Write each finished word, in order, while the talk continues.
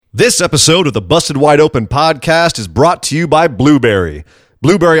This episode of the Busted Wide Open podcast is brought to you by Blueberry.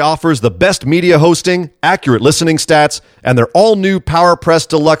 Blueberry offers the best media hosting, accurate listening stats, and their all-new PowerPress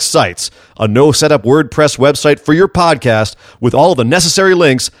Deluxe sites, a no-setup WordPress website for your podcast with all of the necessary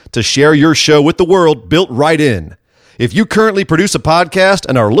links to share your show with the world built right in. If you currently produce a podcast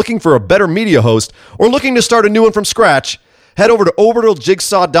and are looking for a better media host or looking to start a new one from scratch, head over to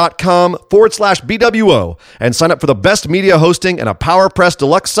orbitaljigsaw.com/BWO and sign up for the best media hosting and a PowerPress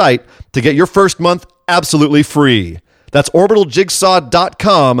Deluxe site to get your first month absolutely free. That's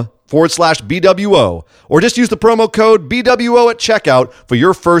orbitaljigsaw.com/BWO, or just use the promo code BWO at checkout for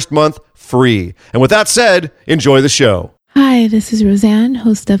your first month free. And with that said, enjoy the show. Hi, this is Roseanne,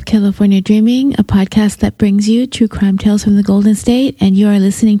 host of California Dreaming, a podcast that brings you true crime tales from the Golden State, and you are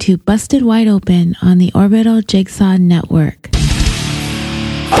listening to Busted Wide Open on the Orbital Jigsaw Network.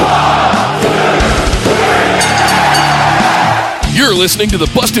 You're listening to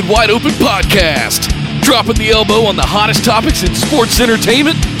the Busted Wide Open podcast, dropping the elbow on the hottest topics in sports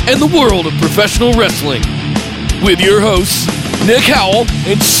entertainment and the world of professional wrestling. With your hosts, Nick Howell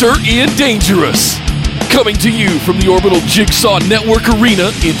and Sir Ian Dangerous. Coming to you from the Orbital Jigsaw Network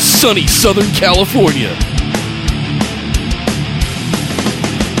Arena in sunny Southern California.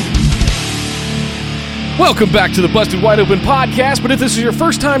 Welcome back to the Busted Wide Open podcast, but if this is your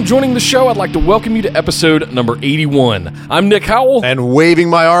first time joining the show, I'd like to welcome you to episode number 81. I'm Nick Howell. And waving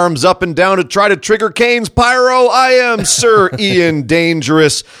my arms up and down to try to trigger Kane's pyro, I am Sir Ian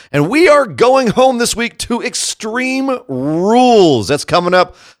Dangerous. And we are going home this week to Extreme Rules. That's coming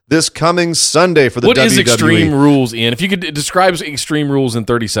up this coming Sunday for the WWE. What is Extreme Rules, Ian? If you could describe Extreme Rules in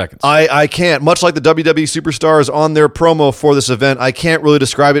 30 seconds. I can't. Much like the WWE Superstars on their promo for this event, I can't really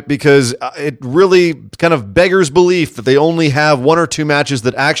describe it because it really kind of beggars belief that they only have one or two matches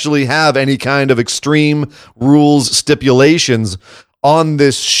that actually have any kind of Extreme Rules stipulations on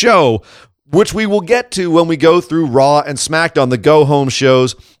this show, which we will get to when we go through Raw and SmackDown, the go-home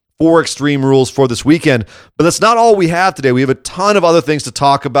shows for Extreme Rules for this weekend. But that's not all we have today. We have a ton of other things to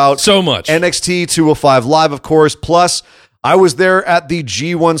talk about. So much. NXT 205 Live, of course. Plus, I was there at the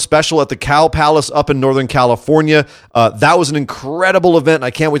G1 special at the Cow Palace up in Northern California. That was an incredible event. I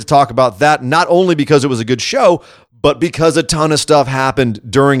can't wait to talk about that, not only because it was a good show, but because a ton of stuff happened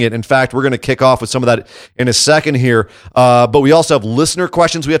during it. In fact, we're going to kick off with some of that in a second here. But we also have listener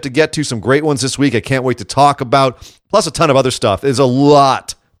questions we have to get to, some great ones this week I can't wait to talk about, plus a ton of other stuff. There's a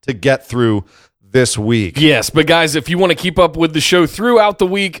lot to get through this week. Yes, but guys, if you want to keep up with the show throughout the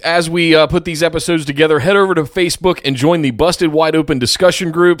week as we put these episodes together, head over to Facebook and join the Busted Wide Open discussion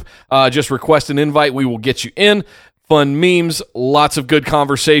group. Just request an invite. We will get you in. Fun memes, lots of good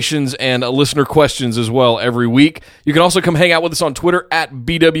conversations, and listener questions as well every week. You can also come hang out with us on Twitter at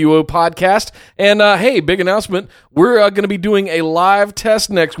BWO Podcast. And hey, big announcement, we're going to be doing a live test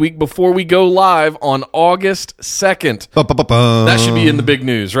next week before we go live on August 2nd. That should be in the big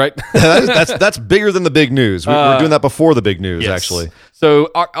news, right? that's bigger than the big news. We're doing that before the big news, yes. Actually. So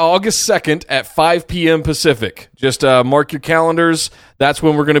August 2nd at 5 p.m. Pacific. Just mark your calendars. That's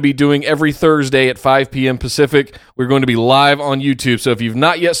when we're going to be doing every Thursday at 5 p.m. Pacific. We're going to be live on YouTube. So if you've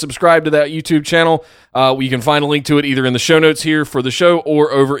not yet subscribed to that YouTube channel, you can find a link to it either in the show notes here for the show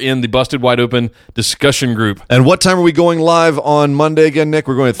or over in the Busted Wide Open discussion group. And what time are we going live on Monday again, Nick?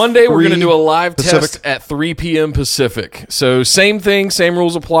 We're going at Monday, we're going to do a live Pacific. test at 3 p.m. Pacific. So same thing, same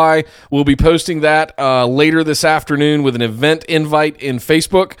rules apply. We'll be posting that later this afternoon with an event invite in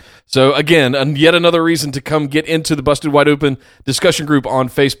Facebook. So again, yet another reason to come get into the Busted Wide Open discussion group on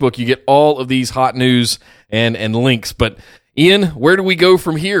Facebook. You get all of these hot news and links. But Ian, where do we go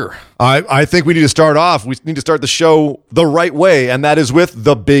from here? I think we need to start off. We need to start the show the right way, and that is with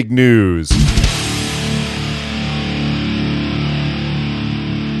the big news.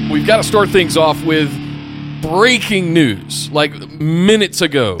 We've got to start things off with breaking news, like minutes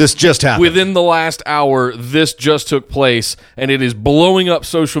ago. This just happened. Within the last hour, this just took place, and it is blowing up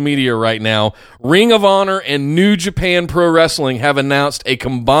social media right now. Ring of Honor and New Japan Pro Wrestling have announced a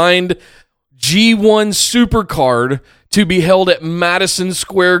combined G1 Supercard to be held at Madison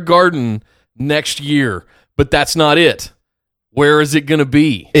Square Garden next year. But that's not it. Where is it going to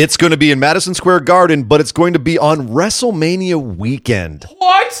be? It's going to be in Madison Square Garden, but it's going to be on WrestleMania weekend.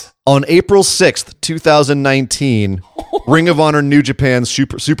 What? On April 6th, 2019, Ring of Honor New Japan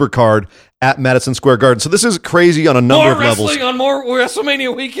Supercard at Madison Square Garden. So this is crazy on a number of levels. More wrestling on more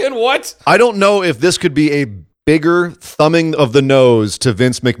WrestleMania weekend? What? I don't know if this could be a bigger thumbing of the nose to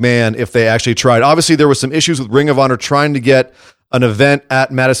Vince McMahon if they actually tried. Obviously, there was some issues with Ring of Honor trying to get an event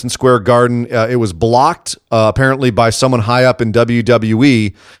at Madison Square Garden. It was blocked, apparently, by someone high up in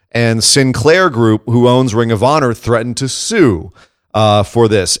WWE, and Sinclair Group, who owns Ring of Honor, threatened to sue. for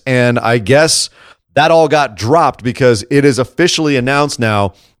this. And I guess that all got dropped because it is officially announced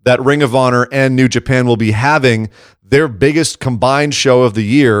now that Ring of Honor and New Japan will be having their biggest combined show of the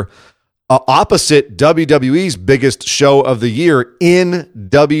year opposite WWE's biggest show of the year in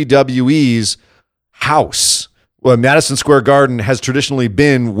WWE's house. Well, Madison Square Garden has traditionally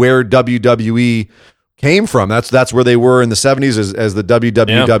been where WWE came from. That's where they were in the 70s as the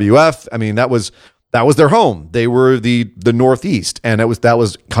WWF. I mean, that was their home. They were the Northeast, and that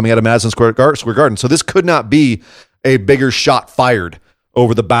was coming out of Madison Square Garden. So this could not be a bigger shot fired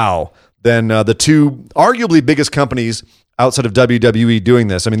over the bow than the two arguably biggest companies outside of WWE doing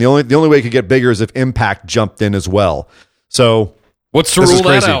this. I mean, the only way it could get bigger is if Impact jumped in as well. So what's to rule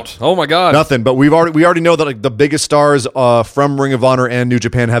that out? Oh my God, nothing. But we already know that like the biggest stars from Ring of Honor and New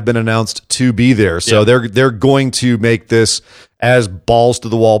Japan have been announced to be there. So they're going to make this as balls to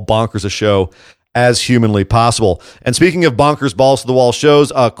the wall bonkers a show as humanly possible. And speaking of bonkers balls to the wall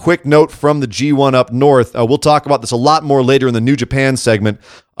shows, a quick note from the G1 up north. We'll talk about this a lot more later in the New Japan segment,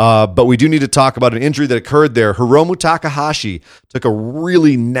 but we do need to talk about an injury that occurred there. Hiromu Takahashi took a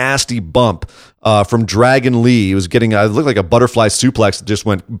really nasty bump from Dragon Lee. He was getting, it looked like a butterfly suplex that just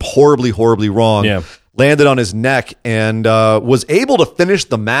went horribly wrong. Yeah. Landed on his neck and was able to finish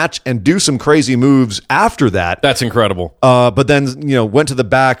the match and do some crazy moves after that. That's incredible. But then, went to the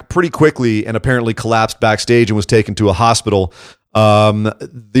back pretty quickly and apparently collapsed backstage and was taken to a hospital.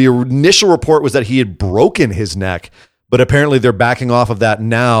 The initial report was that he had broken his neck, but apparently they're backing off of that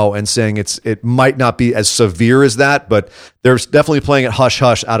now and saying it might not be as severe as that, but they're definitely playing it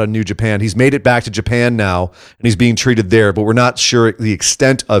hush-hush out of New Japan. He's made it back to Japan now, and he's being treated there, but we're not sure the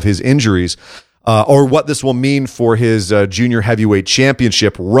extent of his injuries. Or what this will mean for his junior heavyweight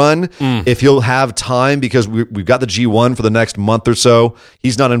championship run, if he'll have time, because we've got the G1 for the next month or so.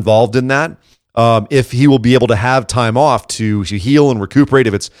 He's not involved in that. If he will be able to have time off to heal and recuperate,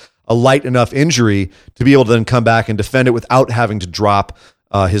 if it's a light enough injury, to be able to then come back and defend it without having to drop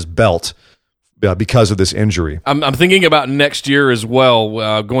his belt because of this injury. I'm thinking about next year as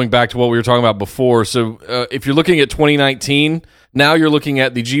well, going back to what we were talking about before. So if you're looking at 2019... now you're looking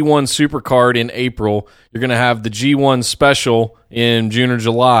at the G1 Supercard in April. You're going to have the G1 Special in June or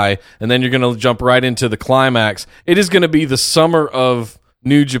July, and then you're going to jump right into the climax. It is going to be the summer of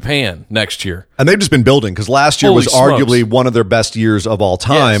New Japan next year. And they've just been building, because last year was arguably one of their best years of all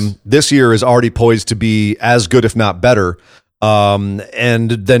time. Yes. This year is already poised to be as good, if not better.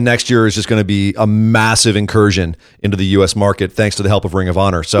 And then next year is just going to be a massive incursion into the U.S. market, thanks to the help of Ring of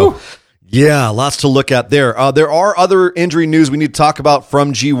Honor. So... yeah, lots to look at there. There are other injury news we need to talk about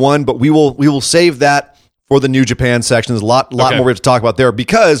from G1, but we will save that for the New Japan section. There's a lot more we have to talk about there,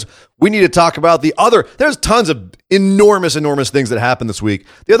 because we need to talk about there's tons of enormous things that happened this week.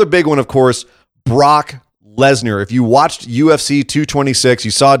 The other big one, of course, Brock Lesnar. If you watched UFC 226,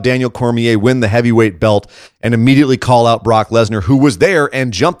 you saw Daniel Cormier win the heavyweight belt and immediately call out Brock Lesnar, who was there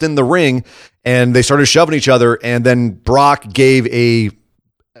and jumped in the ring, and they started shoving each other, and then Brock gave a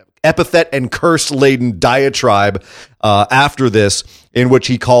epithet and curse-laden diatribe after this, in which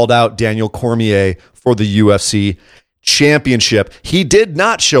he called out Daniel Cormier for the UFC championship. He did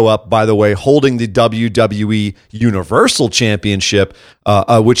not show up, by the way, holding the WWE Universal Championship,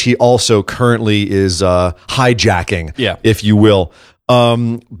 which he also currently is hijacking, if you will.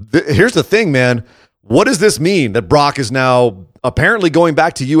 Here's the thing, man. What does this mean that Brock is now apparently going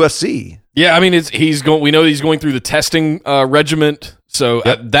back to UFC? Yeah, I mean, we know he's going through the testing regiment. So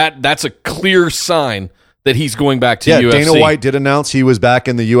that's a clear sign that he's going back to UFC. Dana White did announce he was back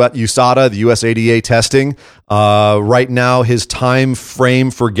in the USADA, the USADA testing. Right now, his time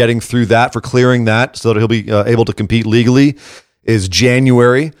frame for getting through that, for clearing that, so that he'll be able to compete legally, is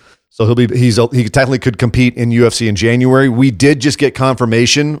January. So he technically could compete in UFC in January. We did just get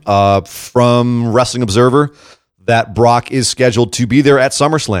confirmation from Wrestling Observer that Brock is scheduled to be there at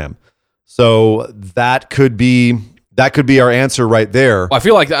SummerSlam. So that could be our answer right there. I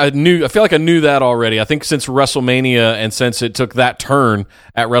feel like I knew that already. I think since WrestleMania, and since it took that turn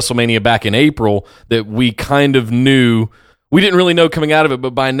at WrestleMania back in April, that we kind of knew. We didn't really know coming out of it, but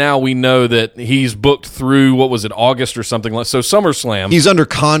by now we know that he's booked through, what was it, August or something like. So SummerSlam. He's under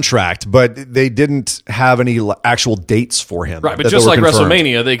contract, but they didn't have any actual dates for him. Right, but just like confirmed.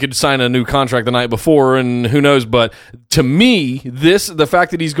 WrestleMania, they could sign a new contract the night before, and who knows. But to me, the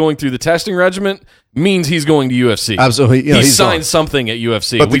fact that he's going through the testing regiment means he's going to UFC. Absolutely. He signed something at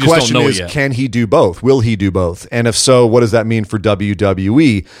UFC. But we the just question don't know is, yet. can he do both? Will he do both? And if so, what does that mean for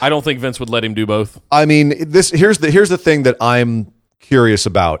WWE? I don't think Vince would let him do both. I mean, here's the thing that I'm curious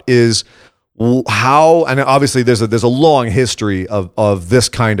about is how, and obviously there's a long history of this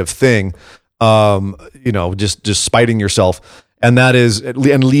kind of thing, just spiting yourself. and that is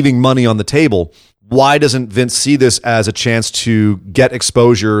and leaving money on the table. Why doesn't Vince see this as a chance to get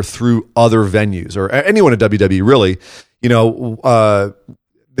exposure through other venues or anyone at WWE? Really,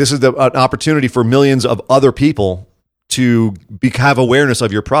 this is an opportunity for millions of other people to have awareness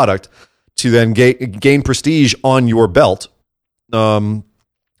of your product, to then gain prestige on your belt.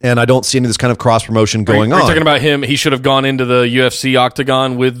 And I don't see any of this kind of cross promotion going on. Are you talking about him? He should have gone into the UFC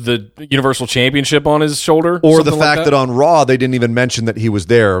octagon with the Universal Championship on his shoulder? Or the fact that on Raw, they didn't even mention that he was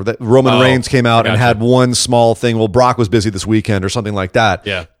there. That Roman Reigns came out and had one small thing. Well, Brock was busy this weekend or something like that.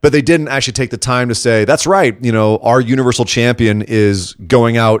 Yeah. But they didn't actually take the time to say, that's right, our Universal Champion is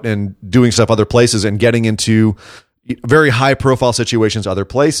going out and doing stuff other places and getting into very high profile situations other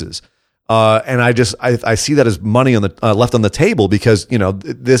places. And I see that as money on the left on the table because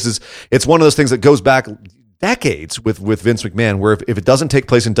it's one of those things that goes back decades with Vince McMahon, where if it doesn't take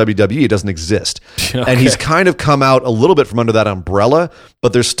place in WWE, it doesn't exist. Okay. And he's kind of come out a little bit from under that umbrella,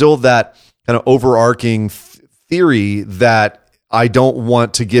 but there's still that kind of overarching theory that I don't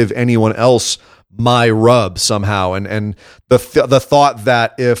want to give anyone else my rub somehow, and the thought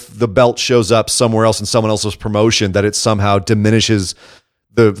that if the belt shows up somewhere else in someone else's promotion, that it somehow diminishes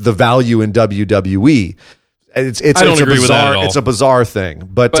the value in WWE. I don't agree with that at all. It's a bizarre thing,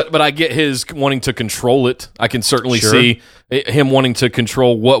 but I get his wanting to control it. I can certainly see him wanting to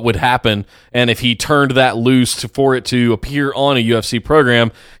control what would happen, and if he turned that loose for it to appear on a UFC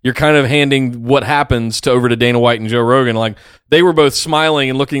program, you're kind of handing what happens over to Dana White and Joe Rogan. Like, they were both smiling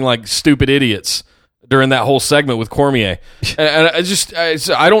and looking like stupid idiots during that whole segment with Cormier, and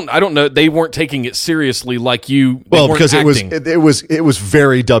I don't know. They weren't taking it seriously like you. Well, because it was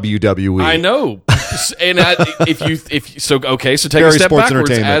very WWE. I know, and so take a step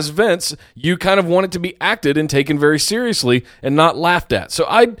backwards. As Vince, you kind of want it to be acted and taken very seriously and not laughed at. So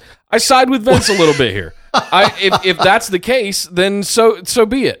I side with Vince a little bit here. If that's the case, then so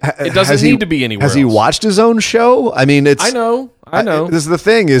be it. It doesn't need to be anywhere else. Has he watched his own show? I mean, I know. This is the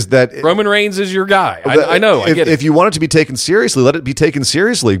thing: is that Roman Reigns is your guy. I know. I get it. If you want it to be taken seriously, let it be taken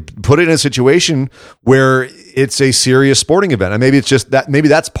seriously. Put it in a situation where it's a serious sporting event, and maybe it's just that. Maybe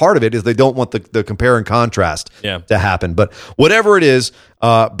that's part of it. Is they don't want the compare and contrast to happen. But whatever it is,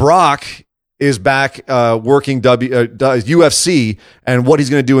 Brock is back working UFC, and what he's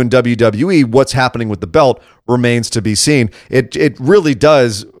going to do in WWE, what's happening with the belt remains to be seen. It really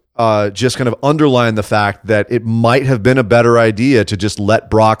does just kind of underline the fact that it might have been a better idea to just let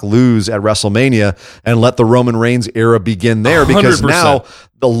Brock lose at WrestleMania and let the Roman Reigns era begin there, because 100%. Now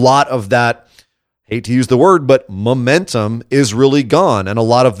a lot of that, hate to use the word, but momentum is really gone. And a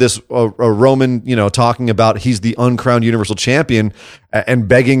lot of this Roman, talking about he's the uncrowned Universal Champion and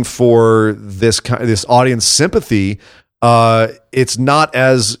begging for this audience sympathy. It's not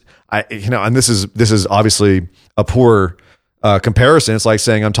as and this is obviously a poor comparison. It's like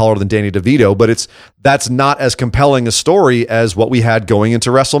saying I'm taller than Danny DeVito, but that's not as compelling a story as what we had going into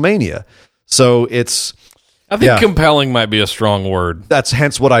WrestleMania. So I think compelling might be a strong word. That's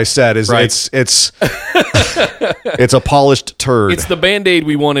hence what I said is right. It's it's a polished turd. It's the Band-Aid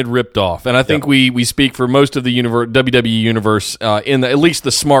we wanted ripped off. And I think we speak for most of the WWE universe, at least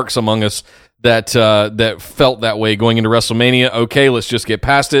the smarks among us that felt that way going into WrestleMania. Okay, let's just get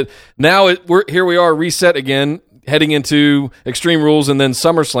past it. Now here we are, reset again, heading into Extreme Rules and then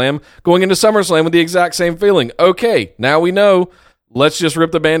SummerSlam, going into SummerSlam with the exact same feeling. Okay, now we know. Let's just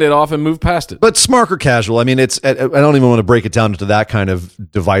rip the Band-Aid off and move past it. But smart or casual, I mean, I don't even want to break it down into that kind of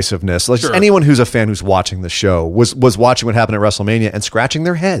divisiveness. Like, sure. Anyone who's a fan who's watching the show was watching what happened at WrestleMania and scratching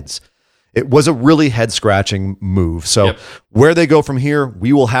their heads. It was a really head-scratching move. So where they go from here,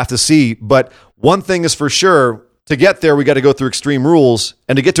 we will have to see. But one thing is for sure, to get there, we got to go through Extreme Rules.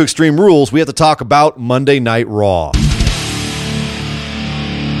 And to get to Extreme Rules, we have to talk about Monday Night Raw.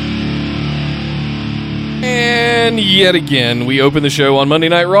 And yet again, we open the show on Monday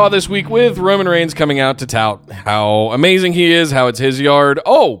Night Raw this week with Roman Reigns coming out to tout how amazing he is, how it's his yard.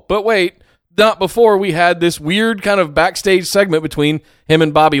 Oh, but wait, not before we had this weird kind of backstage segment between him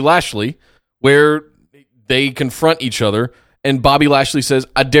and Bobby Lashley where they confront each other, and Bobby Lashley says,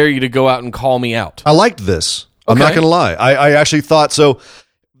 I dare you to go out and call me out. I liked this. I'm not going to lie. I actually thought so.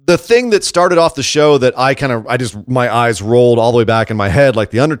 The thing that started off the show that my eyes rolled all the way back in my head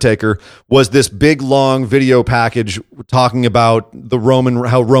like The Undertaker was this big, long video package talking about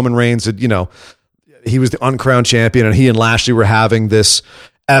how Roman Reigns had, he was the uncrowned champion and he and Lashley were having this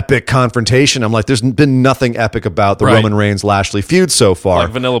epic confrontation. I'm like, there's been nothing epic about the Roman Reigns Lashley feud so far. Like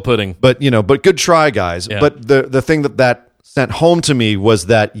vanilla pudding. But good try, guys. Yeah. But the thing that sent home to me was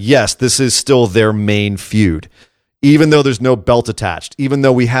that, yes, this is still their main feud. Even though there's no belt attached, even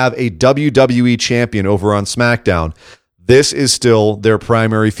though we have a WWE champion over on SmackDown, this is still their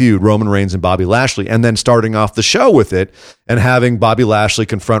primary feud, Roman Reigns and Bobby Lashley. And then starting off the show with it and having Bobby Lashley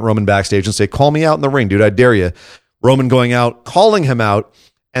confront Roman backstage and say, call me out in the ring, dude, I dare you. Roman going out, calling him out,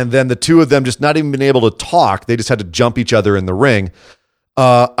 and then the two of them just not even being able to talk. They just had to jump each other in the ring.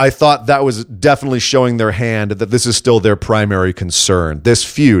 I thought that was definitely showing their hand that this is still their primary concern, this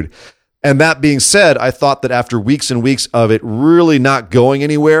feud. And that being said, I thought that after weeks and weeks of it really not going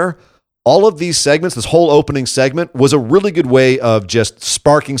anywhere, all of these segments, this whole opening segment was a really good way of just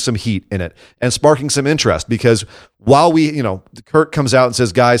sparking some heat in it and sparking some interest, because while Kurt comes out and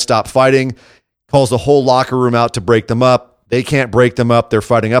says, guys, stop fighting, calls the whole locker room out to break them up. They can't break them up. They're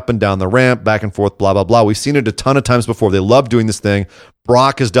fighting up and down the ramp, back and forth, blah, blah, blah. We've seen it a ton of times before. They love doing this thing.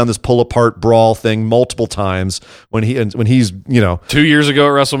 Brock has done this pull-apart brawl thing multiple times when he's 2 years ago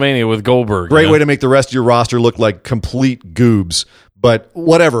at WrestleMania with Goldberg. Great way to make the rest of your roster look like complete goobs. But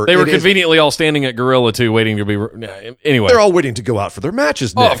whatever. They were conveniently all standing at Gorilla too, waiting to be... Anyway. They're all waiting to go out for their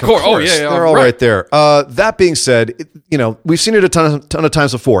matches, Nick. Oh, of course. Oh, yeah. They're all right there. That being said, we've seen it a ton of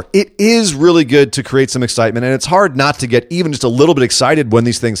times before. It is really good to create some excitement, and it's hard not to get even just a little bit excited when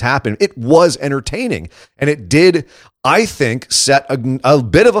these things happen. It was entertaining, and it did, I think, set a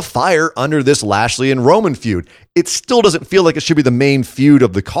bit of a fire under this Lashley and Roman feud. It still doesn't feel like it should be the main feud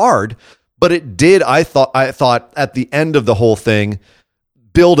of the card, but it did, I thought at the end of the whole thing,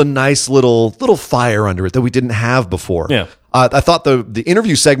 build a nice little fire under it that we didn't have before. Yeah. I thought the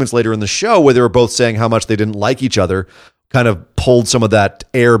interview segments later in the show where they were both saying how much they didn't like each other kind of pulled some of that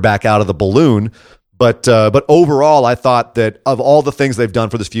air back out of the balloon. But overall, I thought that of all the things they've done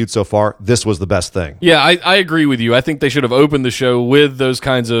for this feud so far, this was the best thing. Yeah, I agree with you. I think they should have opened the show with those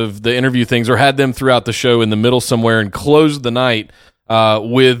kinds of the interview things, or had them throughout the show in the middle somewhere and closed the night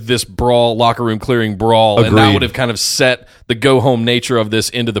with this brawl, locker room clearing brawl. Agreed. And that would have kind of set the go-home nature of this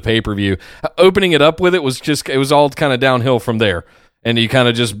into the pay-per-view. Opening it up with it was all kind of downhill from there. And you kind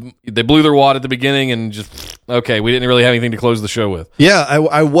of they blew their wad at the beginning and just, okay, we didn't really have anything to close the show with. Yeah,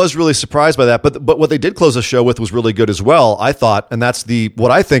 I was really surprised by that. But what they did close the show with was really good as well, I thought. And that's what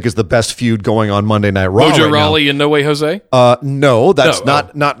I think is the best feud going on Monday Night Raw. Mojo Rawley and No Way Jose? No, that's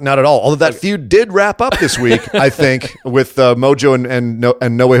not at all. Although that feud did wrap up this week, I think, with Mojo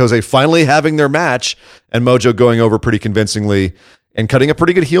and No Way Jose finally having their match, and Mojo going over pretty convincingly and cutting a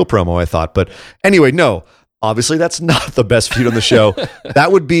pretty good heel promo, I thought. But anyway, no. Obviously, that's not the best feud on the show.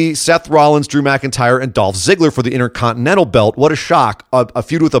 That would be Seth Rollins, Drew McIntyre, and Dolph Ziggler for the Intercontinental belt. What a shock. A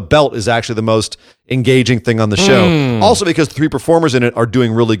feud with a belt is actually the most engaging thing on the show. Also because the three performers in it are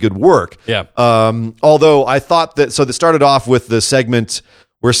doing really good work. Yeah. Although I thought that started off with the segment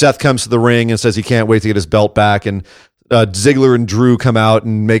where Seth comes to the ring and says he can't wait to get his belt back, and Ziggler and Drew come out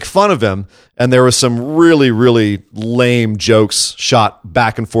and make fun of him, and there was some really, really lame jokes shot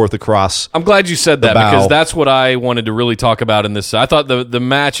back and forth across. I'm glad you said that, because that's what I wanted to really talk about in this. I thought the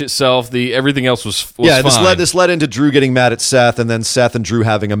match itself, everything else was fine. This led into Drew getting mad at Seth, and then Seth and Drew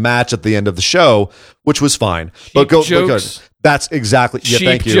having a match at the end of the show, which was fine. Jokes. That's exactly sheep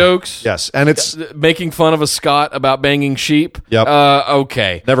thank you. Jokes. Yes, and it's making fun of a Scot about banging sheep. Yep.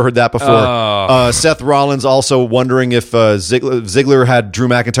 Okay. Never heard that before. Seth Rollins also wondering if Ziggler had Drew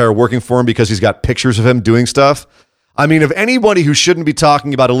McIntyre working for him because he's got pictures of him doing stuff. I mean, if anybody who shouldn't be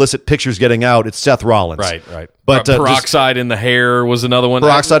talking about illicit pictures getting out, it's Seth Rollins. Right. But peroxide in the hair was another one.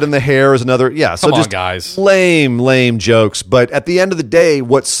 Peroxide in the hair is another. Yeah. So Come on, just guys. Lame jokes. But at the end of the day,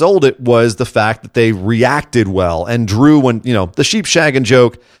 what sold it was the fact that they reacted well. And Drew, when the sheep shagging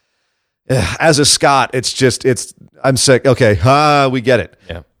joke, as a Scot, I'm sick. Okay, we get it.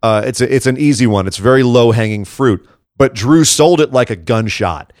 Yeah. It's an easy one. It's very low hanging fruit. But Drew sold it like a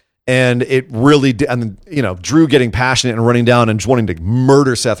gunshot. And it really did. And, Drew getting passionate and running down and wanting to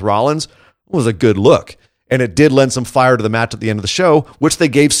murder Seth Rollins was a good look. And it did lend some fire to the match at the end of the show, which they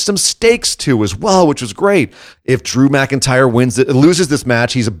gave some stakes to as well, which was great. If Drew McIntyre loses this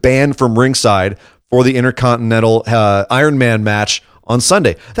match, he's banned from ringside for the Intercontinental Iron Man match on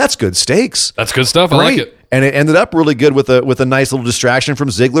Sunday. That's good stakes. That's good stuff. Great. I like it. And it ended up really good with a nice little distraction from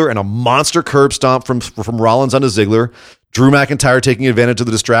Ziggler and a monster curb stomp from Rollins onto Ziggler. Drew McIntyre taking advantage of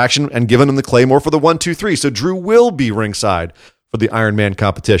the distraction and giving him the Claymore for the 1-2-3. So Drew will be ringside for the Iron Man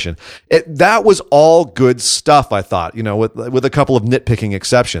competition. That was all good stuff, I thought, with a couple of nitpicking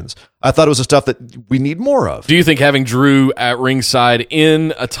exceptions. I thought it was the stuff that we need more of. Do you think having Drew at ringside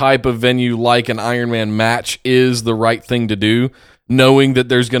in a type of venue like an Iron Man match is the right thing to do? Knowing that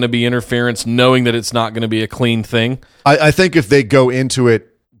there's going to be interference, knowing that it's not going to be a clean thing? I think if they go into it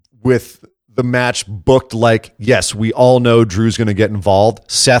with the match booked like, yes, we all know Drew's going to get involved.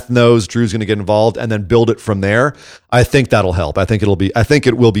 Seth knows Drew's going to get involved, and then build it from there. I think that'll help. I think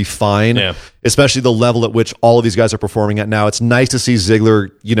it will be fine, especially the level at which all of these guys are performing at now. It's nice to see Ziggler.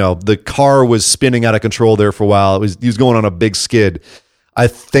 The car was spinning out of control there for a while. He was going on a big skid. I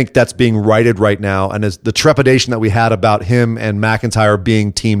think that's being righted right now. And as the trepidation that we had about him and McIntyre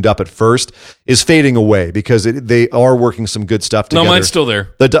being teamed up at first is fading away because they are working some good stuff together. No, mine's still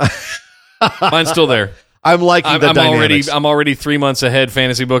there. Mine's still there. I'm liking the dynamics. I'm already 3 months ahead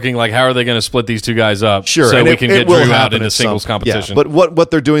fantasy booking. Like, how are they going to split these two guys up? Sure, so and we can get Drew out into singles some, competition. Yeah, but what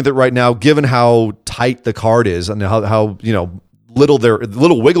they're doing that right now, given how tight the card is and how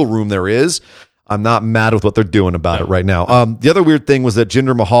little wiggle room there is, I'm not mad with what they're doing about it right now. The other weird thing was that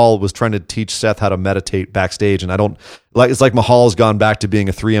Jinder Mahal was trying to teach Seth how to meditate backstage, and it's like Mahal's gone back to being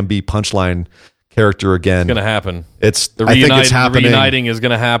a 3MB punchline character again. It's going to happen. I think it's happening. The reuniting is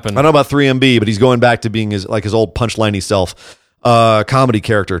going to happen. I don't know about 3MB, but he's going back to being his old punchline-y self. Comedy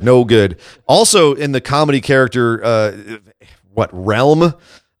character, no good. Also in the comedy character, realm?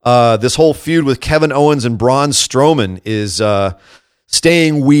 This whole feud with Kevin Owens and Braun Strowman is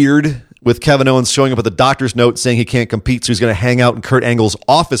staying weird, with Kevin Owens showing up at the doctor's note saying he can't compete, so he's going to hang out in Kurt Angle's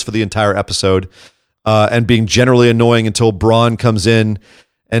office for the entire episode, and being generally annoying until Braun comes in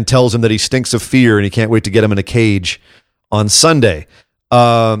and tells him that he stinks of fear and he can't wait to get him in a cage on Sunday.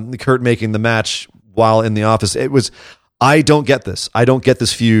 Kurt making the match while in the office. I don't get this. I don't get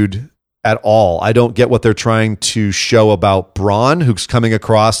this feud at all. I don't get what they're trying to show about Braun, who's coming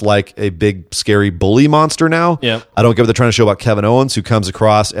across like a big, scary bully monster now. Yeah. I don't get what they're trying to show about Kevin Owens, who comes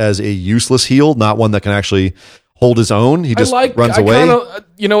across as a useless heel, not one that can actually hold his own. He just runs away.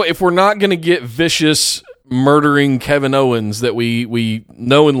 If we're not going to get vicious, murdering Kevin Owens that we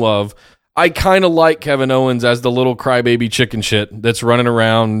know and love, I kind of like Kevin Owens as the little crybaby chicken shit that's running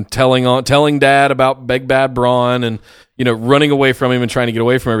around telling dad about big bad Braun and running away from him and trying to get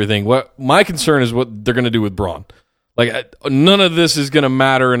away from everything. What my concern is what they're going to do with Braun. Like, none of this is going to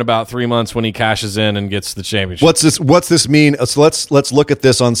matter in about 3 months when he cashes in and gets the championship. What's this mean? So let's look at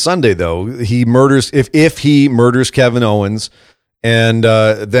this on Sunday though. He murders if he murders Kevin Owens, and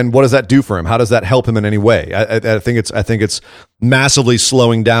then what does that do for him? How does that help him in any way? I think it's massively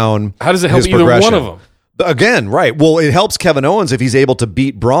slowing down. How does it help either one of them? Again, right. Well, it helps Kevin Owens if he's able to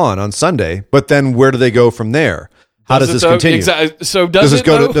beat Braun on Sunday, but then where do they go from there? How does this continue? So does this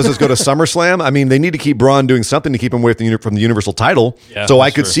go to SummerSlam? I mean, they need to keep Braun doing something to keep him away from the Universal title. Yeah, so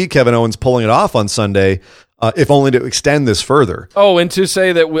I could see Kevin Owens pulling it off on Sunday, if only to extend this further. Oh, and to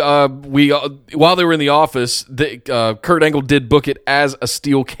say that we while they were in the office, Kurt Angle did book it as a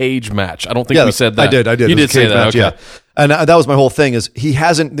steel cage match. I don't think we said that. I did. You did say that. Match, okay. Yeah. And that was my whole thing. Is he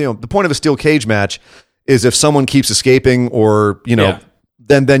hasn't? The point of a steel cage match is if someone keeps escaping, or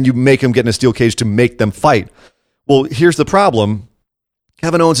then you make them get in a steel cage to make them fight. Well, here's the problem.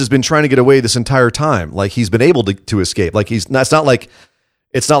 Kevin Owens has been trying to get away this entire time. Like, he's been able to escape. Like, it's not like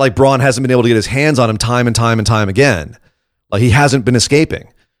Braun hasn't been able to get his hands on him time and time and time again. Like, he hasn't been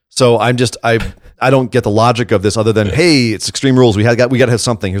escaping. So I don't get the logic of this other than, hey, it's Extreme Rules. We got to have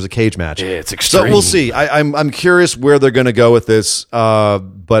something. Here's a cage match. Yeah, it's extreme. So we'll see. I'm curious where they're going to go with this,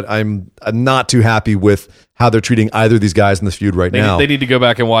 but I'm not too happy with how they're treating either of these guys in this feud now. They need to go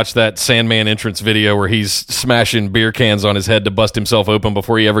back and watch that Sandman entrance video where he's smashing beer cans on his head to bust himself open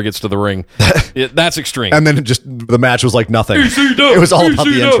before he ever gets to the ring. That's extreme. And then the match was like nothing. It was all about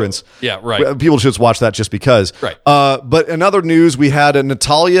the entrance. Yeah, right. People should just watch that just because. Right. But in other news, we had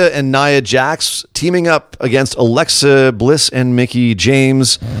Natalya and Nia Jax teaming up against Alexa Bliss and Mickie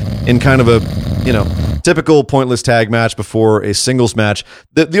James in kind of a typical pointless tag match before a singles match.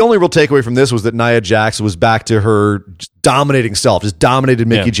 The only real takeaway from this was that Nia Jax was back to her dominating self, just dominated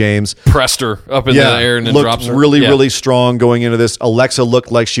Mickie James. Pressed her up in the air and then drops her. Really strong going into this. Alexa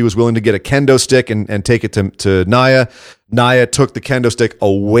looked like she was willing to get a kendo stick and take it to Nia. Nia took the kendo stick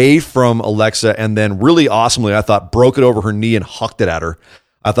away from Alexa and then really awesomely, I thought, broke it over her knee and hucked it at her.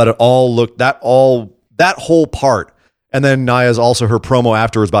 I thought it all looked, that whole part. And then Nia's also her promo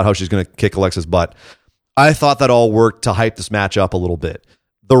afterwards about how she's going to kick Alexa's butt. I thought that all worked to hype this match up a little bit.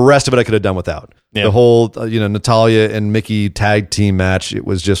 The rest of it I could have done without. Yeah. The whole, Natalya and Mickie tag team match, it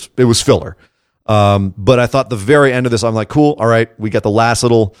was filler. But I thought the very end of this, I'm like, cool. All right. We got the last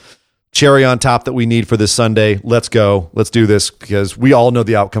little cherry on top that we need for this Sunday. Let's go. Let's do this because we all know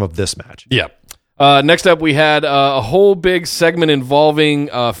the outcome of this match. Yeah. Next up, we had a whole big segment involving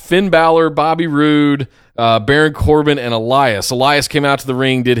Finn Balor, Bobby Roode, Baron Corbin, and Elias. Elias came out to the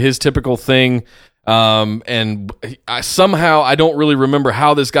ring, did his typical thing. And somehow I don't really remember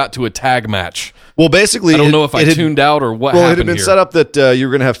how this got to a tag match. Well, basically, I don't know if I tuned out or what happened. Well, it had been set up that you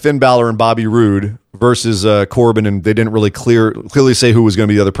were going to have Finn Balor and Bobby Roode versus Corbin, and they didn't really clearly say who was going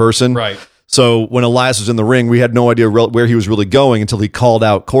to be the other person. Right. So when Elias was in the ring, we had no idea where he was really going until he called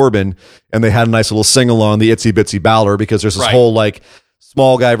out Corbin, and they had a nice little sing-along, the Itsy Bitsy Balor, because there's this whole like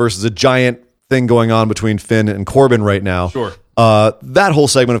small guy versus a giant thing going on between Finn and Corbin right now. Sure. That whole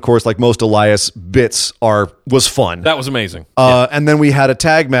segment, of course, like most Elias bits was fun. That was amazing. And then we had a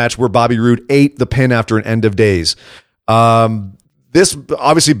tag match where Bobby Roode ate the pin after an end of days. This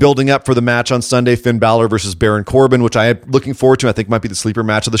obviously building up for the match on Sunday, Finn Balor versus Baron Corbin, which I am looking forward to. I think might be the sleeper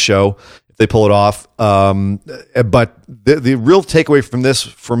match of the show if they pull it off. But the real takeaway from this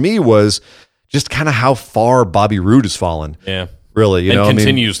for me was just kind of how far Bobby Roode has fallen. Yeah. Really.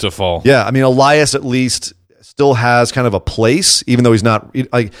 Continues to fall. Yeah. I mean, Elias at least still has kind of a place, even though he's not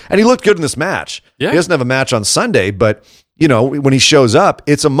like, and he looked good in this match. Yeah. He doesn't have a match on Sunday, but when he shows up,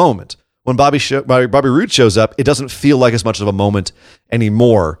 it's a moment. When Bobby Roode shows up, it doesn't feel like as much of a moment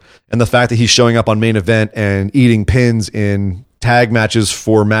anymore. And the fact that he's showing up on main event and eating pins in tag matches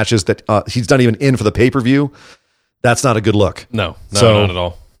for matches that he's not even in for the pay-per-view, that's not a good look. No, not at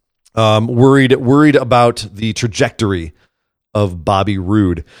all. Worried about the trajectory of Bobby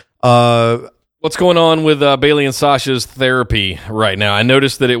Roode. What's going on with Bayley and Sasha's therapy right now? I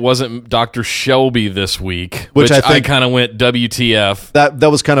noticed that it wasn't Dr. Shelby this week, which I kind of went WTF. That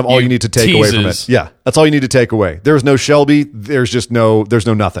was kind of all you need to take away from it. Yeah, that's all you need to take away. There was no Shelby. There's no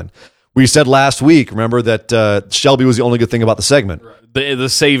nothing. We said last week, remember, that Shelby was the only good thing about the segment. The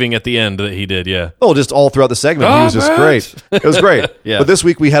saving at the end that he did, yeah. Oh, just all throughout the segment. He was just great. It was great. Yeah. But this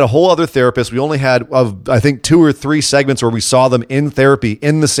week we had a whole other therapist. We only had, I think, 2 or 3 segments where we saw them in therapy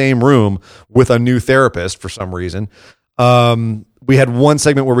in the same room with a new therapist for some reason. We had one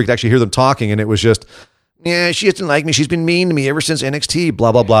segment where we could actually hear them talking, and it was just, yeah, she doesn't like me. She's been mean to me ever since NXT,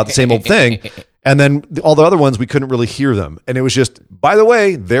 blah, blah, blah, the same old thing. And then all the other ones, we couldn't really hear them. And it was just, by the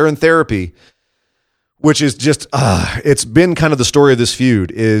way, they're in therapy, which is just, it's been kind of the story of this feud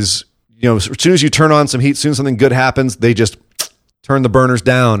is, as soon as you turn on some heat, as soon as something good happens, they just turn the burners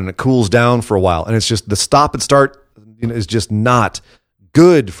down and it cools down for a while. And it's just the stop and start is just not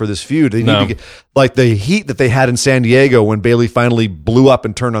good for this feud. They need to get, like the heat that they had in San Diego when Bayley finally blew up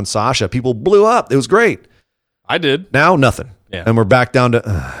and turned on Sasha. People blew up. It was great. I did. Now, nothing. Yeah. And we're back down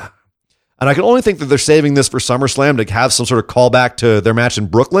to... And I can only think that they're saving this for SummerSlam to have some sort of callback to their match in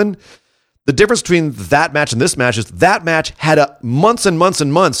Brooklyn. The difference between that match and this match is that match had months and months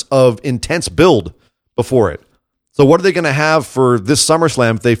and months of intense build before it. So what are they going to have for this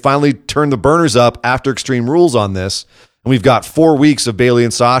SummerSlam if they finally turn the burners up after Extreme Rules on this? And we've got 4 weeks of Bayley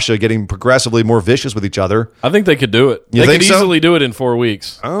and Sasha getting progressively more vicious with each other. I think they could do it. They could easily do it in 4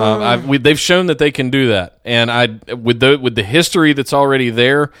 weeks. They've shown that they can do that. And with the history that's already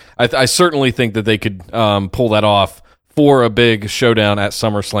there, I certainly think that they could pull that off for a big showdown at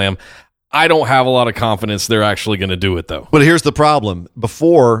SummerSlam. I don't have a lot of confidence they're actually going to do it, though. But here's the problem.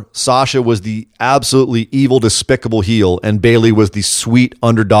 Before, Sasha was the absolutely evil, despicable heel, and Bayley was the sweet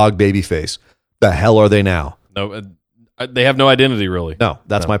underdog babyface. The hell are they now? No, they have no identity, really. No,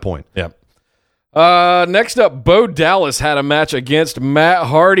 that's my point. Yeah. Next up, Bo Dallas had a match against Matt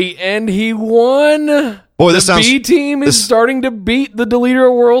Hardy, and he won. Boy, the B-team is starting to beat the Deleter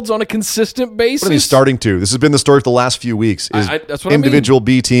of Worlds on a consistent basis. What do you mean starting to? This has been the story for the last few weeks. That's what individual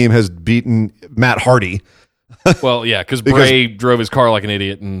B-team has beaten Matt Hardy. Well, yeah, because Bray drove his car like an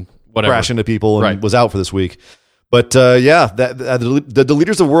idiot and whatever. Crashed into people and was out for this week. But the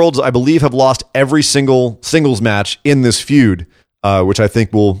Deleters of Worlds, I believe, have lost every single singles match in this feud, which I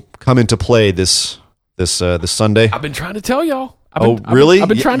think will come into play this Sunday. I've been trying to tell y'all. Really? I've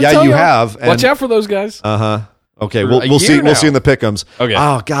been trying to tell you y'all. have. Watch out for those guys. Okay, we'll see. We'll see in the pick'ems. Okay.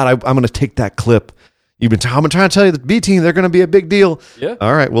 Oh God, I'm going to take that clip. I've been trying to tell you the B team, they're going to be a big deal. Yeah.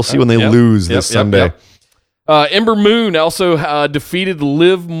 All right, we'll see when they lose this Sunday. Ember Moon also defeated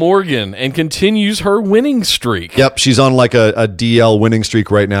Liv Morgan and continues her winning streak. Yep, she's on like a DL winning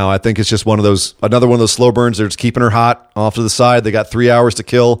streak right now. I think it's just another one of those slow burns. They're just keeping her hot off to the side. They got 3 hours to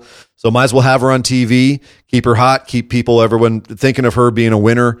kill, so might as well have her on TV, keep her hot, keep everyone thinking of her being a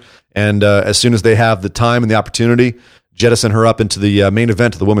winner, and as soon as they have the time and the opportunity, jettison her up into the main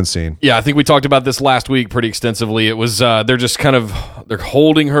event of the women's scene. Yeah, I think we talked about this last week pretty extensively. It was they're just they're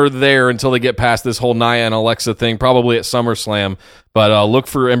holding her there until they get past this whole Nia and Alexa thing, probably at SummerSlam. But look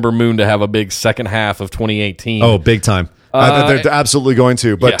for Ember Moon to have a big second half of 2018. Oh, big time! They're absolutely going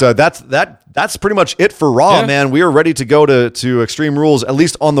to. But that's pretty much it for Raw, man. We are ready to go to Extreme Rules, at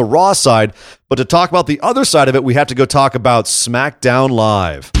least on the Raw side. But to talk about the other side of it, we have to go talk about SmackDown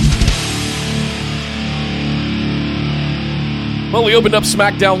Live. Well, we opened up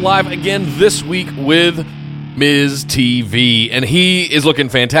SmackDown Live again this week with Miz TV, and he is looking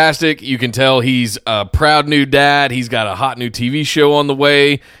fantastic. You can tell he's a proud new dad. He's got a hot new TV show on the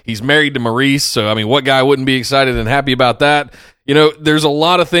way. He's married to Maurice, so, I mean, what guy wouldn't be excited and happy about that? You know, there's a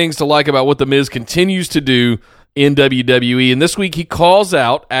lot of things to like about what The Miz continues to do in WWE, and this week he calls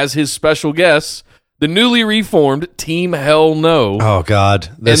out, as his special guests, the newly reformed Team Hell No. Oh, God.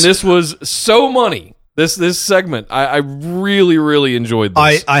 And this was so money. This segment, I really, really enjoyed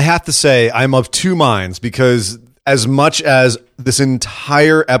this. I have to say, I'm of two minds, because as much as this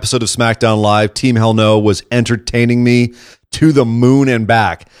entire episode of SmackDown Live, Team Hell No was entertaining me to the moon and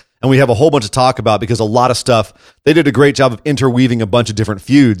back. And we have a whole bunch to talk about, because a lot of stuff, they did a great job of interweaving a bunch of different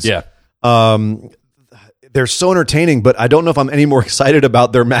feuds. Yeah. They're so entertaining, but I don't know if I'm any more excited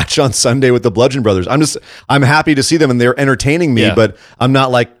about their match on Sunday with the Bludgeon Brothers. I'm happy to see them, and they're entertaining me, but I'm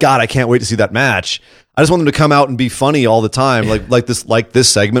not like, God, I can't wait to see that match. I just want them to come out and be funny all the time, like this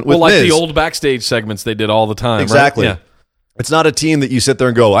segment with Miz. the old backstage segments they did all the time. Exactly. Right? Yeah. It's not a team that you sit there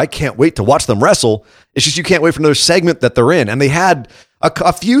and go, I can't wait to watch them wrestle. It's just you can't wait for another segment that they're in. And they had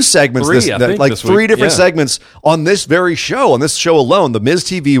a few segments, three different segments on this very show, on this show alone. The Miz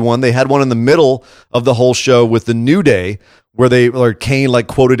TV one, they had one in the middle of the whole show with the New Day, where Kane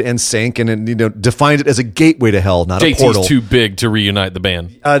quoted NSYNC and defined it as a gateway to hell, not a portal. JT's too big to reunite the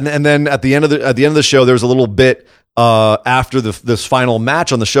band. And then at the end of the show, there was a little bit after this final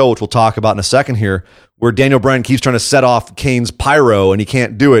match on the show, which we'll talk about in a second here, where Daniel Bryan keeps trying to set off Kane's pyro, and he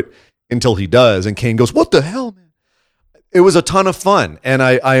can't do it until he does, and Kane goes, "What the hell, man?" It was a ton of fun, and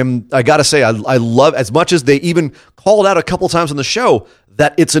I gotta say, I love, as much as they even called out a couple times on the show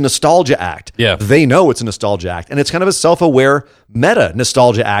that it's a nostalgia act. Yeah, they know it's a nostalgia act, and it's kind of a self-aware meta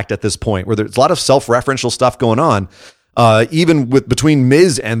nostalgia act at this point, where there's a lot of self-referential stuff going on. Even between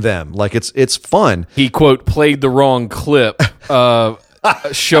Miz and them, it's fun. He quote played the wrong clip,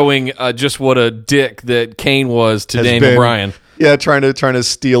 showing just what a dick that Kane was to Daniel Bryan. Yeah, trying to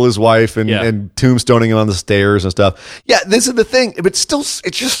steal his wife and tombstoning him on the stairs and stuff. Yeah, this is the thing, but still,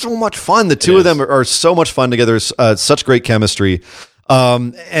 it's just so much fun. The two of them are so much fun together. Such great chemistry,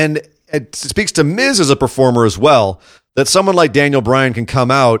 and it speaks to Miz as a performer as well. That someone like Daniel Bryan can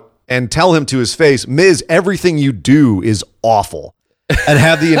come out and tell him to his face, Miz, everything you do is awful, and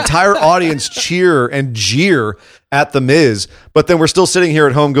have the entire audience cheer and jeer at the Miz. But then we're still sitting here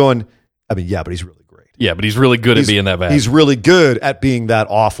at home going, I mean, yeah, but he's really great. Yeah, but he's really good at being that bad. He's really good at being that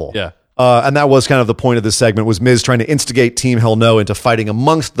awful. Yeah. And that was kind of the point of this segment, was Miz trying to instigate Team Hell No into fighting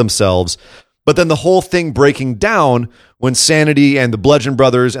amongst themselves. But then the whole thing breaking down when Sanity and the Bludgeon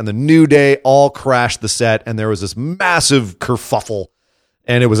Brothers and the New Day all crashed the set, and there was this massive kerfuffle.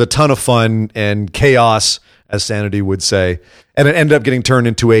 And it was a ton of fun and chaos, as Sanity would say. And it ended up getting turned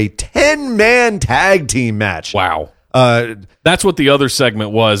into a 10-man tag team match. Wow. That's what the other segment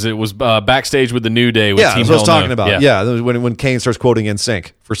was. It was backstage with the New Day. With Team that's what I was Hell talking No. about. Yeah, when Kane starts quoting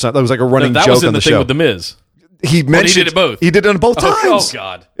NSYNC for something. That was like a running that joke was in on the show. thing with the Miz. He mentioned he did it both. He did it on both times. Oh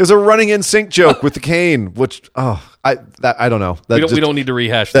God! It was a running NSYNC joke with the Kane, which I don't know. We don't need to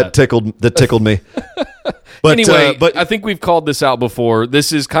rehash that. That tickled me. But anyway, I think we've called this out before.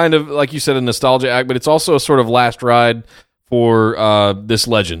 This is kind of, like you said, a nostalgia act, but it's also a sort of last ride for this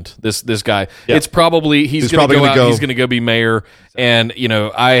legend, this guy. Yeah. It's probably he's going to go out. He's going to go be mayor. And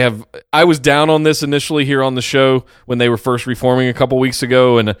I was down on this initially here on the show when they were first reforming a couple weeks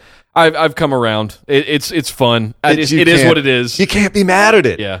ago, and I've come around. It's fun. It is what it is. You can't be mad at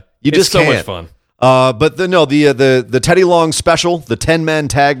it. Yeah, you just can't. So much fun. But the Teddy Long special, the 10-man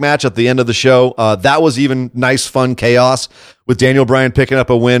tag match at the end of the show, that was even nice, fun chaos with Daniel Bryan picking up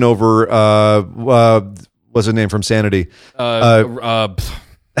a win over what's his name from Sanity? God,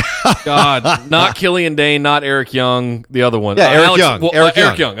 not Killian Dane, not Eric Young, the other one. Yeah, Eric Young.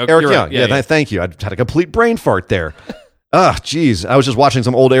 Eric Young. Okay, Eric Young. Right. Yeah, thank you. I had a complete brain fart there. Geez. I was just watching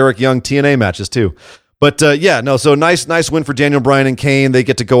some old Eric Young TNA matches too. But so nice win for Daniel Bryan and Kane. They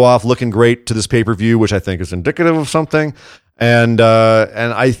get to go off looking great to this pay-per-view, which I think is indicative of something. And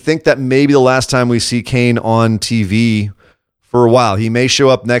I think that maybe the last time we see Kane on TV for a while. He may show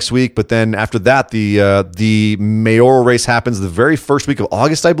up next week, but then after that, the mayoral race happens the very first week of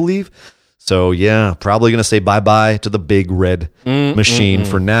August, I believe. So yeah, probably going to say bye-bye to the big red machine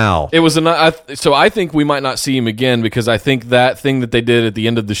for now. It was so I think we might not see him again, because I think that thing that they did at the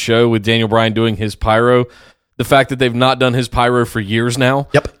end of the show with Daniel Bryan doing his pyro, the fact that they've not done his pyro for years now.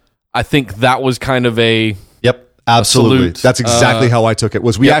 Yep. I think that was kind of a absolutely. Salute. That's exactly how I took it.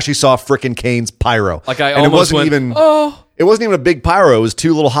 Was we actually saw frickin' Kane's pyro. Like I and almost it wasn't even a big pyro. It was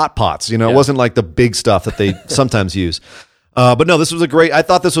two little hot pots. It wasn't like the big stuff that they sometimes use. But no, this was I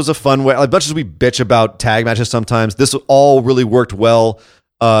thought this was a fun way. As much as we bitch about tag matches sometimes, this all really worked well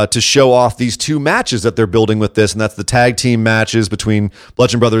to show off these two matches that they're building with this, and that's the tag team matches between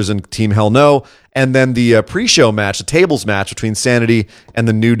Bludgeon Brothers and Team Hell No, and then the pre-show match, the tables match between Sanity and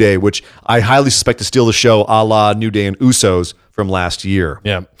the New Day, which I highly suspect to steal the show a la New Day and Usos from last year.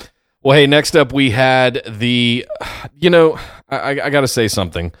 Yeah. Well, hey, next up we had I got to say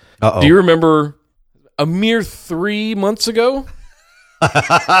something. Uh-oh. Do you remember a mere 3 months ago?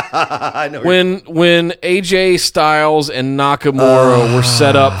 I know when AJ Styles and Nakamura were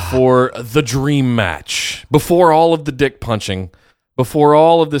set up for the dream match, before all of the dick punching, before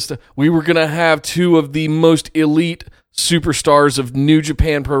all of this stuff, we were going to have two of the most elite superstars of New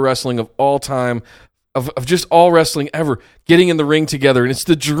Japan Pro Wrestling of all time, of just all wrestling ever, getting in the ring together, and it's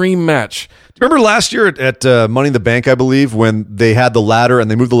the dream match. Remember last year at Money in the Bank, I believe, when they had the ladder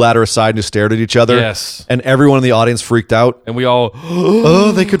and they moved the ladder aside and just stared at each other? Yes. And everyone in the audience freaked out. And we all,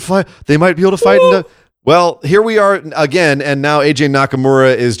 oh, they could fight. They might be able to fight. Well, here we are again, and now AJ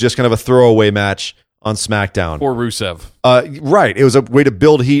Nakamura is just kind of a throwaway match on SmackDown. For Rusev. Right. It was a way to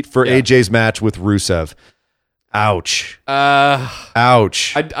build heat for AJ's match with Rusev. Ouch.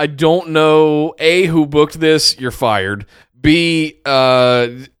 Ouch. I don't know, A, who booked this. You're fired. B,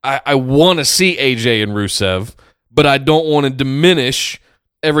 I want to see AJ and Rusev, but I don't want to diminish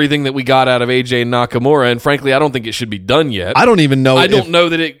everything that we got out of AJ and Nakamura, and frankly, I don't think it should be done yet. I don't even know. I don't know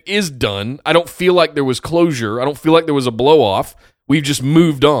that it is done. I don't feel like there was closure. I don't feel like there was a blow-off. We've just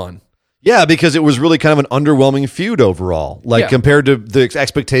moved on. Yeah, because it was really kind of an underwhelming feud overall, compared to the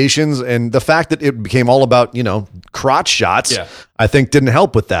expectations, and the fact that it became all about, crotch shots, I think didn't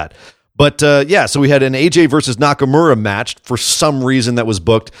help with that. But so we had an AJ versus Nakamura match for some reason that was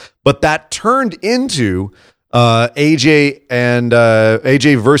booked, but that turned into AJ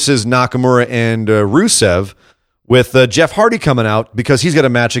versus Nakamura and Rusev, with Jeff Hardy coming out because he's got a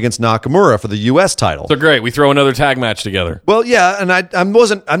match against Nakamura for the U.S. title. So great, we throw another tag match together. Well, yeah, and I'm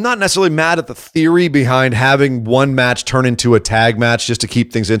not necessarily mad at the theory behind having one match turn into a tag match just to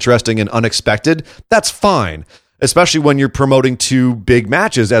keep things interesting and unexpected. That's fine, especially when you're promoting two big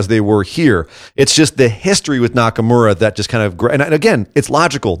matches as they were here. It's just the history with Nakamura that just kind of, and again, it's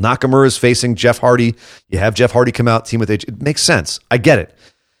logical. Nakamura is facing Jeff Hardy. You have Jeff Hardy come out, team with AJ. It makes sense. I get it.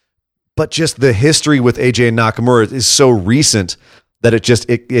 But just the history with AJ and Nakamura is so recent that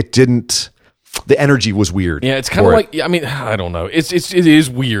it didn't. The energy was weird. Yeah, it's kind of like, I don't know. It is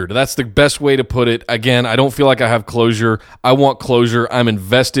weird. That's the best way to put it. Again, I don't feel like I have closure. I want closure. I'm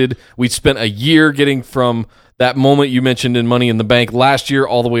invested. We spent a year getting from that moment you mentioned in Money in the Bank last year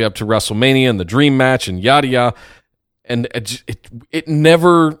all the way up to WrestleMania and the Dream Match and yada yada, and it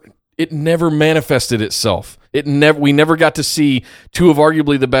never manifested itself. We never got to see two of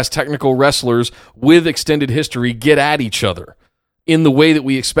arguably the best technical wrestlers with extended history get at each other in the way that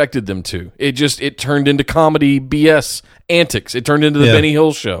we expected them to. It turned into comedy BS antics. It turned into the Benny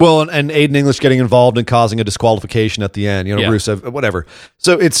Hill show. Well, and Aiden English getting involved and causing a disqualification at the end, Rusev, whatever.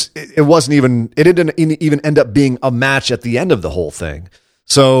 So it didn't even end up being a match at the end of the whole thing.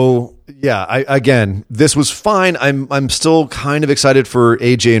 So again, this was fine. I'm still kind of excited for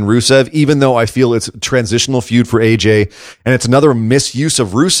AJ and Rusev, even though I feel it's a transitional feud for AJ, and it's another misuse of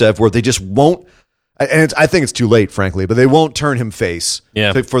Rusev where they just won't. And I think it's too late, frankly, but they won't turn him face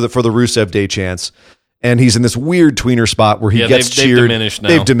for the Rusev Day chance. And he's in this weird tweener spot where he gets cheered. They've diminished now.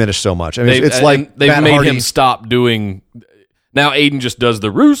 They've diminished so much. I mean, it's like they've Matt made Hardy. him stop doing. Now Aiden just does the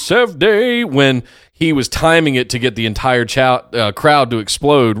Rusev Day when he was timing it to get the entire crowd to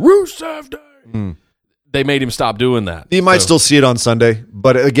explode. Rusev Day. They made him stop doing that. You might still see it on Sunday,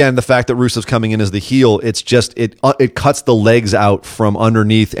 but again, the fact that Rusev's coming in as the heel, it's just it cuts the legs out from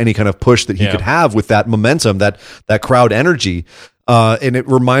underneath any kind of push that he could have with that momentum, that crowd energy, and it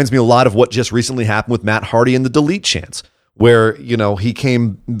reminds me a lot of what just recently happened with Matt Hardy and the Delete chance, where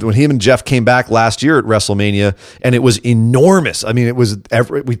when him and Jeff came back last year at WrestleMania, and it was enormous. I mean,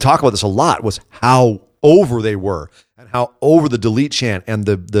 we talk about this a lot, was how over they were and how over the Delete chant and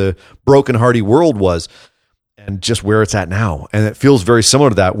the Broken Hardy world was, and just where it's at now. And it feels very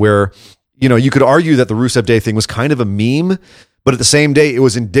similar to that, where you could argue that the Rusev Day thing was kind of a meme, but at the same day, it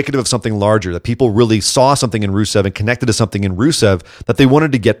was indicative of something larger, that people really saw something in Rusev and connected to something in Rusev that they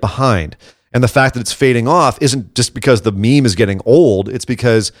wanted to get behind. And the fact that it's fading off isn't just because the meme is getting old. It's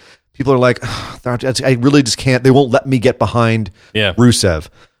because people are like, I really just can't. They won't let me get behind Rusev.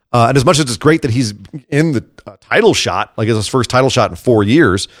 And as much as it's great that he's in the title shot, like it's his first title shot in 4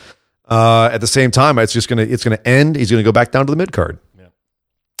 years, at the same time, it's going to end. He's going to go back down to the mid card. Yeah.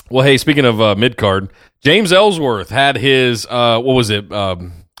 Well, hey, speaking of mid card, James Ellsworth had his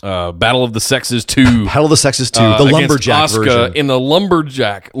Battle of the Sexes 2. Battle of the Sexes 2, the against lumberjack Asuka version. in the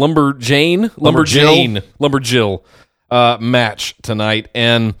Lumberjill match tonight,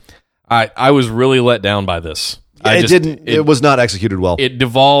 and I was really let down by this. It was not executed well. It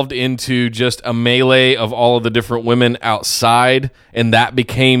devolved into just a melee of all of the different women outside, and that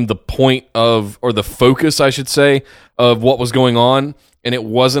became the point of, or the focus, I should say, of what was going on. And it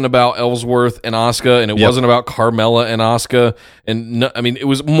wasn't about Ellsworth and Asuka, and it wasn't about Carmella and Asuka. And it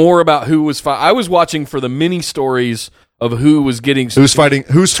was more about who was fighting. I was watching for the mini stories of who was getting who's fighting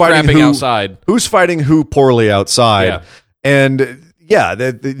who outside, who's fighting who poorly outside, and. Yeah,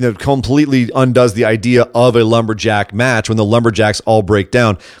 that completely undoes the idea of a lumberjack match when the lumberjacks all break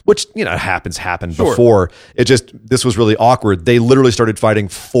down, which, happened before. This was really awkward. They literally started fighting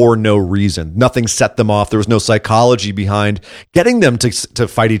for no reason. Nothing set them off. There was no psychology behind getting them to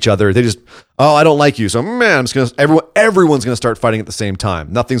fight each other. They just, I don't like you. So, man, everyone's going to start fighting at the same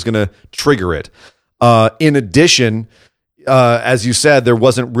time. Nothing's going to trigger it. In addition, as you said, there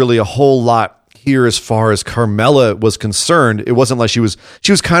wasn't really a whole lot here as far as Carmella was concerned. It wasn't like she was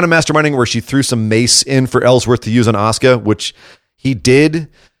kind of masterminding where she threw some mace in for Ellsworth to use on Asuka, which he did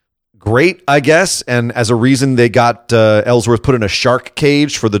great, I guess. And as a reason, they got Ellsworth put in a shark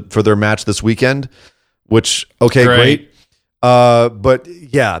cage for their match this weekend, which, okay, great. But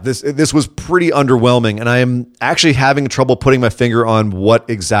yeah, this was pretty underwhelming, and I am actually having trouble putting my finger on what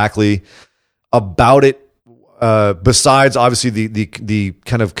exactly about it. Besides, obviously, the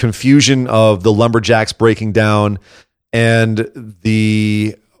kind of confusion of the lumberjacks breaking down and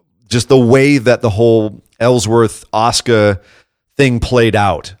the way that the whole Ellsworth Asuka thing played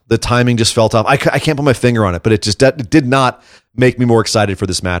out, the timing just felt off. I can't put my finger on it, but it did not make me more excited for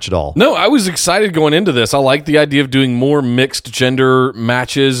this match at all. No, I was excited going into this. I like the idea of doing more mixed gender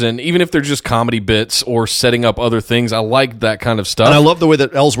matches, and even if they're just comedy bits or setting up other things, I like that kind of stuff. And I love the way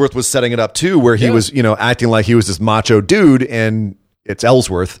that Ellsworth was setting it up too, where he was, acting like he was this macho dude, and it's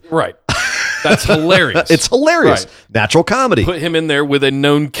Ellsworth. Right. That's hilarious. It's hilarious. Right. Natural comedy. Put him in there with a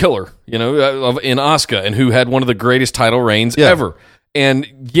known killer, in Asuka, and who had one of the greatest title reigns ever. And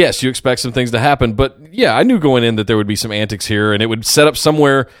yes, you expect some things to happen, but yeah, I knew going in that there would be some antics here, and it would set up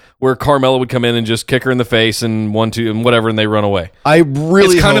somewhere where Carmella would come in and just kick her in the face and 1-2 and whatever, and they run away.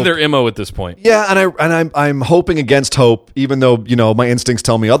 It's kind of their MO at this point. Yeah, and I'm hoping against hope, even though my instincts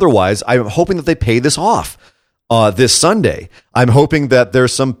tell me otherwise. I'm hoping that they pay this off this Sunday. I'm hoping that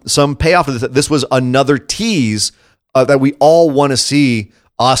there's some payoff of this. This was another tease that we all want to see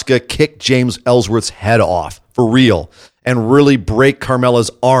Asuka kick James Ellsworth's head off for real and really break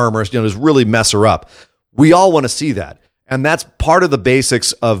Carmella's arm, or just really mess her up. We all want to see that. And that's part of the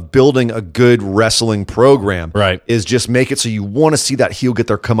basics of building a good wrestling program. Right. Is just make it so you want to see that heel get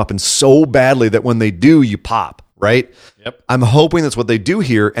their comeuppance so badly that when they do, you pop, right? Yep. I'm hoping that's what they do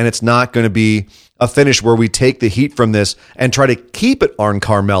here, and it's not going to be a finish where we take the heat from this and try to keep it on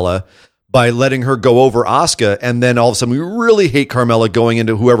Carmella by letting her go over Asuka, and then all of a sudden we really hate Carmella going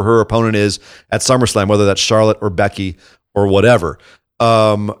into whoever her opponent is at SummerSlam, whether that's Charlotte or Becky or whatever.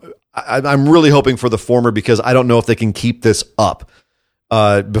 I'm really hoping for the former, because I don't know if they can keep this up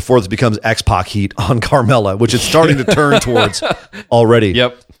before this becomes X-Pac heat on Carmella, which it's starting to turn towards already.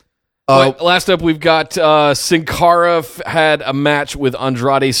 Yep. Last up, we've got Sin Cara had a match with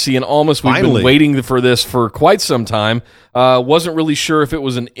Andrade Cien Almas. We've been waiting for this for quite some time. Wasn't really sure if it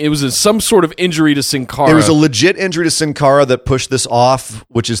was some sort of injury to Sin Cara. It was a legit injury to Sin Cara that pushed this off,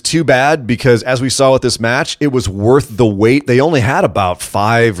 which is too bad, because as we saw with this match, it was worth the wait. They only had about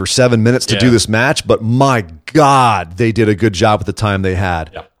 5 or 7 minutes to do this match, but my God, they did a good job with the time they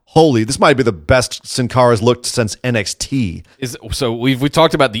had. Yep. Holy, this might be the best Sin Cara's looked since NXT. So we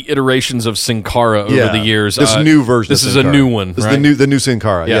talked about the iterations of Sin Cara over the years. This new version. This is a new one. This right? is the new Sin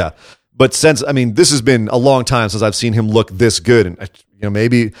Cara. Yeah. But this has been a long time since I've seen him look this good, and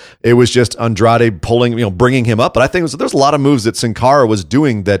maybe it was just Andrade bringing him up. But I think there's a lot of moves that Sin Cara was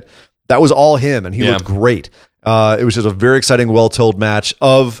doing that was all him, and he looked great. It was just a very exciting, well-told match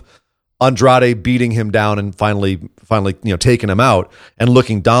of Andrade beating him down and finally taking him out and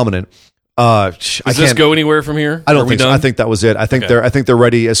looking dominant. Does this go anywhere from here? I don't think so. I think that was it. I think they're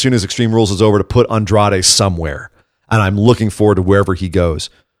ready as soon as Extreme Rules is over to put Andrade somewhere, and I'm looking forward to wherever he goes.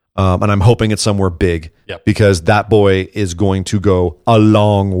 And I'm hoping it's somewhere big, because that boy is going to go a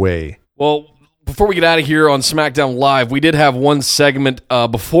long way. Well, before we get out of here on SmackDown Live, we did have one segment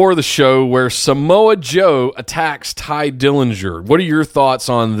before the show where Samoa Joe attacks Ty Dillinger. What are your thoughts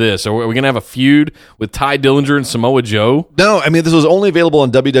on this? Are we going to have a feud with Ty Dillinger and Samoa Joe? No, this was only available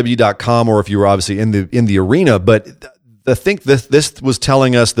on WWE.com, or if you were obviously in the arena. But I think this was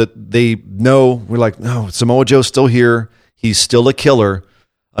telling us that they know, we're like, no, Samoa Joe's still here. He's still a killer.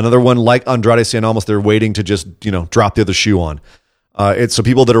 Another one like Andrade Cien Almas, they're waiting to just, drop the other shoe on. It's so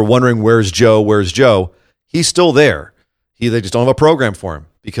people that are wondering, where's Joe? He's still there. They just don't have a program for him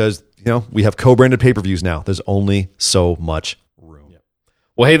because, we have co-branded pay-per-views now. There's only so much room.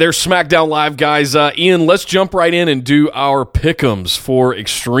 Well, hey, there's SmackDown Live, guys. Ian, let's jump right in and do our pick'ems for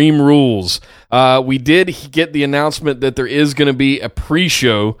Extreme Rules. We did get the announcement that there is going to be a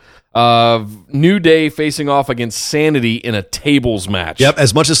pre-show of New Day facing off against Sanity in a tables match. Yep.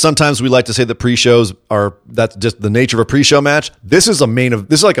 As much as sometimes we like to say that pre-shows that's just the nature of a pre-show match. This is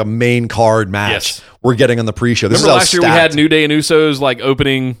like a main card match. We're getting on the pre-show. Remember last year we had New Day and Usos like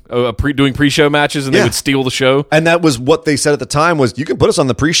opening doing pre-show matches and they would steal the show. And that was what they said at the time was you can put us on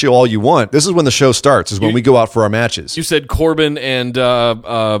the pre-show all you want. This is when the show starts. Is when we go out for our matches. You said Corbin and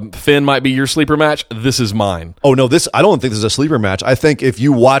Finn might be your sleeper match. This is mine. Oh no, I don't think this is a sleeper match. I think if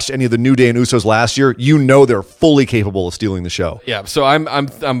you watched any of the New Day and Usos last year, they're fully capable of stealing the show. Yeah. So I'm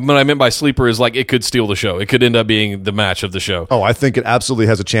what I meant by sleeper is like it could steal the show. It could end up being the match of the show. Oh, I think it absolutely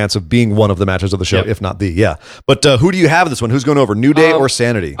has a chance of being one of the matches of the show, if not the. Yeah. But who do you have this one? Who's going over, New Day or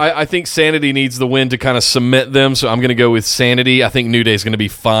Sanity? I think Sanity needs the win to kind of cement them, so I'm going to go with Sanity. I think New Day is going to be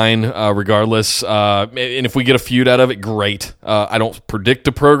fine regardless. And if we get a feud out of it, great. I don't predict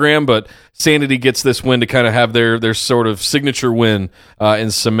a program, but Sanity gets this win to kind of have their sort of signature win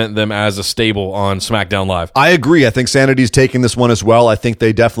and cement them as a stable on SmackDown Live. I agree. I think Sanity's taking this one as well. I think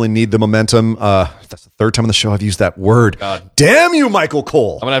they definitely need the momentum. That's the third time on the show I've used that word. God. Damn you, Michael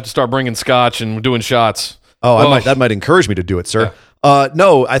Cole. I'm going to have to start bringing scotch and doing shots. Oh, that might encourage me to do it, sir. Yeah.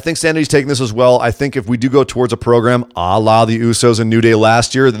 No, I think Sanity's taking this as well. I think if we do go towards a program a la the Usos and New Day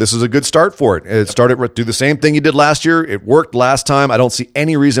last year, this is a good start for it. It started do the same thing you did last year. It worked last time. I don't see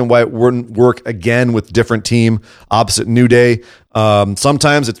any reason why it wouldn't work again with different team opposite New Day.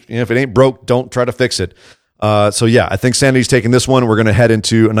 Sometimes if it ain't broke, don't try to fix it. So yeah, I think Sanity's taking this one. We're going to head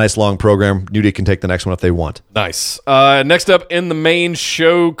into a nice long program. New Day can take the next one if they want. Nice. Next up in the main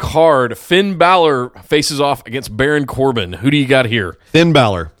show card, Finn Balor faces off against Baron Corbin. Who do you got here? Finn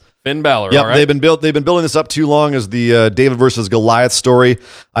Balor. Finn Balor. Yep, all right. they've been building this up too long as the David versus Goliath story.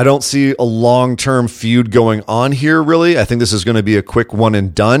 I don't see a long-term feud going on here, really. I think this is going to be a quick one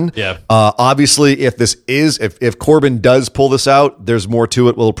and done. Yeah. Obviously, if Corbin does pull this out, there's more to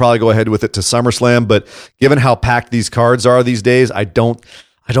it. We'll probably go ahead with it to SummerSlam. But given how packed these cards are these days, I don't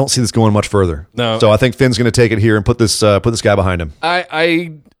see this going much further. No. So I think Finn's going to take it here and put this guy behind him.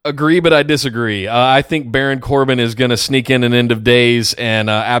 I agree, but I disagree. I think Baron Corbin is going to sneak in an end of days and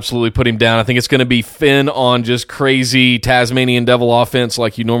absolutely put him down. I think it's going to be Finn on just crazy Tasmanian Devil offense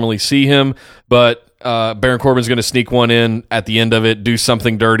like you normally see him, but Baron Corbin's going to sneak one in at the end of it, do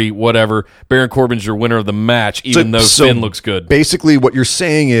something dirty, whatever. Baron Corbin's your winner of the match, even though Finn looks good. Basically, what you're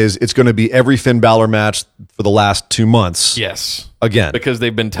saying is it's going to be every Finn Balor match for the last 2 months. Yes. Again. Because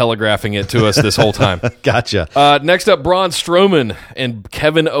they've been telegraphing it to us this whole time. Gotcha. Next up, Braun Strowman and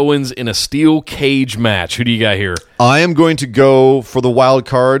Kevin Owens in a steel cage match. Who do you got here? I am going to go for the wild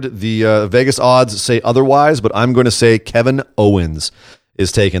card. The Vegas odds say otherwise, but I'm going to say Kevin Owens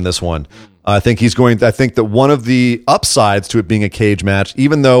is taking this one. I think that one of the upsides to it being a cage match,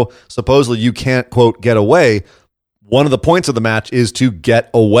 even though supposedly you can't, quote, get away, one of the points of the match is to get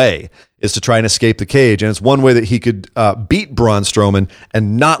away, is to try and escape the cage. And it's one way that he could beat Braun Strowman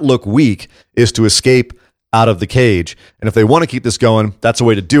and not look weak is to escape out of the cage. And if they want to keep this going, that's a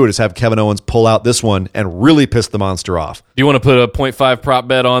way to do it, is have Kevin Owens pull out this one and really piss the monster off. Do you want to put a 0.5 prop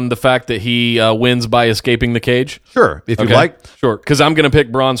bet on the fact that he wins by escaping the cage? Sure, if you'd like. Sure, because I'm going to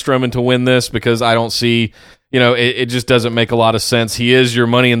pick Braun Strowman to win this because I don't see, it just doesn't make a lot of sense. He is your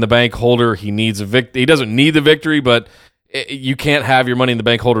Money in the Bank holder. He needs He doesn't need the victory, but you can't have your Money in the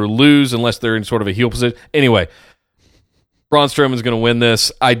Bank holder lose unless they're in sort of a heel position. Anyway, Braun Strowman's going to win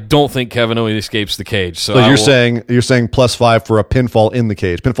this. I don't think Kevin Owens escapes the cage. So you're saying +5 for a pinfall in the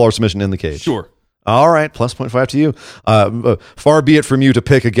cage, pinfall or submission in the cage. Sure. All right, plus 0.5 to you. Far be it from you to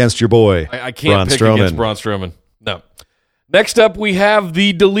pick against your boy. I can't pick against Braun Strowman. No. Next up, we have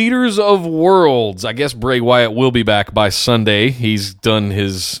the Deleters of Worlds. I guess Bray Wyatt will be back by Sunday. He's done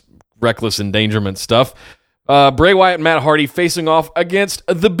his reckless endangerment stuff. Bray Wyatt and Matt Hardy facing off against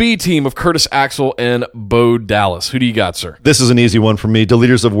the B team of Curtis Axel and Bo Dallas. Who do you got, sir? This is an easy one for me.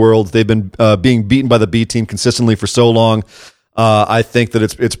 Deleters of Worlds. They've been being beaten by the B team consistently for so long. I think that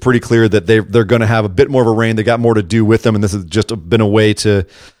it's pretty clear that they're going to have a bit more of a reign. They got more to do with them, and this has just been a way to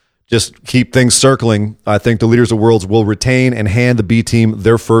just keep things circling. I think the Leaders of Worlds will retain and hand the B team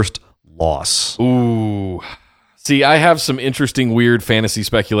their first loss. Ooh. See, I have some interesting, weird fantasy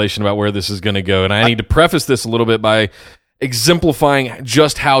speculation about where this is going to go, and I need to preface this a little bit by exemplifying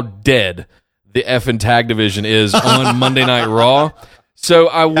just how dead the effing tag division is on Monday Night Raw. So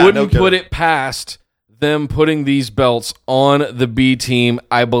I wouldn't no put kidding. it past them putting these belts on the B team,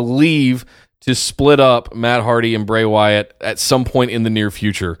 I believe, to split up Matt Hardy and Bray Wyatt at some point in the near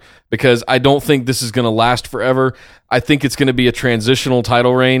future, because I don't think this is going to last forever. I think it's going to be a transitional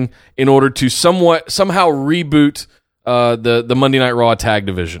title reign in order to somehow reboot the Monday Night Raw tag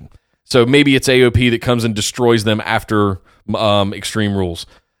division. So maybe it's AOP that comes and destroys them after Extreme Rules.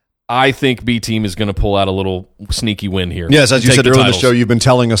 I think B Team is going to pull out a little sneaky win here. Yes, as you Take said the earlier in the titles. show, you've been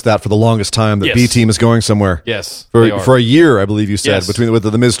telling us that for the longest time, that Yes. B Team is going somewhere. Yes, they are. For a year, I believe you said, Yes. with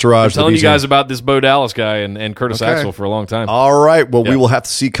the Miz Taraj. I'm the telling B you Team. guys about this Bo Dallas guy and Curtis Okay. Axel for a long time. All right. Well, Yeah. we will have to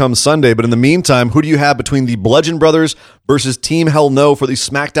see come Sunday. But in the meantime, who do you have between the Bludgeon Brothers versus Team Hell No for the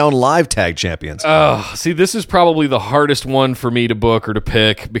SmackDown Live Tag Champions? See, this is probably the hardest one for me to book or to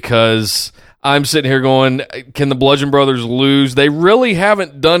pick, because I'm sitting here going, can the Bludgeon Brothers lose? They really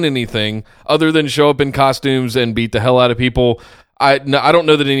haven't done anything other than show up in costumes and beat the hell out of people. I don't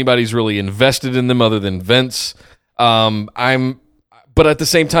know that anybody's really invested in them other than Vince. But at the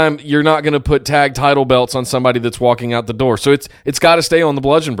same time, you're not going to put tag title belts on somebody that's walking out the door. So it's got to stay on the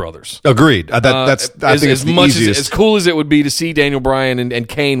Bludgeon Brothers. Agreed. I think it's the easiest. As cool as it would be to see Daniel Bryan and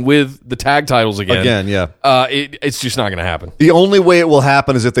Kane with the tag titles again. Yeah. It's just not going to happen. The only way it will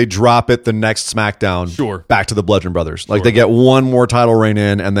happen is if they drop it the next SmackDown back to the Bludgeon Brothers. Like they get one more title reign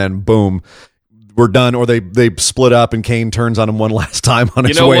in, and then boom, we're done. Or they split up and Kane turns on him one last time on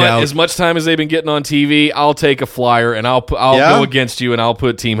his way out. As much time as they've been getting on TV, I'll take a flyer and I'll go against you and I'll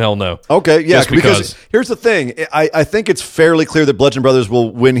put Team Hell No. Okay, yeah, Just because here's the thing. I think it's fairly clear that Bludgeon Brothers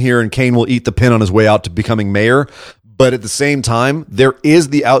will win here and Kane will eat the pin on his way out to becoming mayor. But at the same time, there is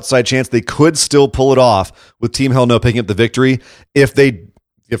the outside chance they could still pull it off with Team Hell No picking up the victory if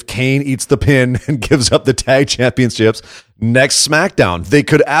Kane eats the pin and gives up the tag championships next SmackDown. They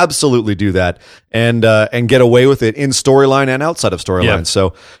could absolutely do that and get away with it in storyline and outside of storyline. Yeah.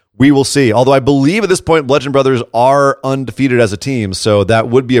 So we will see. Although I believe at this point, Bludgeon Brothers are undefeated as a team, so that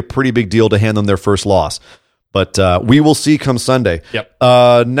would be a pretty big deal to hand them their first loss. But we will see come Sunday.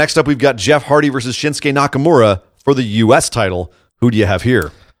 Yep. Next up, we've got Jeff Hardy versus Shinsuke Nakamura for the U.S. title. Who do you have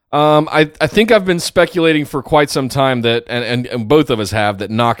here? I think I've been speculating for quite some time that, and both of us have, that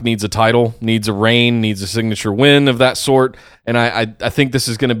Knock needs a title, needs a reign, needs a signature win of that sort, and I think this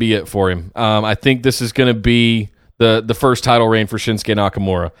is going to be it for him. I think this is going to be the first title reign for Shinsuke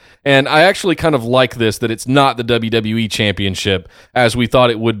Nakamura, and I actually kind of like this, that it's not the WWE Championship as we thought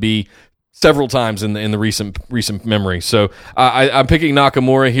it would be several times in the recent memory. So I'm picking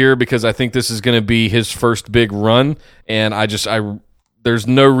Nakamura here because I think this is going to be his first big run, and there's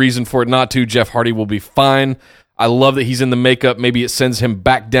no reason for it not to. Jeff Hardy will be fine. I love that he's in the makeup. Maybe it sends him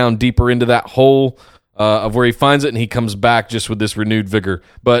back down deeper into that hole of where he finds it, and he comes back just with this renewed vigor.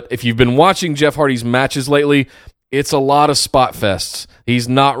 But if you've been watching Jeff Hardy's matches lately, it's a lot of spot fests. He's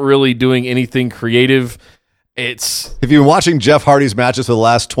not really doing anything creative. If you've been watching Jeff Hardy's matches for the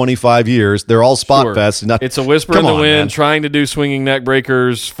last 25 years, they're all spot fests. It's a whisper in the wind, trying to do swinging neck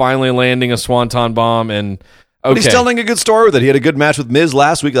breakers, finally landing a swanton bomb, and But he's telling a good story with it. He had a good match with Miz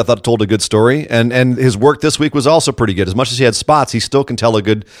last week. I thought it told a good story. And his work this week was also pretty good. As much as he had spots, he still can tell a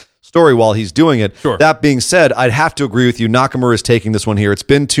good story while he's doing it. Sure. That being said, I'd have to agree with you. Nakamura is taking this one here. It's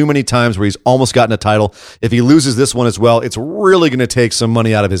been too many times where he's almost gotten a title. If he loses this one as well, it's really going to take some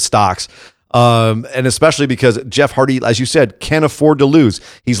money out of his stocks. And especially because Jeff Hardy, as you said, can't afford to lose.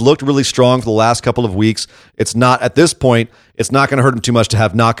 He's looked really strong for the last couple of weeks. It's not, at this point, it's not going to hurt him too much to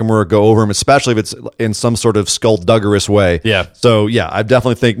have Nakamura go over him, especially if it's in some sort of skullduggerous way. Yeah. So, yeah, I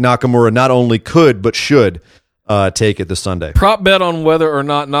definitely think Nakamura not only could, but should take it this Sunday. Prop bet on whether or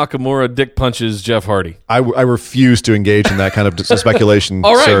not Nakamura dick punches Jeff Hardy. I refuse to engage in that kind of speculation.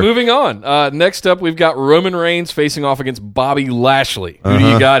 All right, sir. moving on. Next up, we've got Roman Reigns facing off against Bobby Lashley. Who do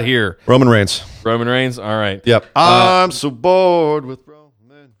you got here? Roman Reigns. Roman Reigns? All right. Yep. I'm so bored with Roman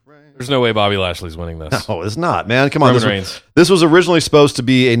Reigns. There's no way Bobby Lashley's winning this. No, it's not, man. Come on. Roman Reigns. This was originally supposed to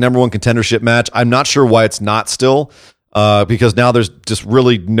be a number one contendership match. I'm not sure why it's not still, because now there's just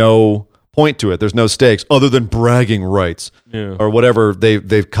really no point to it. There's no stakes other than bragging rights or whatever they've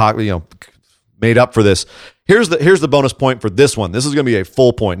made up for this. Here's the bonus point for this one. This is going to be a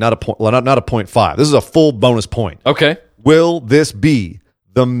full point, not a point, not a 0.5. This is a full bonus point. Okay. Will this be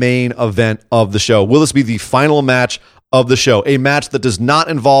the main event of the show? Will this be the final match of the show? A match that does not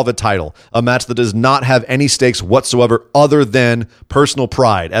involve a title, a match that does not have any stakes whatsoever other than personal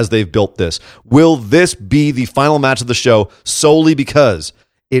pride as they've built this. Will this be the final match of the show solely because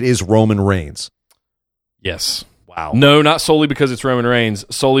it is Roman Reigns? Yes. Wow. No, not solely because it's Roman Reigns.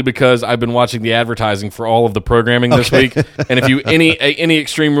 Solely because I've been watching the advertising for all of the programming this week. And if you any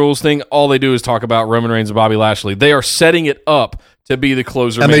Extreme Rules thing, all they do is talk about Roman Reigns and Bobby Lashley. They are setting it up to be the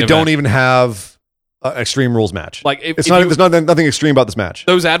closer. And main they don't event. even have an Extreme Rules match. Like There's nothing extreme about this match.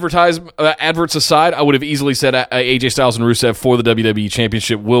 Those adverts aside, I would have easily said AJ Styles and Rusev for the WWE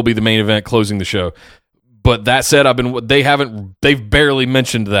Championship will be the main event closing the show. But that said, they've barely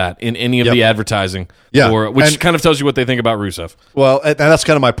mentioned that in any of the advertising. Yeah. Which kind of tells you what they think about Rusev. Well, and that's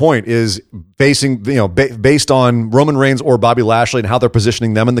kind of my point is based on Roman Reigns or Bobby Lashley and how they're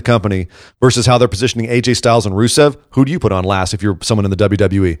positioning them in the company versus how they're positioning AJ Styles and Rusev. Who do you put on last if you're someone in the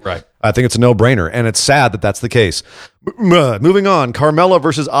WWE? Right. I think it's a no-brainer, and it's sad that that's the case. Moving on, Carmella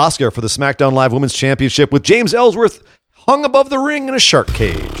versus Asuka for the SmackDown Live Women's Championship with James Ellsworth hung above the ring in a shark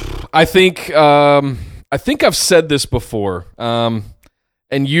cage. I think I've said this before, and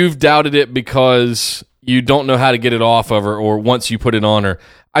you've doubted it because you don't know how to get it off of her or once you put it on her.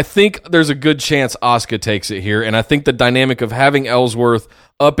 I think there's a good chance Asuka takes it here, and I think the dynamic of having Ellsworth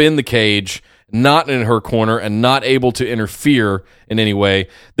up in the cage, not in her corner, and not able to interfere in any way,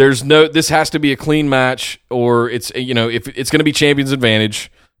 this has to be a clean match, or if it's going to be champion's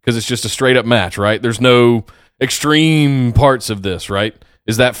advantage because it's just a straight up match, right? There's no extreme parts of this, right?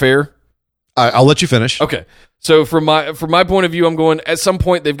 Is that fair? I'll let you finish. Okay. So from my point of view, I'm going, at some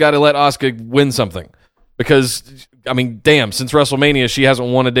point they've got to let Asuka win something. Because, I mean, damn, since WrestleMania, she hasn't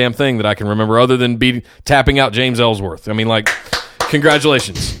won a damn thing that I can remember other than tapping out James Ellsworth. I mean, like,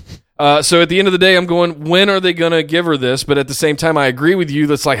 congratulations. So at the end of the day, I'm going, when are they going to give her this? But at the same time, I agree with you.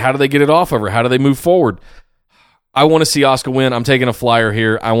 That's like, how do they get it off of her? How do they move forward? I want to see Asuka win. I'm taking a flyer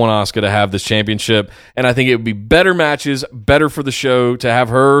here. I want Asuka to have this championship. And I think it would be better matches, better for the show to have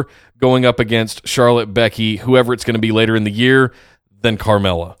her going up against Charlotte, Becky, whoever it's going to be later in the year, than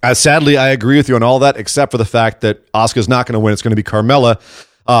Carmella. Sadly, I agree with you on all that, except for the fact that Asuka's not going to win. It's going to be Carmella.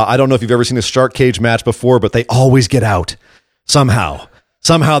 I don't know if you've ever seen a shark cage match before, but they always get out somehow.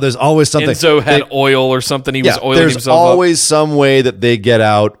 Somehow there's always something. Enzo had oil or something. He was oiling there's himself always up. Some way that they get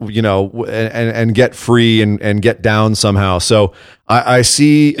out, and get free and get down somehow. So I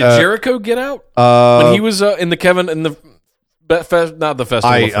see. Did Jericho get out when he was in the not the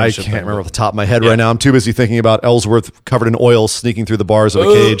festival? I can't remember off the top of my head right now. I'm too busy thinking about Ellsworth covered in oil sneaking through the bars of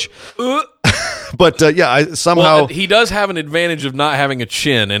a cage. But somehow he does have an advantage of not having a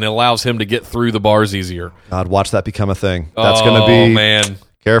chin, and it allows him to get through the bars easier. God, watch that become a thing. That's going to be man.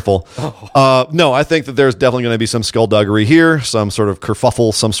 Careful. No, I think that there's definitely going to be some skullduggery here, some sort of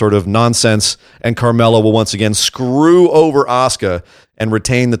kerfuffle, some sort of nonsense, and Carmella will once again screw over Asuka and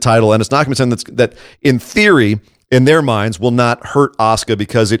retain the title. And it's not going to be something that, in theory, in their minds, will not hurt Asuka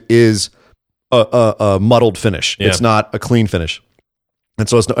because it is a muddled finish. Yeah. It's not a clean finish. And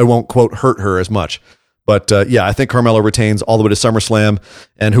so it won't, quote, hurt her as much. But I think Carmella retains all the way to SummerSlam.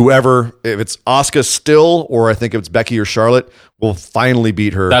 And whoever, if it's Asuka still, or I think if it's Becky or Charlotte, will finally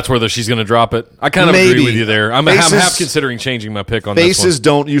beat her. That's where she's going to drop it. I kind of agree with you there. I'm half considering changing my pick on this one. Faces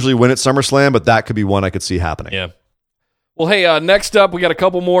don't usually win at SummerSlam, but that could be one I could see happening. Yeah. Well, hey, next up, we got a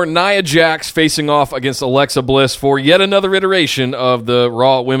couple more. Nia Jax facing off against Alexa Bliss for yet another iteration of the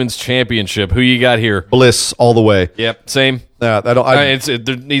Raw Women's Championship. Who you got here? Bliss all the way. Yep, same. Yeah,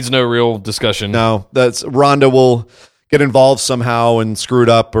 there needs no real discussion. No, that's Ronda will get involved somehow and screw it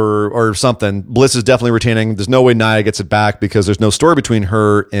up or something. Bliss is definitely retaining. There's no way Nia gets it back because there's no story between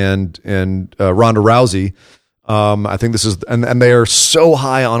her and Ronda Rousey. I think this is and they are so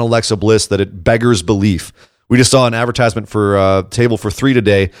high on Alexa Bliss that it beggars belief. We just saw an advertisement for Table for Three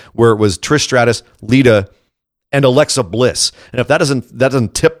today where it was Trish Stratus, Lita, and Alexa Bliss. And if that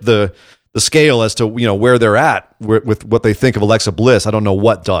doesn't tip the scale as to where they're at with what they think of Alexa Bliss, I don't know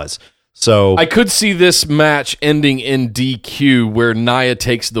what does. So I could see this match ending in DQ where Nia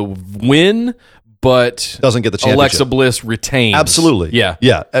takes the win, but doesn't get the championship. Alexa Bliss retains. Absolutely, yeah.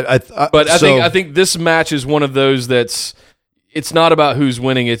 I think this match is one of those that's. It's not about who's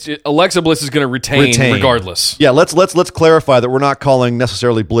winning. Alexa Bliss is going to retain regardless. Yeah, let's clarify that we're not calling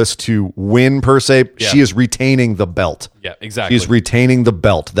necessarily Bliss to win per se. Yeah. She is retaining the belt. Yeah, exactly. She's retaining the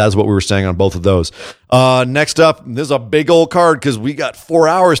belt. That's what we were saying on both of those. Next up, this is a big old card because we got 4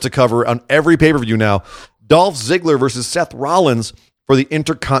 hours to cover on every pay-per-view now. Dolph Ziggler versus Seth Rollins for the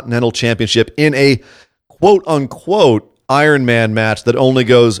Intercontinental Championship in a quote-unquote Iron Man match that only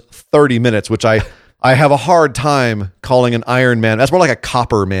goes 30 minutes, which I have a hard time calling an Iron Man. That's more like a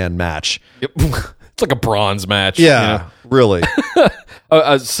Copper Man match. Yep. It's like a bronze match. Yeah, really.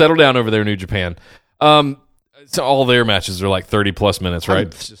 Settle down over there, New Japan. So all their matches are like 30-plus minutes, right?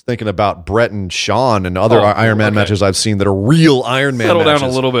 I'm just thinking about Brett and Shawn and other Iron Man matches I've seen that are real Iron Man matches. Settle down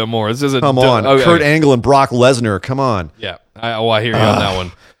a little bit more. This isn't. Come on. Kurt Angle and Brock Lesnar. Come on. Yeah. I hear you on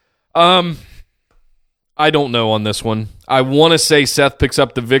that one. I don't know on this one. I want to say Seth picks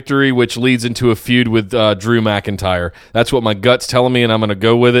up the victory, which leads into a feud with Drew McIntyre. That's what my gut's telling me, and I'm going to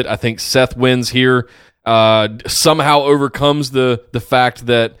go with it. I think Seth wins here, somehow overcomes the fact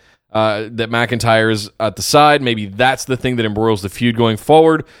that McIntyre is at the side. Maybe that's the thing that embroils the feud going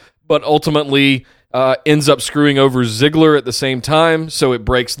forward, but ultimately ends up screwing over Ziggler at the same time, so it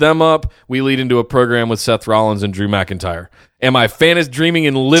breaks them up. We lead into a program with Seth Rollins and Drew McIntyre. Am I dreaming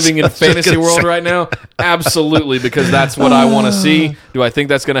and living in a fantasy world right now? Absolutely, because that's what I want to see. Do I think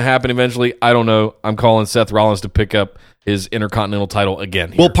that's going to happen eventually? I don't know. I'm calling Seth Rollins to pick up his Intercontinental title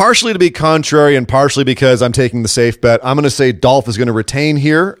again here. Well, partially to be contrary and partially because I'm taking the safe bet, I'm going to say Dolph is going to retain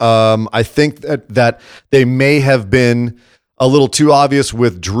here. I think that they may have been a little too obvious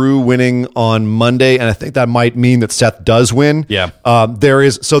with Drew winning on Monday, and I think that might mean that Seth does win. Yeah.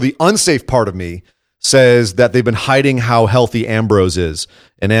 So the unsafe part of me says that they've been hiding how healthy Ambrose is,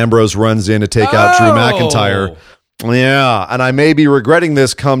 and Ambrose runs in to take out Drew McIntyre. Yeah, and I may be regretting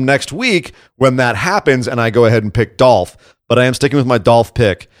this come next week when that happens and I go ahead and pick Dolph, but I am sticking with my Dolph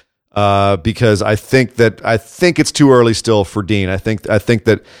pick because I think it's too early still for Dean. I think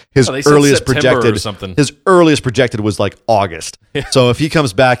that his earliest projected was like August. So if he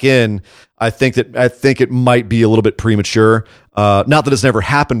comes back in, I think it might be a little bit premature. Not that it's never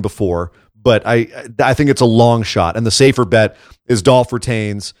happened before, but I think it's a long shot, and the safer bet is Dolph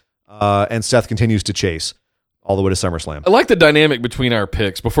retains and Seth continues to chase all the way to SummerSlam. I like the dynamic between our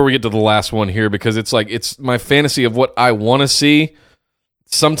picks before we get to the last one here, because it's my fantasy of what I want to see,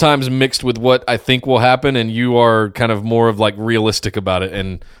 sometimes mixed with what I think will happen, and you are kind of more of like realistic about it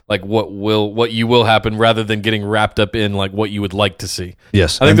and like what you will happen rather than getting wrapped up in like what you would like to see.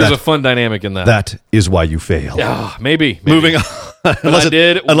 Yes, I think there's a fun dynamic in that. That is why you fail. Yeah, maybe. Moving on. Unless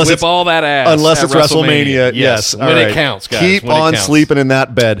whip all that ass. Unless it's WrestleMania. Yes. When it counts, guys. Keep on sleeping in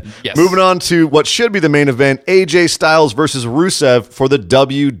that bed. Yes. Moving on to what should be the main event, AJ Styles versus Rusev for the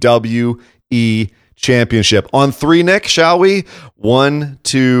WWE Championship. On 3, Nick, shall we? 1,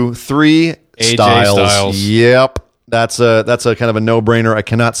 2, 3. AJ Styles. Yep. That's a kind of a no-brainer. I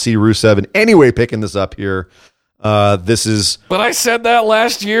cannot see Rusev in any way picking this up here. This is. But I said that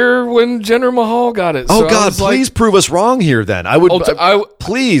last year when Jinder Mahal got it. Oh God! Please prove us wrong here. Then I would. I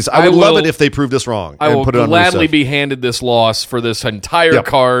would love it if they proved us wrong. I will gladly be handed this loss for this entire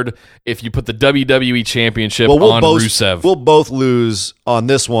card if you put the WWE Championship on Rusev. We'll both lose on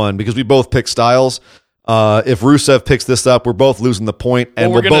this one because we both pick Styles. If Rusev picks this up, we're both losing the point,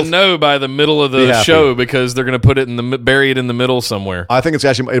 and we're going to know by the middle of the show because they're going to put it bury it in the middle somewhere. I think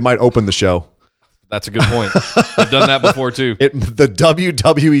it might open the show. That's a good point. I've done that before, too. The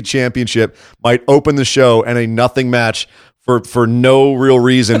WWE Championship might open the show, and a nothing match for no real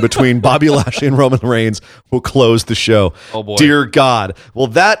reason between Bobby Lashley and Roman Reigns will close the show. Oh, boy. Dear God. Well,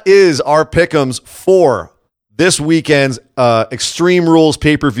 that is our pick'ems for this weekend's Extreme Rules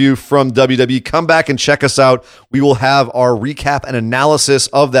pay-per-view from WWE. Come back and check us out. We will have our recap and analysis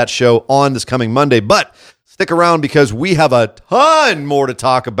of that show on this coming Monday, but stick around because we have a ton more to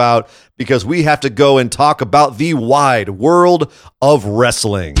talk about because we have to go and talk about the wide world of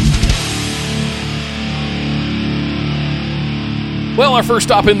wrestling. Well, our first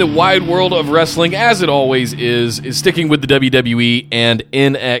stop in the wide world of wrestling, as it always is sticking with the WWE and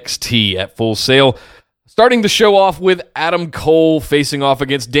NXT at Full Sail. Starting the show off with Adam Cole facing off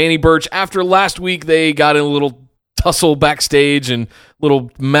against Danny Burch. After last week, they got in a little tussle backstage and a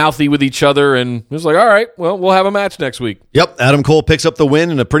little mouthy with each other, and it was like, all right, well, we'll have a match next week. Yep, Adam Cole picks up the win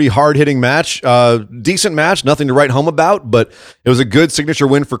in a pretty hard-hitting match. Decent match, nothing to write home about, but it was a good signature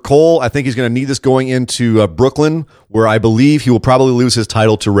win for Cole. I think he's going to need this going into Brooklyn, where I believe he will probably lose his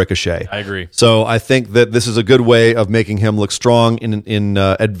title to Ricochet. I agree. So I think that this is a good way of making him look strong in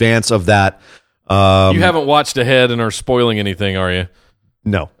advance of that. You haven't watched ahead and are spoiling anything, are you?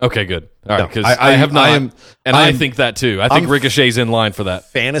 No. Okay, good. All right, because I have not, I think that too. I think Ricochet's in line for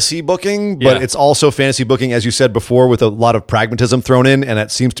that. Fantasy booking, but it's also fantasy booking, as you said before, with a lot of pragmatism thrown in, and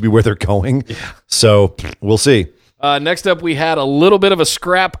that seems to be where they're going. Yeah. So we'll see. Next up, we had a little bit of a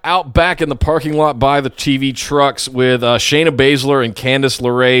scrap out back in the parking lot by the TV trucks with Shayna Baszler and Candice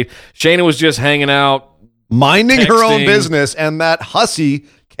LeRae. Shayna was just hanging out, minding her own business, and that hussy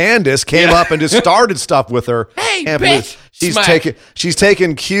Candice came up and just started stuff with her. Hey, bitch! She's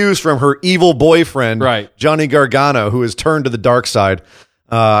taken cues from her evil boyfriend, right, Johnny Gargano, who has turned to the dark side.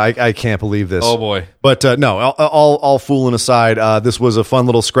 I can't believe this. Oh boy. But no, all fooling aside, this was a fun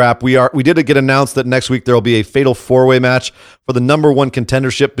little scrap. We did get announced that next week there will be a fatal 4-way match for the number 1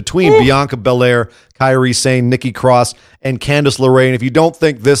 contendership between Bianca Belair, Kairi Sane, Nikki Cross, and Candice LeRae. And if you don't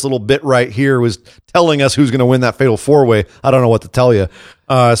think this little bit right here was telling us who's going to win that fatal 4-way, I don't know what to tell you.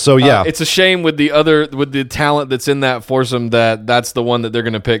 So yeah, it's a shame with the talent that's in that foursome that's the one that they're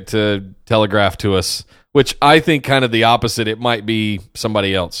going to pick to telegraph to us. Which I think kind of the opposite. It might be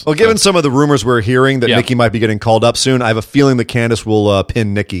somebody else. Well, given some of the rumors we're hearing that Nikki might be getting called up soon, I have a feeling that Candice will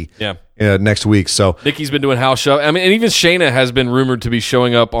pin Nikki next week. So Nikki's been doing house show. I mean, and even Shayna has been rumored to be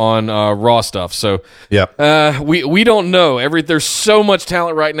showing up on Raw stuff. So we don't know. There's so much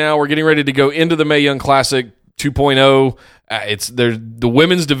talent right now. We're getting ready to go into the Mae Young Classic 2.0. The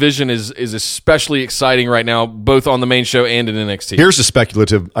women's division is especially exciting right now, both on the main show and in NXT. Here's a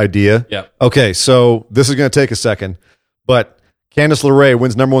speculative idea. Yeah. Okay, so this is going to take a second, but Candice LeRae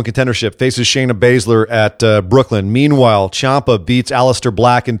wins number 1 contendership, faces Shayna Baszler at Brooklyn. Meanwhile, Ciampa beats Aleister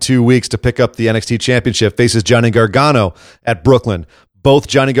Black in 2 weeks to pick up the NXT Championship, faces Johnny Gargano at Brooklyn. Both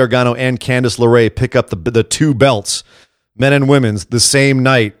Johnny Gargano and Candice LeRae pick up the 2 belts, men and women's, the same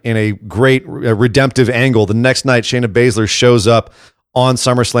night in a great redemptive angle. The next night, Shayna Baszler shows up on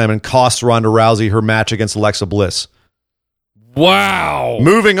SummerSlam and costs Ronda Rousey her match against Alexa Bliss. Wow.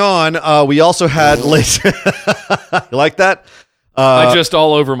 Moving on, we also had Lacey. You like that? I just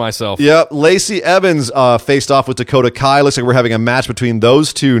all over myself. Yep. Lacey Evans faced off with Dakota Kai. Looks like we're having a match between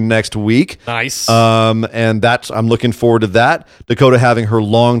those two next week. Nice. And I'm looking forward to that. Dakota having her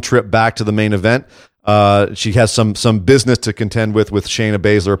long trip back to the main event. She has some business to contend with Shayna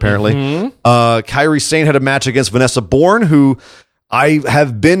Baszler, apparently. Kairi Sane had a match against Vanessa Bourne, who I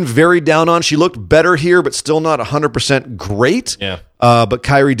have been very down on. She looked better here, but still not 100% great. Yeah. But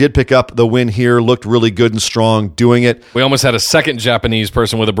Kairi did pick up the win here, looked really good and strong doing it. We almost had a second Japanese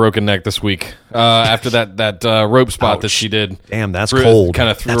person with a broken neck this week after that rope spot that she did. Damn, that's cold. Kind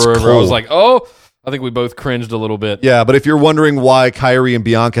of threw her over. Cold. I was like, oh, I think we both cringed a little bit. Yeah, but if you're wondering why Kairi and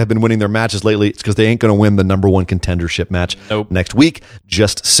Bianca have been winning their matches lately, it's because they ain't going to win the number 1 contendership match next week.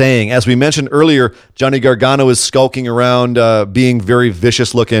 Just saying. As we mentioned earlier, Johnny Gargano is skulking around, being very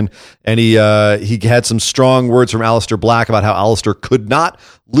vicious looking, and he had some strong words from Aleister Black about how Aleister could not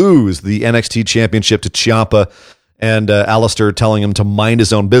lose the NXT Championship to Ciampa. And Aleister telling him to mind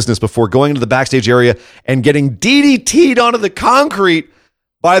his own business before going into the backstage area and getting DDT'd onto the concrete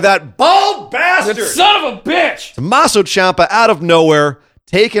by that bald bastard. That son of a bitch. Tommaso Ciampa out of nowhere,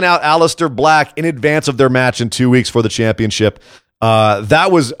 taking out Aleister Black in advance of their match in 2 weeks for the championship.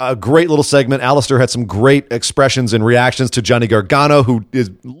 That was a great little segment. Aleister had some great expressions and reactions to Johnny Gargano, who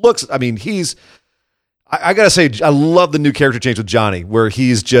he's... I gotta say, I love the new character change with Johnny, where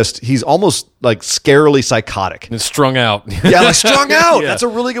he's almost like scarily psychotic and strung out. Yeah, like strung out. Yeah. That's a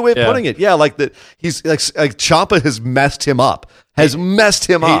really good way of putting it. Yeah, like that. He's like Ciampa has messed him up. He's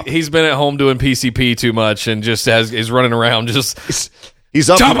been at home doing PCP too much and just is running around just. He's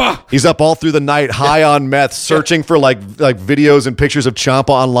up. Ciampa! He's up all through the night, high on meth, searching for like videos and pictures of Ciampa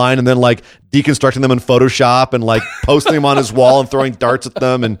online, and then like deconstructing them in Photoshop and like posting them on his wall and throwing darts at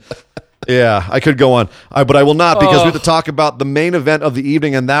them. And yeah, I could go on, but I will not, because we have to talk about the main event of the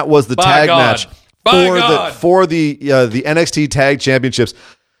evening, and that was the tag match for the NXT Tag Championships.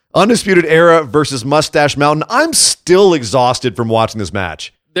 Undisputed Era versus Mustache Mountain. I'm still exhausted from watching this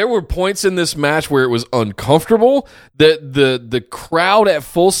match. There were points in this match where it was uncomfortable. The crowd at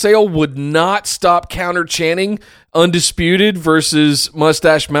Full Sail would not stop counter chanting Undisputed versus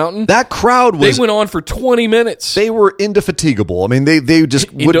Mustache Mountain. That crowd they went on for 20 minutes. They were indefatigable. I mean, they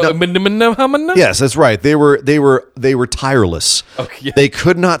just would not. Yes, that's right. They were tireless. Okay, yeah. They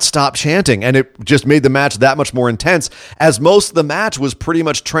could not stop chanting, and it just made the match that much more intense, as most of the match was pretty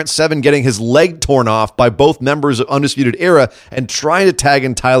much Trent Seven getting his leg torn off by both members of Undisputed Era and trying to tag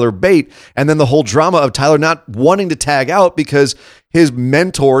in Tyler Bate, and then the whole drama of Tyler not wanting to tag out because his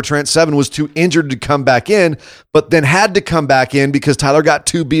mentor, Trent Seven, was too injured to come back in, but then had to come back in because Tyler got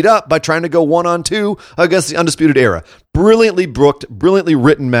too beat up by trying to go 1-on-2 against the Undisputed Era. Brilliantly booked, brilliantly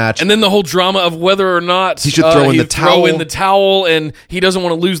written match. And then the whole drama of whether or not he should throw in the towel. And he doesn't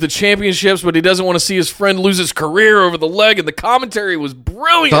want to lose the championships, but he doesn't want to see his friend lose his career over the leg. And the commentary was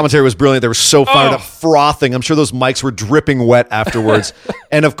brilliant. They were so fired up, frothing. I'm sure those mics were dripping wet afterwards.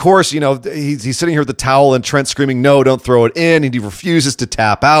 And of course, he's sitting here with the towel and Trent screaming, "No, don't throw it in." And he refuses to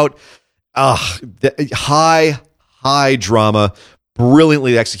tap out. High drama,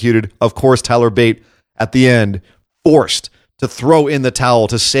 brilliantly executed. Of course, Tyler Bate at the end forced to throw in the towel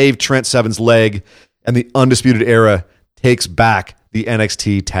to save Trent Seven's leg, and the Undisputed Era takes back the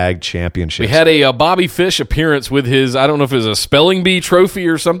NXT Tag Championships. We had a Bobby Fish appearance with his, I don't know if it was a spelling bee trophy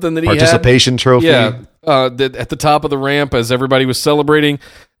or something that he Participation trophy. Yeah, at the top of the ramp as everybody was celebrating.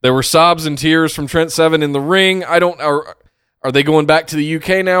 There were sobs and tears from Trent Seven in the ring. Are they going back to the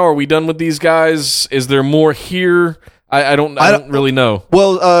UK now? Are we done with these guys? Is there more here? I don't really know.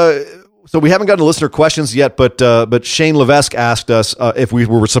 Well, so we haven't gotten to listener questions yet, but Shane Levesque asked us if we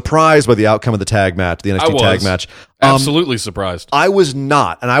were surprised by the outcome of the tag match, the NXT tag match. Absolutely surprised. I was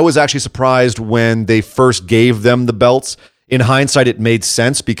not, and I was actually surprised when they first gave them the belts. In hindsight, it made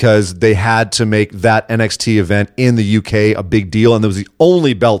sense because they had to make that NXT event in the UK a big deal, and those were the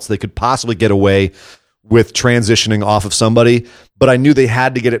only belts they could possibly get away with transitioning off of somebody. But I knew they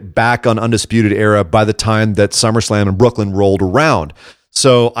had to get it back on Undisputed Era by the time that SummerSlam in Brooklyn rolled around.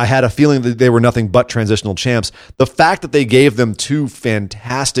 So I had a feeling that they were nothing but transitional champs. The fact that they gave them 2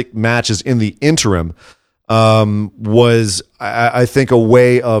 fantastic matches in the interim was, I think, a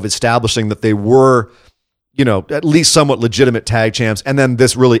way of establishing that they were, at least somewhat legitimate tag champs. And then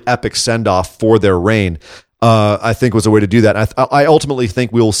this really epic send-off for their reign, I think was a way to do that. I ultimately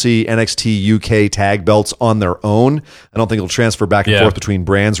think we'll see NXT UK tag belts on their own. I don't think it'll transfer back and forth between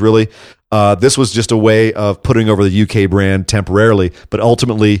brands, really. This was just a way of putting over the UK brand temporarily, but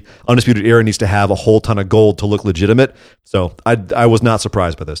ultimately, Undisputed Era needs to have a whole ton of gold to look legitimate. So I was not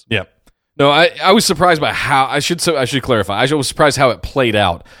surprised by this. Yeah. No, I was surprised by how I should clarify. I was surprised how it played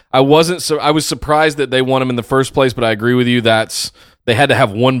out. I wasn't. So I was surprised that they won them in the first place, but I agree with you. They had to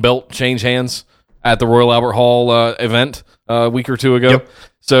have one belt change hands at the Royal Albert Hall event a week or two ago. Yep.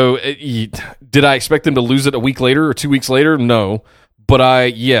 So did I expect them to lose it a week later or 2 weeks later? No. But I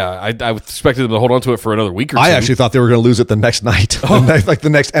expected them to hold on to it for another week or two. I actually thought they were going to lose it the next night. Like the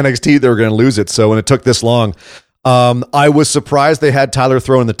next NXT, they were going to lose it. So when it took this long, I was surprised they had Tyler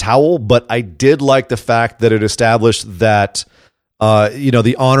throw in the towel, but I did like the fact that it established that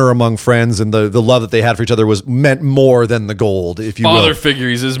the honor among friends and the love that they had for each other was meant more than the gold, if you will. Father figure,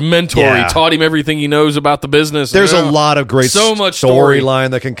 he's his mentor. Yeah. He taught him everything he knows about the business. There's a lot of great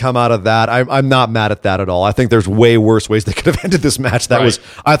storyline that can come out of that. I'm not mad at that at all. I think there's way worse ways they could have ended this match.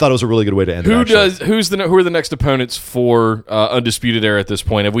 I thought it was a really good way to end it. Who are the next opponents for Undisputed Era at this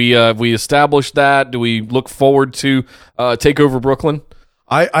point? Have we established that? Do we look forward to TakeOver Brooklyn?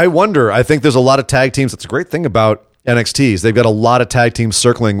 I wonder. I think there's a lot of tag teams. That's a great thing about NXTs. They've got a lot of tag teams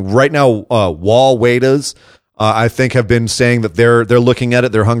circling right now. Wall Wadas, I think, have been saying that they're looking at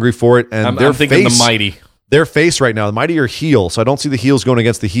it. They're hungry for it, and I'm thinking the Mighty. Their face right now, the Mighty are heel, so I don't see the heels going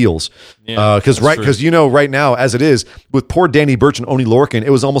against the heels. Because right now, as it is with poor Danny Burch and Oney Lorcan, it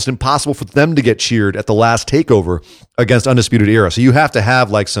was almost impossible for them to get cheered at the last takeover against Undisputed Era. So you have to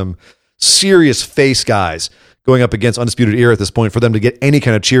have like some serious face guys going up against Undisputed Era at this point for them to get any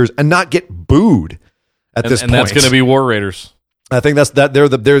kind of cheers and not get booed. At this point, and that's going to be War Raiders. I think they're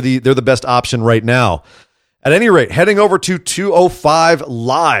the best option right now. At any rate, heading over to 205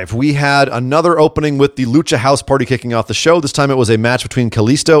 Live, we had another opening with the Lucha House Party kicking off the show. This time it was a match between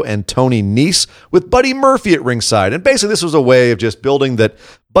Kalisto and Tony Nese with Buddy Murphy at ringside. And basically this was a way of just building that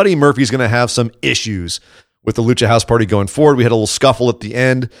Buddy Murphy's going to have some issues with the Lucha House Party going forward. We had a little scuffle at the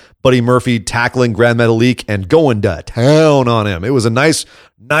end. Buddy Murphy tackling Grand Metalik and going to town on him. It was a nice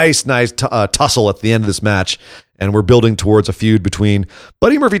tussle at the end of this match. And we're building towards a feud between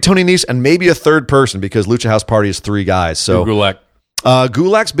Buddy Murphy, Tony Nese, and maybe a third person because Lucha House Party is 3 guys. So Gulak.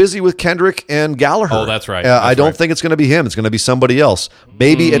 Gulak's busy with Kendrick and Gallagher. Oh, that's right. I don't think it's going to be him. It's going to be somebody else.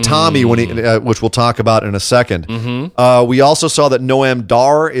 Maybe Itami, which we'll talk about in a second. Mm-hmm. We also saw that Noam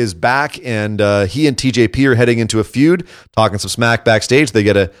Dar is back, and he and TJP are heading into a feud, talking some smack backstage. They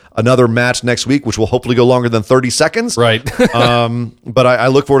get another match next week, which will hopefully go longer than 30 seconds. Right. But I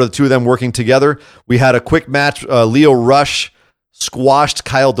look forward to the two of them working together. We had a quick match. Lio Rush squashed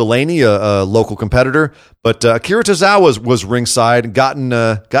Kyle Delaney, a local competitor, but Akira Tozawa was ringside, gotten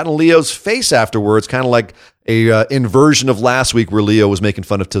Leo's face afterwards, kind of like a inversion of last week where Lio was making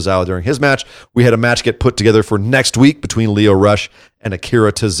fun of Tozawa during his match. We had a match get put together for next week between Lio Rush and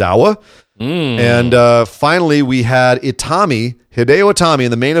Akira Tozawa. And finally, we had Hideo Itami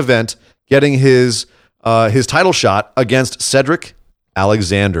in the main event getting his title shot against Cedric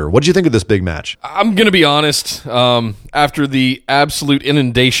Alexander. What did you think of this big match? I'm going to be honest. After the absolute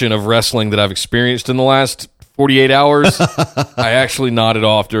inundation of wrestling that I've experienced in the last 48 hours, I actually nodded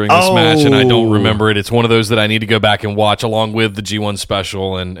off during this match, and I don't remember it. It's one of those that I need to go back and watch along with the G1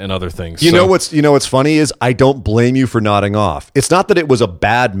 special and other things. You know what's funny is I don't blame you for nodding off. It's not that it was a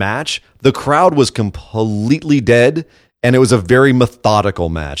bad match. The crowd was completely dead. And it was a very methodical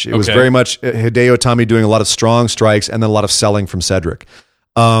match. It was very much Hideo Itami doing a lot of strong strikes and then a lot of selling from Cedric.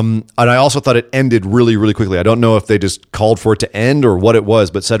 And I also thought it ended really, really quickly. I don't know if they just called for it to end or what it was,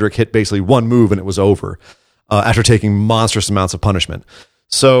 but Cedric hit basically one move and it was over after taking monstrous amounts of punishment.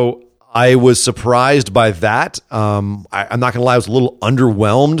 So I was surprised by that. I'm not going to lie, I was a little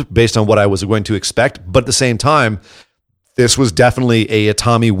underwhelmed based on what I was going to expect. But at the same time, this was definitely a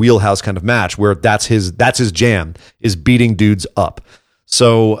Tommy wheelhouse kind of match where that's his jam, is beating dudes up.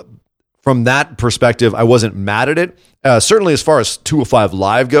 So from that perspective, I wasn't mad at it. Certainly as far as 205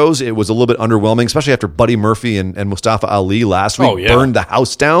 Live goes, it was a little bit underwhelming, especially after Buddy Murphy and Mustafa Ali last week burned the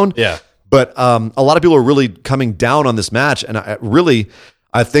house down. Yeah. But a lot of people are really coming down on this match, and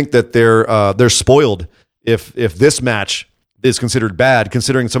I think that they're spoiled if this match is considered bad,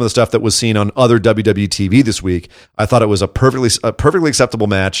 considering some of the stuff that was seen on other WWE TV this week. I thought it was a perfectly acceptable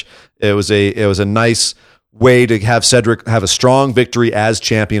match. It was a nice way to have Cedric have a strong victory as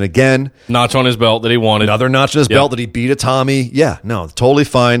champion again. Notch on his belt that he wanted. Another notch on his belt that he beat a Tommy. Yeah, no, totally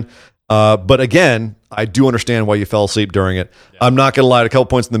fine. But again, I do understand why you fell asleep during it. Yeah. I'm not going to lie. At a couple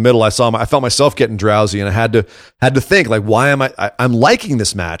points in the middle, I felt myself getting drowsy, and I had to think, like, why am I'm liking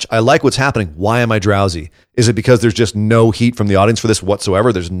this match. I like what's happening. Why am I drowsy? Is it because there's just no heat from the audience for this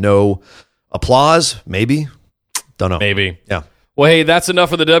whatsoever? There's no applause? Maybe. Don't know. Maybe. Yeah. Well, hey, that's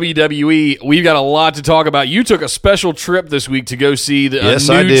enough of the WWE. We've got a lot to talk about. You took a special trip this week to go see the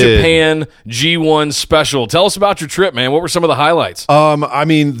New Japan G1 special. Tell us about your trip, man. What were some of the highlights? I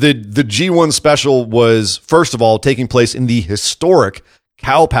mean, the G1 special was, first of all, taking place in the historic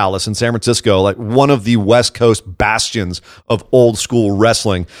Cow Palace in San Francisco, like one of the West Coast bastions of old school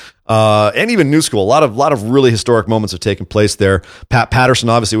wrestling. And even new school. A lot of really historic moments have taken place there. Pat Patterson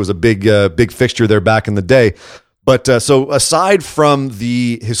obviously was a big fixture there back in the day. But so aside from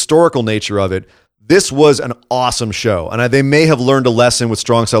the historical nature of it, this was an awesome show. And they may have learned a lesson with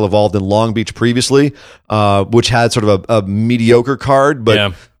Strong Style Evolved in Long Beach previously, which had sort of a mediocre card,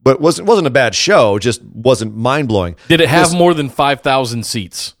 but wasn't a bad show, just wasn't mind-blowing. Did it have more than 5,000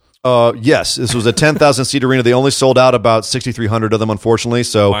 seats? Yes, this was a 10,000 seat arena. They only sold out about 6,300 of them, unfortunately.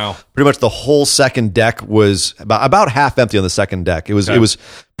 So pretty much the whole second deck was about half empty on the second deck. It was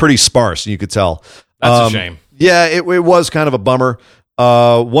pretty sparse, you could tell. That's a shame. Yeah, it was kind of a bummer.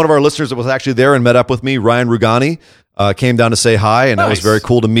 One of our listeners that was actually there and met up with me, Ryan Rugani, came down to say hi, and That was very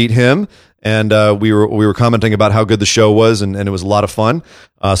cool to meet him. And we were commenting about how good the show was, and it was a lot of fun.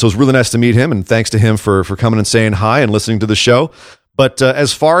 So it was really nice to meet him, and thanks to him for coming and saying hi and listening to the show. But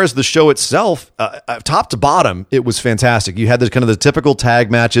as far as the show itself, top to bottom, it was fantastic. You had the typical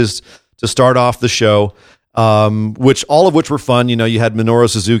tag matches to start off the show. All of which were fun. You know, you had Minoru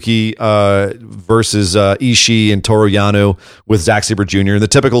Suzuki versus Ishii and Toru Yano with Zack Sabre Jr. The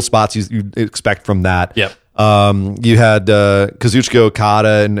typical spots you expect from that. Yep. You had Kazuchika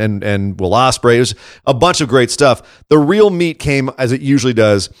Okada and Will Ospreay. It was a bunch of great stuff. The real meat came, as it usually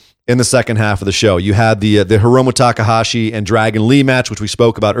does, in the second half of the show. You had the Hiromu Takahashi and Dragon Lee match, which we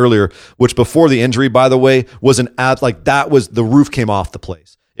spoke about earlier, which before the injury, by the way, was the roof came off the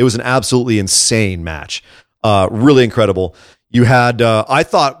place. It was an absolutely insane match. Really incredible. You had, I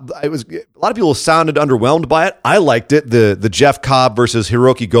thought it was, a lot of people sounded underwhelmed by it. I liked it. The Jeff Cobb versus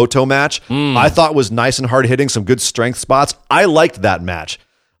Hiroki Goto match, I thought was nice and hard hitting, some good strength spots. I liked that match.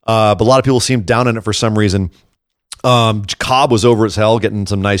 But a lot of people seemed down on it for some reason. Cobb was over as hell, getting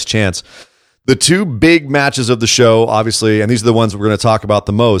some nice chants. The two big matches of the show, obviously, and these are the ones we're going to talk about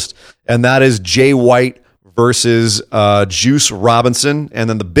the most, and that is Jay White versus Juice Robinson, and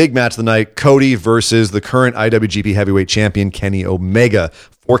then the big match of the night, Cody versus the current IWGP Heavyweight Champion Kenny Omega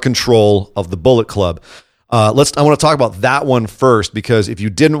for control of the Bullet Club. I want to talk about that one first, because if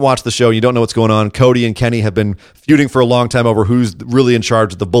you didn't watch the show, you don't know what's going on. Cody and Kenny have been feuding for a long time over who's really in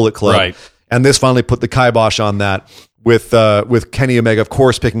charge of the Bullet Club, right? And this finally put the kibosh on that, with Kenny Omega, of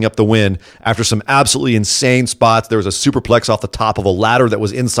course, picking up the win after some absolutely insane spots. There was a superplex off the top of a ladder that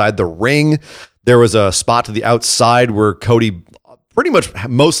was inside the ring. There was a spot to the outside where Cody pretty much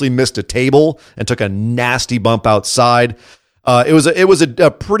mostly missed a table and took a nasty bump outside. It was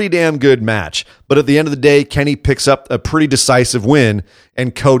a pretty damn good match. But at the end of the day, Kenny picks up a pretty decisive win,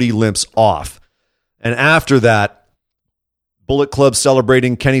 and Cody limps off. And after that, Bullet Club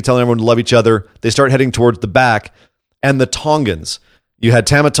celebrating, Kenny telling everyone to love each other. They start heading towards the back. And the Tongans. You had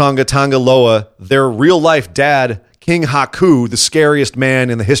Tama Tonga Tangaloa, their real-life dad, King Haku, the scariest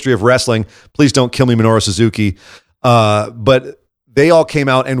man in the history of wrestling. Please don't kill me, Minoru Suzuki. But they all came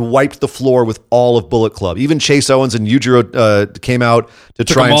out and wiped the floor with all of Bullet Club. Even Chase Owens and Yujiro came out to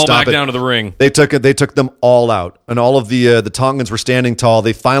try and stop it. Back down to the ring. They took them all out. And all of the Tongans were standing tall.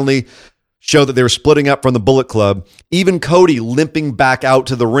 They finally showed that they were splitting up from the Bullet Club. Even Cody, limping back out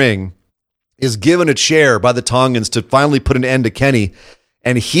to the ring, is given a chair by the Tongans to finally put an end to Kenny.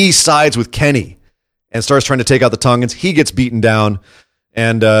 and he sides with Kenny and starts trying to take out the Tongans. He gets beaten down,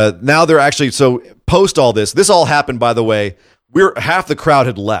 and now they're actually, so post all this all happened, by the way, half the crowd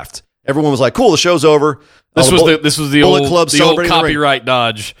had left. Everyone was like, cool, the show's over. This was the Bullet old, Club the old celebrating copyright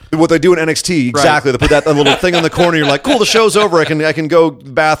dodge. what they do in NXT, exactly. They put that little thing in the corner. You're like, cool, the show's over. I can go to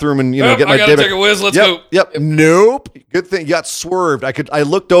the bathroom and get my I gotta day back. take a whiz. Let's go. Yep. Nope. Good thing you got swerved. I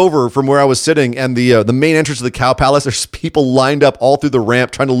looked over from where I was sitting, and the main entrance of the Cow Palace. There's people lined up all through the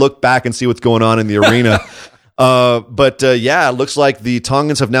ramp trying to look back and see what's going on in the arena. But it looks like the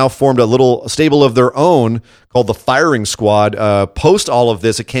Tongans have now formed a little stable of their own called the Firing Squad. Post all of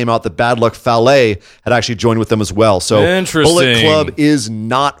this, it came out that Bad Luck Fale had actually joined with them as well. So interesting. Bullet Club is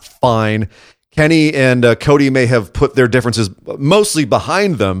not fine. Kenny and Cody may have put their differences mostly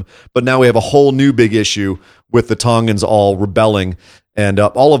behind them, but now we have a whole new big issue with the Tongans all rebelling, and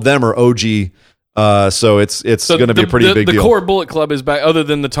all of them are OG. So it's going to be a pretty big deal. The core Bullet Club is back, other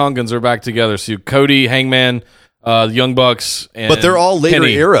than the Tongans are back together. So Cody, Hangman, the Young Bucks, and but they're all later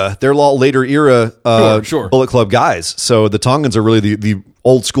Kenny. era. They're all later era Sure. Bullet Club guys. So the Tongans are really the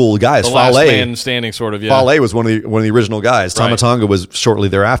old school guys. The last man standing, sort of. Yeah, Fale was one of the original guys. Right. Tama Tonga was shortly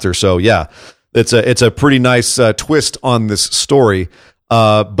thereafter. So yeah, it's a pretty nice twist on this story.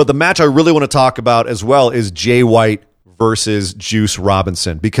 But the match I really want to talk about as well is Jay White versus Juice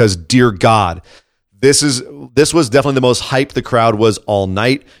Robinson, because dear God, this was definitely the most hyped the crowd was all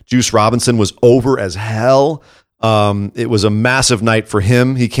night. Juice Robinson was over as hell. It was a massive night for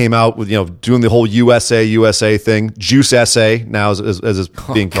him. He came out with, doing the whole USA thing. Juice SA now as it's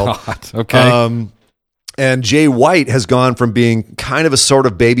being called. God. Okay. And Jay White has gone from being kind of a sort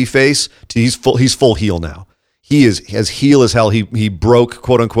of baby face to he's full heel now. He is as heel as hell. He broke,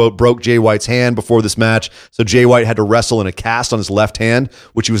 quote unquote, broke Jay White's hand before this match. So Jay White had to wrestle in a cast on his left hand,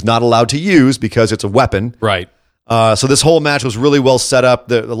 which he was not allowed to use because it's a weapon. Right. So this whole match was really well set up.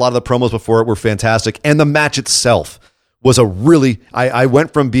 A lot of the promos before it were fantastic. And the match itself was I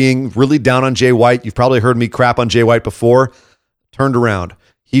went from being really down on Jay White. You've probably heard me crap on Jay White before. Turned around.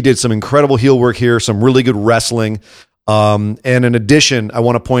 He did some incredible heel work here, some really good wrestling. And in addition, I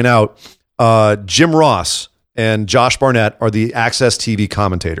want to point out Jim Ross and Josh Barnett are the Access TV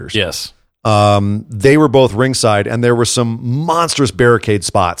commentators. Yes. They were both ringside, and there were some monstrous barricade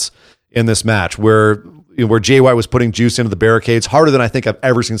spots in this match where Jay White was putting Juice into the barricades harder than I think I've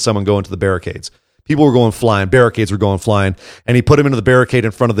ever seen someone go into the barricades. People were going flying, barricades were going flying, and he put him into the barricade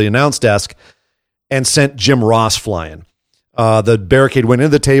in front of the announce desk and sent Jim Ross flying. The barricade went into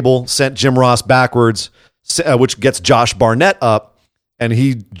the table, sent Jim Ross backwards, which gets Josh Barnett up. And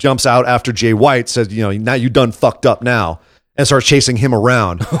he jumps out after Jay White, says, now you done fucked up now, and starts chasing him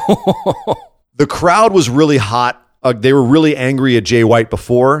around. The crowd was really hot. They were really angry at Jay White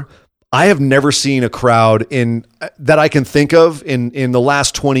before. I have never seen a crowd that I can think of in the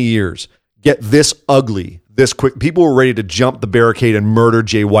last 20 years get this ugly, this quick. People were ready to jump the barricade and murder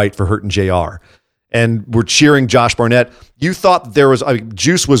Jay White for hurting JR. And we're cheering Josh Barnett. You thought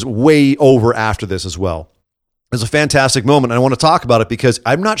Juice was way over after this as well. It was a fantastic moment, and I want to talk about it because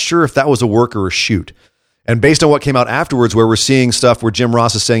I'm not sure if that was a work or a shoot. And based on what came out afterwards, where we're seeing stuff where Jim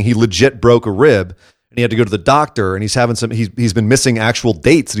Ross is saying he legit broke a rib and he had to go to the doctor, and he's been missing actual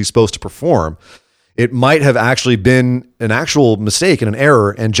dates that he's supposed to perform. It might have actually been an actual mistake and an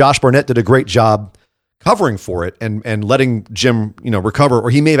error, and Josh Barnett did a great job covering for it and letting Jim recover, or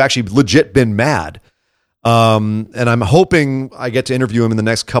he may have actually legit been mad. And I'm hoping I get to interview him in the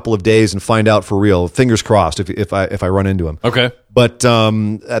next couple of days and find out for real. Fingers crossed if I run into him. Okay. But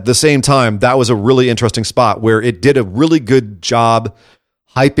at the same time, that was a really interesting spot where it did a really good job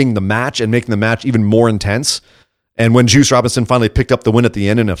hyping the match and making the match even more intense. And when Juice Robinson finally picked up the win at the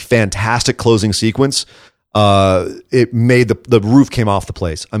end in a fantastic closing sequence, it made the roof came off the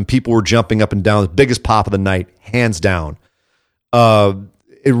place, and people were jumping up and down. The biggest pop of the night, hands down.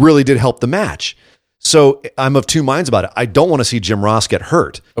 It really did help the match. So I'm of two minds about it. I don't want to see Jim Ross get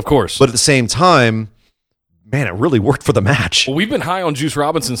hurt. Of course. But at the same time, man, it really worked for the match. Well, we've been high on Juice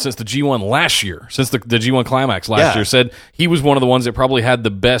Robinson since the G1 last year, since the G1 Climax last year. Said he was one of the ones that probably had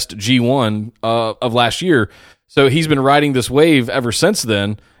the best G1 of last year. So he's been riding this wave ever since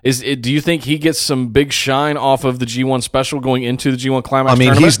then. Do you think he gets some big shine off of the G1 special going into the G1 Climax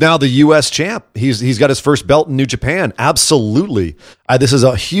tournament? He's now the U.S. champ. He's got his first belt in New Japan. Absolutely. This is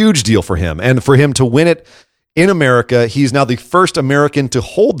a huge deal for him. And for him to win it in America, he's now the first American to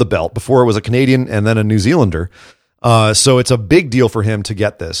hold the belt. Before it was a Canadian and then a New Zealander. So it's a big deal for him to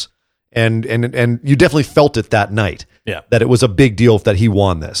get this. And you definitely felt it that night. Yeah. That it was a big deal that he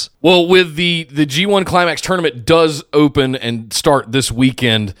won this. Well, with the G1 Climax tournament does open and start this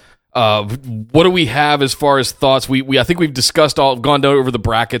weekend. What do we have as far as thoughts? I think we've discussed gone down over the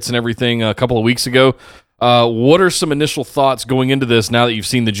brackets and everything a couple of weeks ago. What are some initial thoughts going into this now that you've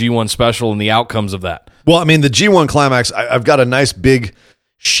seen the G1 special and the outcomes of that? Well, I mean, the G1 Climax, I've got a nice big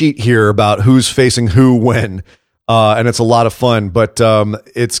sheet here about who's facing who when, and it's a lot of fun, but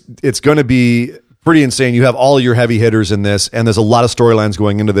it's going to be pretty insane. You have all your heavy hitters in this, and there's a lot of storylines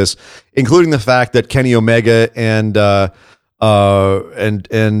going into this, including the fact that Kenny Omega and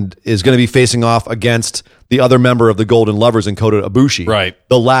is going to be facing off against the other member of the Golden Lovers in Kota Ibushi. Right.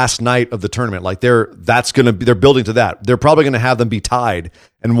 The last night of the tournament. Like they're building to that. They're probably going to have them be tied,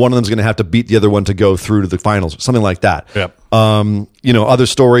 and one of them's going to have to beat the other one to go through to the finals, something like that. Yep. Other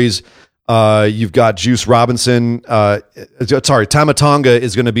stories. You've got Juice Robinson. Tama Tonga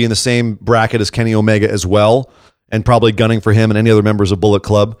is going to be in the same bracket as Kenny Omega as well, and probably gunning for him and any other members of Bullet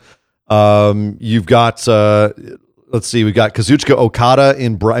Club. You've got we've got Kazuchika Okada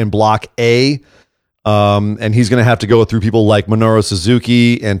in Block A, and he's going to have to go through people like Minoru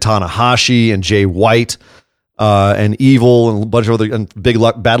Suzuki and Tanahashi and Jay White and Evil and a bunch of other and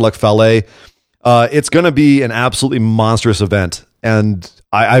Bad Luck Fale. It's going to be an absolutely monstrous event, and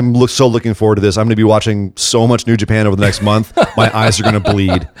I'm so looking forward to this. I'm going to be watching so much New Japan over the next month. My eyes are going to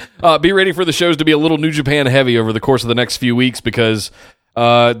bleed. Be ready for the shows to be a little New Japan heavy over the course of the next few weeks because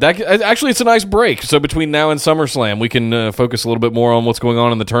it's a nice break. So between now and SummerSlam, we can focus a little bit more on what's going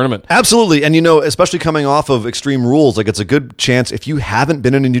on in the tournament. Absolutely. And, especially coming off of Extreme Rules, like it's a good chance if you haven't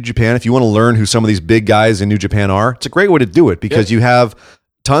been in New Japan, if you want to learn who some of these big guys in New Japan are, it's a great way to do it because you have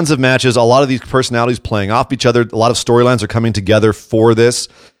tons of matches, a lot of these personalities playing off each other. A lot of storylines are coming together for this.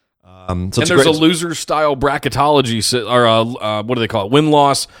 And there's a loser-style bracketology, or what do they call it?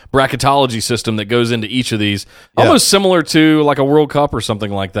 Win-loss bracketology system that goes into each of these, almost similar to like a World Cup or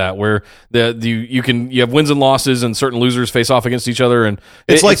something like that, where you have wins and losses, and certain losers face off against each other, and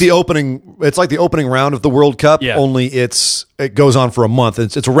it's like the opening round of the World Cup. Yeah. Only it goes on for a month.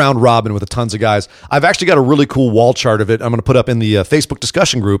 It's a round robin with tons of guys. I've actually got a really cool wall chart of it. I'm going to put up in the Facebook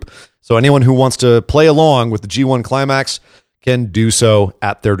discussion group, so anyone who wants to play along with the G1 Climax can do so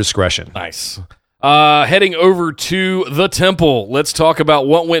at their discretion. Nice. Heading over to the Temple, let's talk about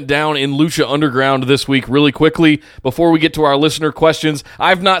what went down in Lucha Underground this week really quickly before we get to our listener questions.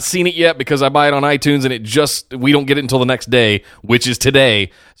 I've not seen it yet because I buy it on iTunes and we don't get it until the next day, which is today.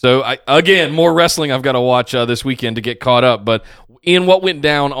 So again, more wrestling I've got to watch this weekend to get caught up. But Ian, what went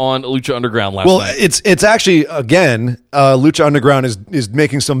down on Lucha Underground last night? Well, it's actually, again, Lucha Underground is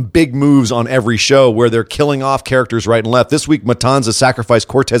making some big moves on every show where they're killing off characters right and left. This week, Matanza sacrificed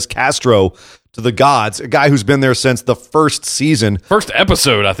Cortez Castro to the gods, a guy who's been there since the first season. First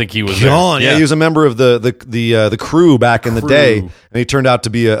episode, I think he was there. Yeah, he was a member of the crew back in the day, and he turned out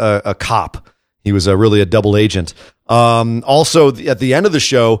to be a cop. He was really a double agent. Also, at the end of the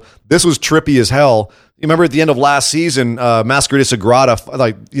show, this was trippy as hell. You remember at the end of last season, Masquerita Sagrada,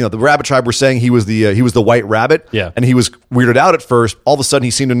 the Rabbit Tribe were saying he was the White Rabbit, and he was weirded out at first. All of a sudden,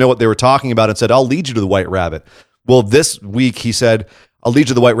 he seemed to know what they were talking about and said, "I'll lead you to the White Rabbit." Well, this week he said, "I'll lead you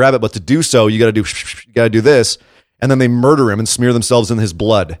to the White Rabbit, but to do so, you got to do this," and then they murder him and smear themselves in his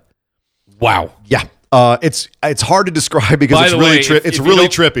blood. Wow. Yeah. It's hard to describe because it's really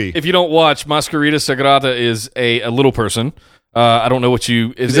trippy. If you don't watch, Masquerita Sagrada is a little person. I don't know what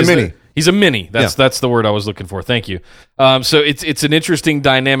you. He's a mini. He's a mini. That's the word I was looking for. Thank you. So it's an interesting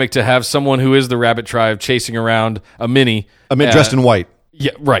dynamic to have someone who is the Rabbit Tribe chasing around a mini dressed in white.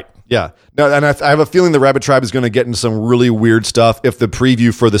 Yeah, right. Yeah. No, and I have a feeling the Rabbit Tribe is going to get into some really weird stuff if the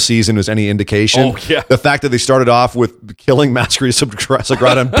preview for the season is any indication. Oh, yeah. The fact that they started off with killing Masquerita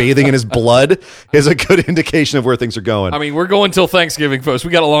Sagrada and bathing in his blood is a good indication of where things are going. I mean, we're going till Thanksgiving, folks.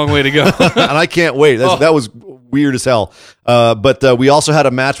 We got a long way to go. And I can't wait. That was weird as hell. But we also had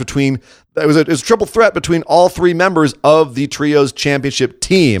a match between... It was a triple threat between all three members of the Trios Championship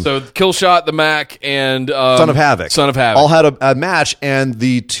team. So Killshot, the Mac, and Son of Havoc. All had a match, and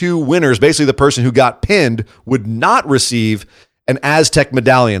the two winners, basically the person who got pinned, would not receive an Aztec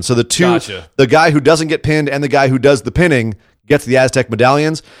medallion. So the guy who doesn't get pinned and the guy who does the pinning gets the Aztec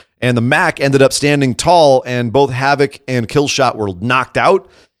medallions. And the Mac ended up standing tall, and both Havoc and Killshot were knocked out.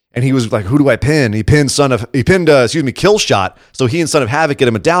 And he was like, "Who do I pin?" He pinned Killshot. So he and Son of Havoc get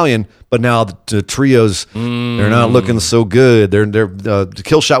a medallion. But now the trios, they're not looking so good.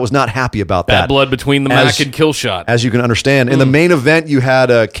 Killshot was not happy about that. Bad blood between the Mac and Killshot, as you can understand. In the main event, you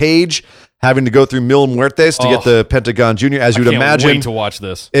had Cage having to go through Mil Muertes to get the Pentagon Jr. As you'd imagine, wait to watch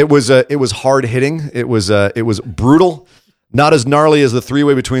this. It was hard hitting. It was brutal. Not as gnarly as the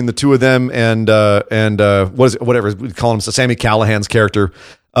three-way between the two of them and whatever we call him, Sami Callihan's character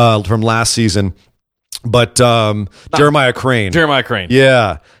from last season. But Jeremiah Crane. Jeremiah Crane.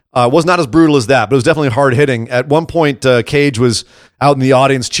 Yeah. Was not as brutal as that, but it was definitely hard hitting. At one point, Cage was out in the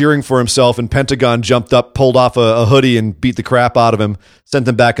audience cheering for himself, and Pentagon jumped up, pulled off a hoodie, and beat the crap out of him, sent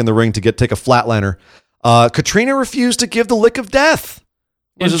him back in the ring to take a flatliner. Katrina refused to give the lick of death,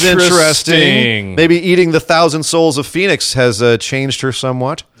 which is interesting. Maybe eating the 1,000 souls of Phoenix has changed her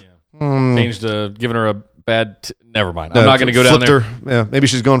somewhat. Yeah. Changed, giving her a bad... Never mind. I'm not going to go down there. Yeah, maybe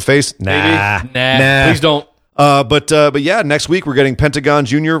she's going face. Nah. Please don't. But yeah, next week we're getting Pentagon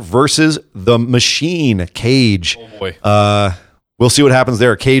Jr. versus the Machine, Cage. Oh boy. We'll see what happens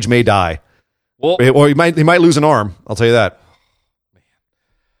there. Cage may die. Well, or he might lose an arm. I'll tell you that.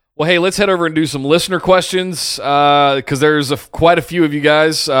 Well, hey, let's head over and do some listener questions because there's quite a few of you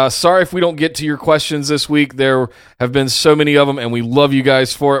guys. Sorry if we don't get to your questions this week. There have been so many of them, and we love you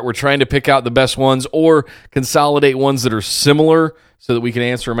guys for it. We're trying to pick out the best ones or consolidate ones that are similar so that we can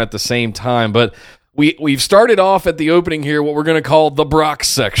answer them at the same time. But we've started off at the opening here what we're going to call the Brock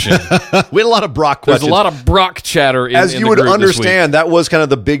section. We had a lot of Brock questions. There's a lot of Brock chatter in As you would understand, that was kind of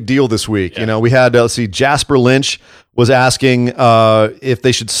the big deal this week. Yeah. We had, Jasper Lynch was asking if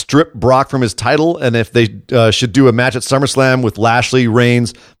they should strip Brock from his title and if they should do a match at SummerSlam with Lashley,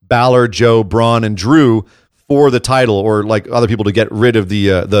 Reigns, Balor, Joe, Braun, and Drew for the title, or like other people to get rid of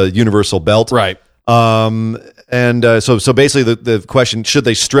the Universal belt. Right. So basically the question, should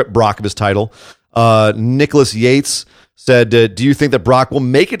they strip Brock of his title? Nicholas Yates said, do you think that Brock will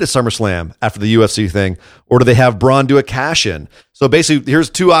make it to SummerSlam after the UFC thing, or do they have Braun do a cash-in? So basically, here's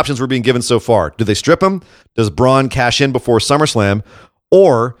two options we're being given so far. Do they strip him? Does Braun cash in before SummerSlam?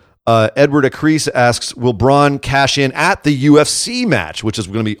 Or Edward Acrease asks, will Braun cash in at the UFC match, which is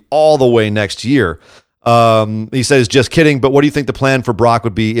going to be all the way next year? He says, just kidding, but what do you think the plan for Brock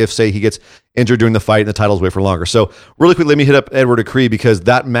would be if, say, he gets injured during the fight and the title's away for longer? So really quick, let me hit up Edward Acree, because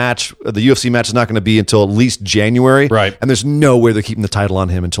that match, the UFC match, is not going to be until at least January. Right. And there's no way they're keeping the title on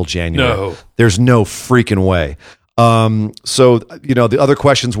him until January. No. There's no freaking way. The other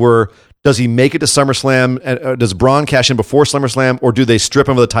questions were, does he make it to SummerSlam? Does Braun cash in before SummerSlam, or do they strip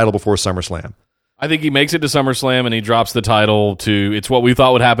him of the title before SummerSlam? I think he makes it to SummerSlam and he drops the title to, it's what we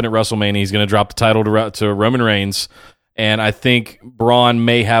thought would happen at WrestleMania. He's going to drop the title to Roman Reigns. And I think Braun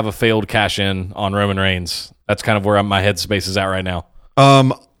may have a failed cash in on Roman Reigns. That's kind of where my headspace is at right now.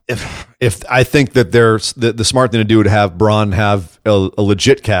 If I think that the smart thing to do would have Braun have a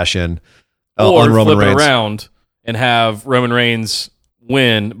legit cash in on Roman Reigns. Flip it around and have Roman Reigns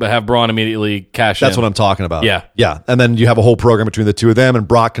win, but have Braun immediately cash in. That's what I'm talking about. Yeah. And then you have a whole program between the two of them, and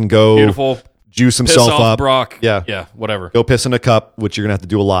Brock can go beautiful. Juice himself piss off up. Brock. Yeah, whatever. Go piss in a cup, which you're gonna have to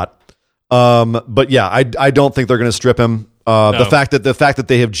do a lot. But yeah, I don't think they're gonna strip him. No. The fact that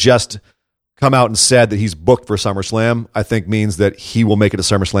they have just come out and said that he's booked for SummerSlam, I think means that he will make it to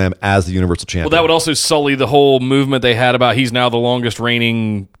SummerSlam as the Universal Champion. Well, that would also sully the whole movement they had about he's now the longest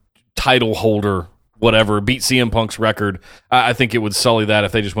reigning title holder, whatever, beat CM Punk's record. I think it would sully that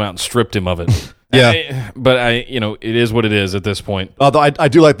if they just went out and stripped him of it. Yeah. But it is what it is at this point. Although I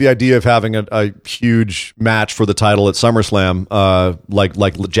do like the idea of having a huge match for the title at SummerSlam,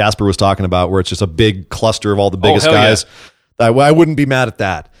 like Jasper was talking about, where it's just a big cluster of all the biggest guys. Yeah. I wouldn't be mad at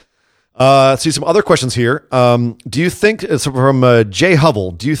that. Let's see some other questions here. Do you think, it's from Jay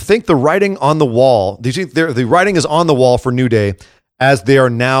Hovell, do you think the writing on the wall, do you think the writing is on the wall for New Day as they are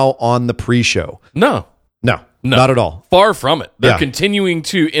now on the pre-show? No, not at all. Far from it. They're continuing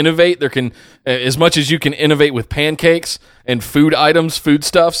to innovate. As much as you can innovate with pancakes and food items,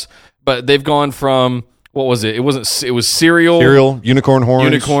 foodstuffs, but they've gone from, what was it? It was cereal, unicorn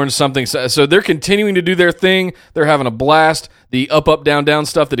horns, something. So they're continuing to do their thing. They're having a blast. The up, down, down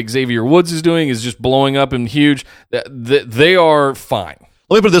stuff that Xavier Woods is doing is just blowing up and huge. They are fine.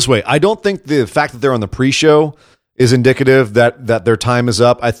 Let me put it this way. I don't think the fact that they're on the pre-show is indicative that their time is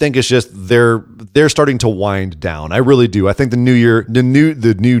up. I think it's just they're starting to wind down. I really do. I think the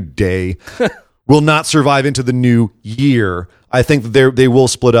new day will not survive into the new year. I think that they will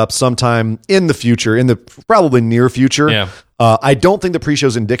split up sometime in the future, in the probably near future. Yeah. I don't think the pre-show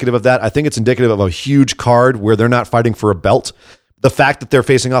is indicative of that. I think it's indicative of a huge card where they're not fighting for a belt. The fact that they're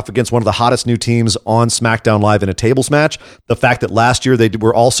facing off against one of the hottest new teams on SmackDown Live in a tables match. The fact that last year they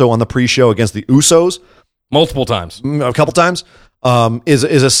were also on the pre-show against the Usos. Multiple times. A couple times. Is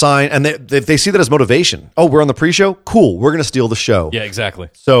a sign, and they see that as motivation. Oh, we're on the pre-show? Cool. We're going to steal the show. Yeah, exactly.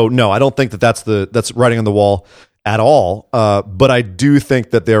 So, no, I don't think that's writing on the wall at all. But I do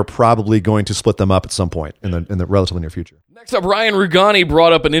think that they're probably going to split them up at some point in the relatively near future. Next up, Ryan Rugani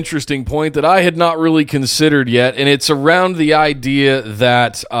brought up an interesting point that I had not really considered yet, and it's around the idea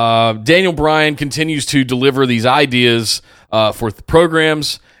that Daniel Bryan continues to deliver these ideas for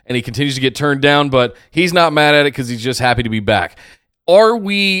programs, and he continues to get turned down, but he's not mad at it because he's just happy to be back. are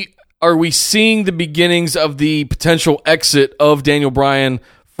we seeing the beginnings of the potential exit of Daniel Bryan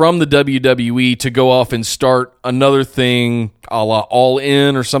from the WWE to go off and start another thing, a la All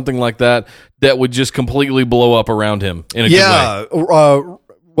In or something like that would just completely blow up around him in a good way?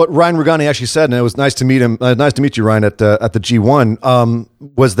 What Ryan Rugani actually said, and it was nice to meet him. Nice to meet you, Ryan, at the G1.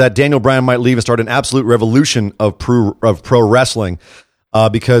 Was that Daniel Bryan might leave and start an absolute revolution of pro wrestling,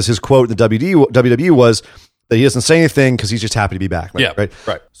 because his quote in the WWE was that he doesn't say anything because he's just happy to be back.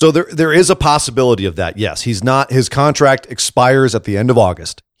 Right. So there is a possibility of that. Yes, he's not. His contract expires at the end of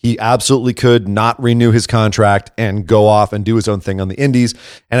August. He absolutely could not renew his contract and go off and do his own thing on the indies.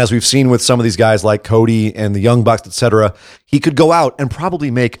 And as we've seen with some of these guys like Cody and the Young Bucks, etc., he could go out and probably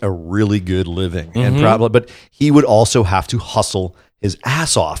make a really good living. But he would also have to hustle his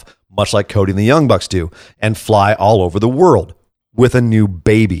ass off, much like Cody and the Young Bucks do, and fly all over the world with a new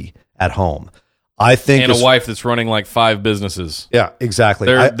baby at home. I think, and a wife that's running like 5 businesses. Yeah, exactly.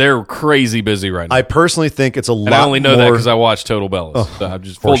 They're crazy busy right now. I personally think it's a lot. I only know that because I watch Total Bellas. So I'm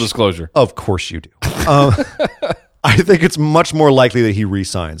just full disclosure. Of course you do. I think it's much more likely that he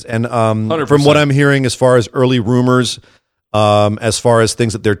re-signs. And from what I'm hearing, as far as early rumors, as far as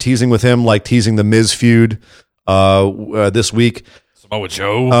things that they're teasing with him, like teasing the Miz feud this week. Samoa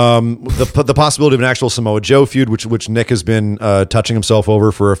Joe. The possibility of an actual Samoa Joe feud, which Nick has been touching himself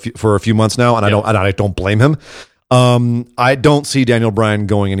over for a few months now, and I don't blame him. I don't see Daniel Bryan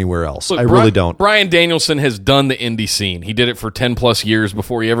going anywhere else. Look, I really don't. Bryan Danielson has done the indie scene. He did it for 10 plus years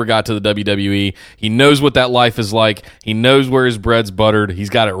before he ever got to the WWE. He knows what that life is like. He knows where his bread's buttered. He's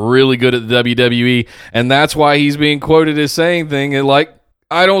got it really good at the WWE, and that's why he's being quoted as saying things like,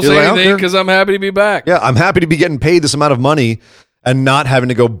 I don't say anything because I'm happy to be back. Yeah, I'm happy to be getting paid this amount of money and not having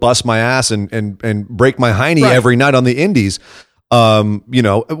to go bust my ass and break my hiney every night on the indies.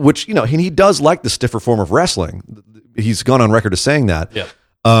 He does like the stiffer form of wrestling. He's gone on record as saying that. Yeah.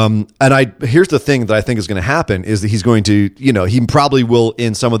 Here's the thing that I think is going to happen is that he's going to, he probably will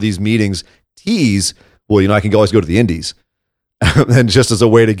in some of these meetings tease, well, I can always go to the indies, and just as a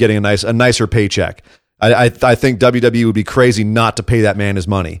way to getting a nicer paycheck. I think WWE would be crazy not to pay that man his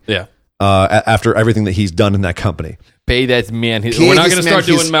money. Yeah. After everything that he's done in that company. Pay that man. We're not going to start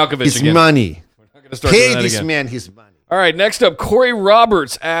doing Malkovich his again. Money. We're not going to start Pay doing that this again. man his money. All right, next up, Corey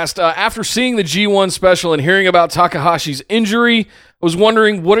Roberts asked, after seeing the G1 special and hearing about Takahashi's injury, I was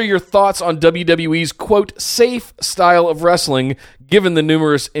wondering, what are your thoughts on WWE's, quote, safe style of wrestling, given the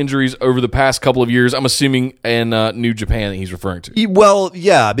numerous injuries over the past couple of years? I'm assuming in New Japan that he's referring to. Well,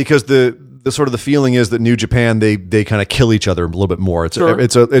 yeah, because the sort of the feeling is that New Japan, they kind of kill each other a little bit more. It is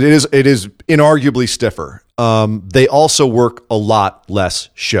inarguably stiffer. They also work a lot less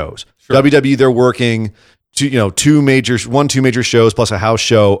shows. Sure. WWE, they're working two major shows plus a house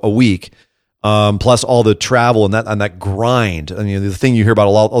show a week, plus all the travel and that grind. I mean, the thing you hear about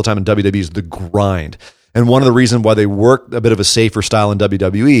all the time in WWE is the grind. And one of the reasons why they work a bit of a safer style in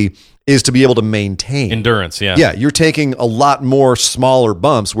WWE is to be able to maintain endurance. Yeah. Yeah. You're taking a lot more smaller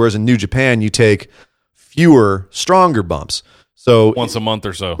bumps, whereas in New Japan, you take fewer, stronger bumps. So once a month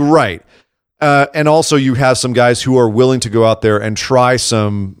or so. Right. And also you have some guys who are willing to go out there and try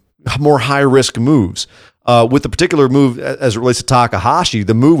some more high risk moves. With the particular move as it relates to Takahashi,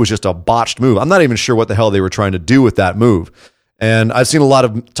 the move was just a botched move. I'm not even sure what the hell they were trying to do with that move. And I've seen a lot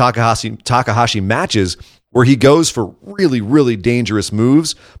of Takahashi matches where he goes for really, really dangerous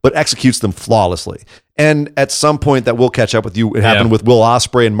moves, but executes them flawlessly. And at some point that will catch up with you. It happened with Will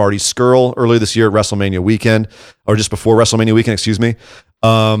Ospreay and Marty Scurll earlier this year at WrestleMania weekend, or just before WrestleMania weekend, excuse me.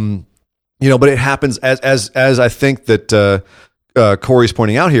 But it happens as I think that Corey's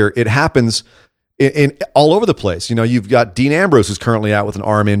pointing out here, it happens in all over the place. You've got Dean Ambrose, who's currently out with an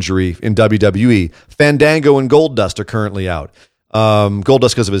arm injury in WWE. Fandango and Goldust are currently out. Goldust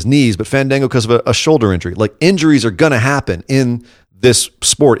because of his knees, but Fandango because of a shoulder injury. Like, injuries are going to happen in this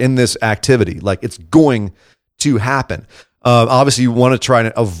sport, in this activity. Like, it's going to happen. Obviously, you want to try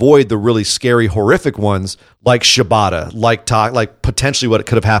and avoid the really scary, horrific ones like Shibata, like potentially what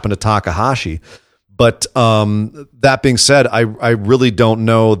could have happened to Takahashi. But that being said, I really don't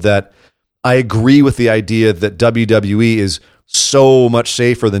know that I agree with the idea that WWE is so much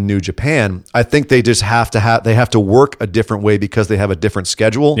safer than New Japan. I think they just have to work a different way because they have a different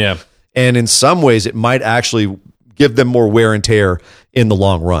schedule. Yeah. And in some ways it might actually give them more wear and tear in the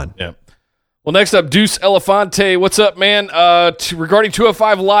long run. Yeah. Well, next up, Deuce Elefante. What's up, man? Regarding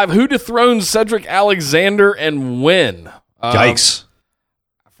 205 Live, who dethrones Cedric Alexander and when? Yikes.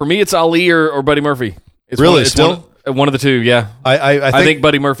 For me, it's Ali or Buddy Murphy. It's really? Still? One of the two, yeah. I think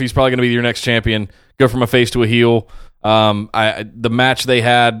Buddy Murphy's probably going to be your next champion. Go from a face to a heel. The match they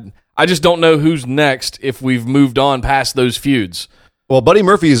had, I just don't know who's next if we've moved on past those feuds. Well, Buddy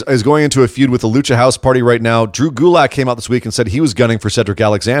Murphy is going into a feud with the Lucha House Party right now. Drew Gulak came out this week and said he was gunning for Cedric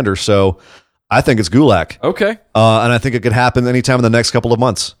Alexander, so I think it's Gulak. Okay. And I think it could happen anytime in the next couple of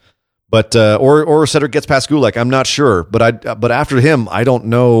months. But or Cedric gets past Gulak, I'm not sure. But after him, I don't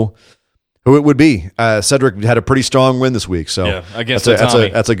know who it would be. Cedric had a pretty strong win this week, so yeah, against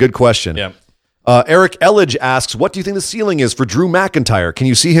that's a good question. Yeah. Eric Elledge asks, what do you think the ceiling is for Drew McIntyre? Can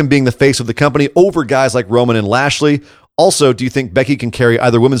you see him being the face of the company over guys like Roman and Lashley? Also, do you think Becky can carry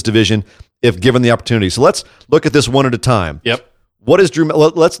either women's division if given the opportunity? So let's look at this one at a time. Yep. What is Drew?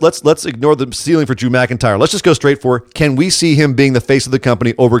 Let's ignore the ceiling for Drew McIntyre. Let's just go straight for, can we see him being the face of the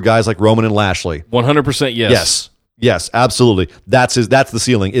company over guys like Roman and Lashley? 100% yes. Yes, absolutely. That's the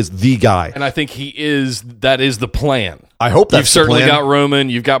ceiling, is the guy. And I think that is the plan. I hope that's You've certainly the plan. got Roman,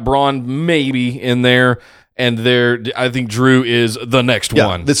 you've got Braun maybe in there, and I think Drew is the next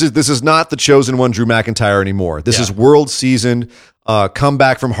one. This is not the chosen one Drew McIntyre anymore. This is world seasoned,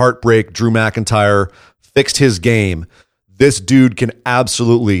 comeback from heartbreak Drew McIntyre, fixed his game. This dude can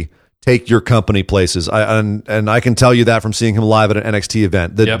absolutely take your company places. And I can tell you that from seeing him live at an NXT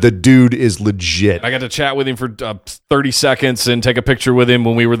event. The dude is legit. I got to chat with him for 30 seconds and take a picture with him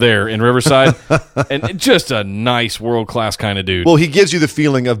when we were there in Riverside. And just a nice world-class kind of dude. Well, he gives you the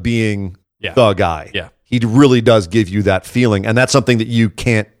feeling of being the guy. Yeah. He really does give you that feeling. And that's something that you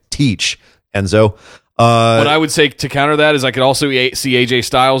can't teach, Enzo. What I would say to counter that is I could also see AJ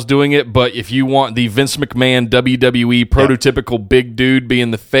Styles doing it, but if you want the Vince McMahon WWE prototypical big dude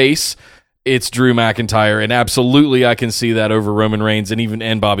being the face, it's Drew McIntyre, and absolutely I can see that over Roman Reigns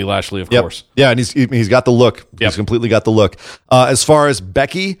and Bobby Lashley, of course. Yeah, and he's got the look. Yep. He's completely got the look. As far as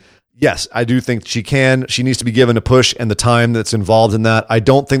Becky, yes, I do think she can. She needs to be given a push and the time that's involved in that. I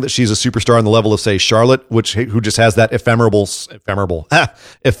don't think that she's a superstar on the level of, say, Charlotte, who just has that ephemeral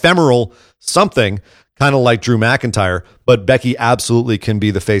something, kind of like Drew McIntyre, but Becky absolutely can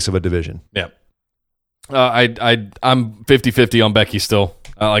be the face of a division. Yeah. I'm 50-50 on Becky still.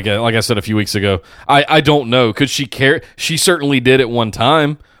 Like I said a few weeks ago. I don't know. Could she care? She certainly did at one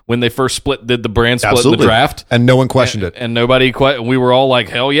time when they first did the brand split in the draft. And no one questioned it. And nobody we were all like,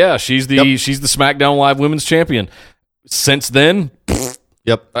 hell yeah, she's the SmackDown Live Women's Champion. Since then,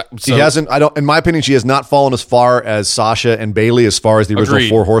 yep. She hasn't, in my opinion, she has not fallen as far as Sasha and Bayley as far as the original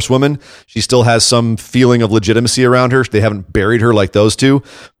Four Horsewomen. She still has some feeling of legitimacy around her. They haven't buried her like those two.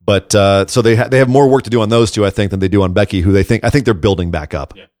 But so they have more work to do on those two, I think, than they do on Becky, who I think they're building back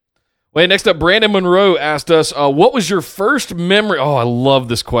up. Yeah. Wait, next up, Brandon Monroe asked us, what was your first memory? Oh, I love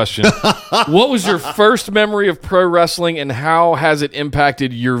this question. What was your first memory of pro wrestling, and how has it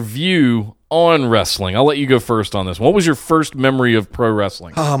impacted your view on wrestling? I'll let you go first on this. What was your first memory of pro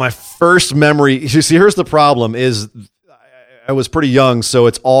wrestling? Oh, my first memory. You see, here's the problem is I was pretty young, so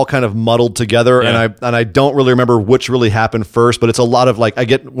it's all kind of muddled together, and I don't really remember which really happened first, but it's a lot of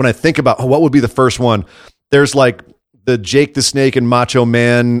when I think about what would be the first one, there's like the Jake the Snake and Macho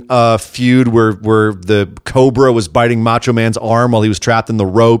Man feud where the Cobra was biting Macho Man's arm while he was trapped in the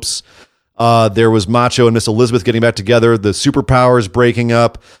ropes. There was Macho and Miss Elizabeth getting back together, the Superpowers breaking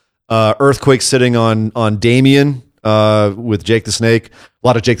up, Earthquake sitting on Damien with Jake the Snake. A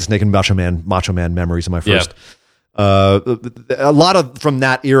lot of Jake the Snake and Macho Man memories in my first. A lot of from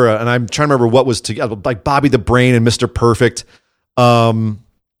that era, and I'm trying to remember what was together, like Bobby the Brain and Mr. Perfect. So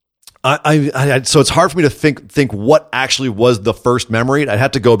it's hard for me to think what actually was the first memory. I'd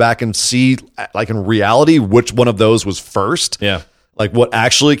have to go back and see, like in reality, which one of those was first. Yeah, like what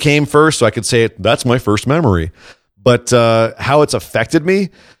actually came first, so I could say that's my first memory. But how it's affected me,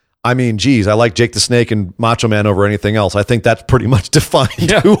 I mean, geez, I like Jake the Snake and Macho Man over anything else. I think that's pretty much defined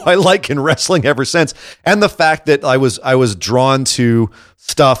who I like in wrestling ever since. And the fact that I was drawn to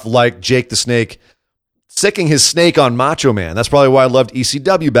stuff like Jake the Snake sicking his snake on Macho Man. That's probably why I loved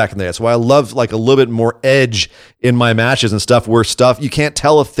ECW back in the day. That's why I loved like a little bit more edge in my matches and stuff where you can't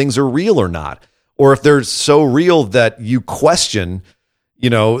tell if things are real or not, or if they're so real that you question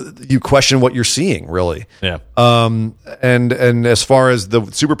what you're seeing, really. Yeah. And as far as the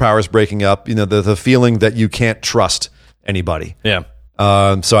Superpowers breaking up, the feeling that you can't trust anybody. Yeah.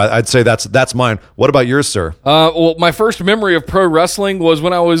 So I'd say that's mine. What about yours, sir? Well, my first memory of pro wrestling was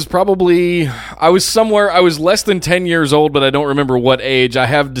when I was less than 10 years old, but I don't remember what age. I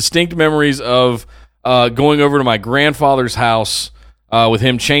have distinct memories of going over to my grandfather's house with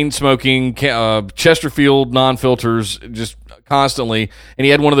him chain smoking Chesterfield non-filters just constantly, and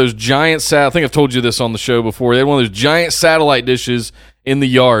he had one of those giant I think I've told you this on the show before. They had one of those giant satellite dishes in the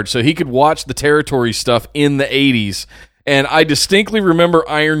yard, so he could watch the territory stuff in the 80s. And I distinctly remember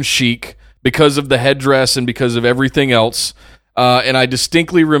Iron Sheik because of the headdress and because of everything else. And I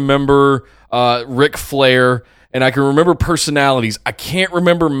distinctly remember Ric Flair. and I can remember personalities. I can't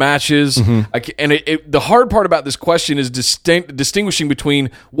remember matches. Mm-hmm. The hard part about this question is distinguishing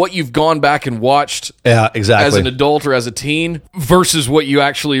between what you've gone back and watched as an adult or as a teen versus what you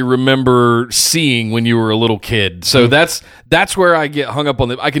actually remember seeing when you were a little kid. So that's where I get hung up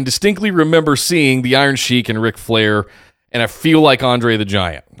on it. I can distinctly remember seeing the Iron Sheik and Ric Flair, and I feel like Andre the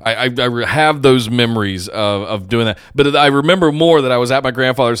Giant. I have those memories of doing that. But I remember more that I was at my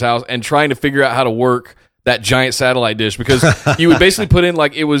grandfather's house and trying to figure out how to work that giant satellite dish, because you would basically put in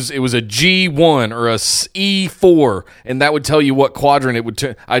like it was a G1 or a E4, and that would tell you what quadrant it would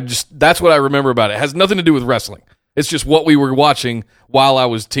turn. That's what I remember about it. It has nothing to do with wrestling. It's just what we were watching while I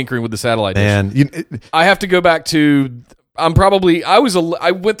was tinkering with the satellite dish. And I have to go back to I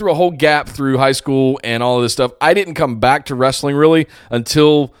went through a whole gap through high school and all of this stuff. I didn't come back to wrestling really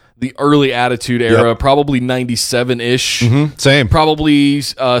until the early Attitude Era, probably 97-ish. Mm-hmm. Same. Probably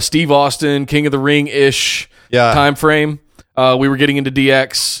Steve Austin, King of the Ring-ish time frame. We were getting into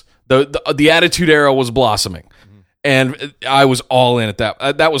DX. The Attitude Era was blossoming. And I was all in at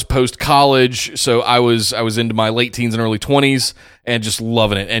that. That was post-college, so I was into my late teens and early 20s and just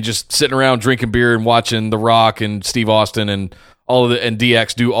loving it and just sitting around drinking beer and watching The Rock and Steve Austin and and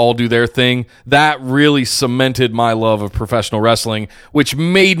DX do their thing. That really cemented my love of professional wrestling, which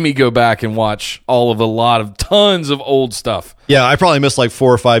made me go back and watch tons of old stuff. Yeah, I probably missed like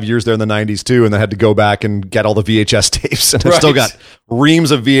 4 or 5 years there in the 90s too, and then had to go back and get all the VHS tapes. And I've still got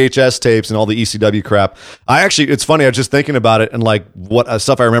reams of VHS tapes and all the ECW crap. It's funny, I was just thinking about it and like what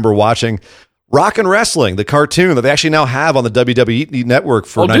stuff I remember watching. Rock and Wrestling, the cartoon that they actually now have on the WWE network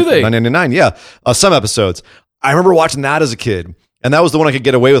for $9.99. Yeah, some episodes. I remember watching that as a kid, and that was the one I could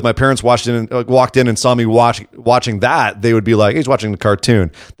get away with. My parents walked in and saw me watching that. They would be like, "He's watching the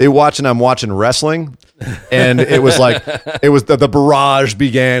cartoon." They watch and I'm watching wrestling, and it was like the barrage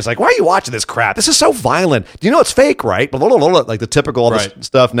began. It's like, why are you watching this crap? This is so violent. Do you know it's fake, right? Blah, blah, blah, blah, like the typical all this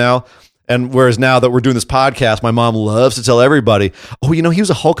stuff now. And whereas now that we're doing this podcast, my mom loves to tell everybody, "Oh, he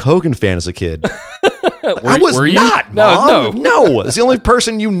was a Hulk Hogan fan as a kid." I was not, Mom. No. It's the only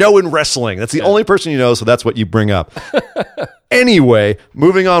person you know in wrestling. That's the only person you know, so that's what you bring up. Anyway,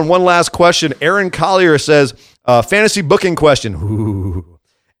 moving on, one last question. Aaron Collier says, fantasy booking question. Ooh.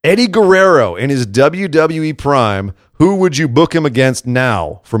 Eddie Guerrero in his WWE prime, who would you book him against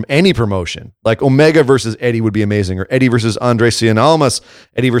now from any promotion? Like Omega versus Eddie would be amazing, or Eddie versus Andre Cien Almas,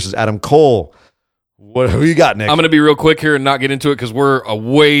 Eddie versus Adam Cole. Who you got, Nick? I'm going to be real quick here and not get into it because we're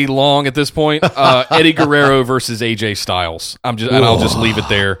way long at this point. Eddie Guerrero versus AJ Styles. I'll just leave it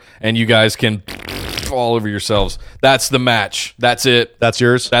there, and you guys can all over yourselves. That's the match. That's it. That's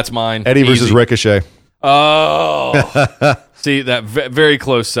yours. That's mine. Eddie versus Ricochet. Oh, see that very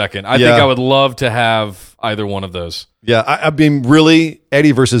close second. I think I would love to have either one of those. Yeah, I mean, really,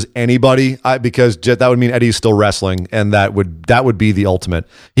 Eddie versus anybody, because that would mean Eddie's still wrestling, and that would be the ultimate.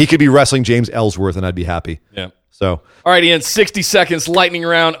 He could be wrestling James Ellsworth, and I'd be happy. Yeah. So, all right, Ian, 60 seconds, lightning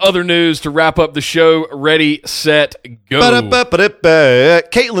round, other news to wrap up the show. Ready, set, go.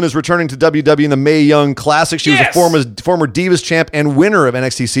 Caitlyn is returning to WWE in the Mae Young Classic. She was a former Divas champ and winner of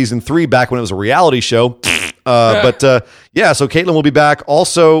NXT Season 3 back when it was a reality show. So Caitlyn will be back.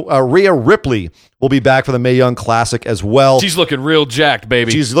 Also, Rhea Ripley will be back for the Mae Young Classic as well. She's looking real jacked,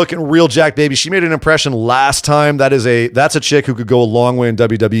 baby. She made an impression last time. That's a chick who could go a long way in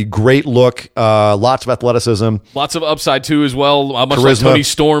WWE. Great look, lots of athleticism. Lots of upside, too, as well. Much Charisma. like Toni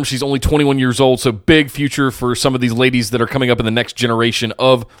Storm, she's only 21 years old, so big future for some of these ladies that are coming up in the next generation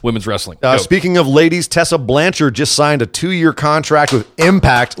of women's wrestling. Speaking of ladies, Tessa Blanchard just signed a 2-year contract with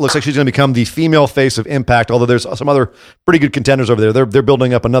Impact. Looks like she's going to become the female face of Impact, although there's some other pretty good contenders over there. They're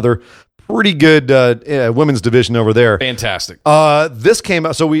building up another pretty good women's division over there. Fantastic. This came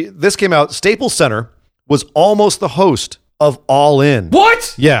out. Staples Center was almost the host of All In.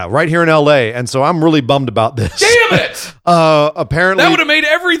 What? Yeah, right here in LA. And so I'm really bummed about this. Damn it! Apparently, that would have made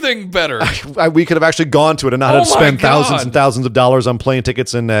everything better. We could have actually gone to it and not had to spend thousands and thousands of dollars on plane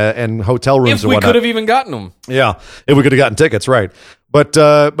tickets and hotel rooms. If we could have even gotten them. Yeah, if we could have gotten tickets, right. But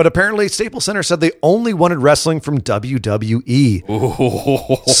apparently Staples Center said they only wanted wrestling from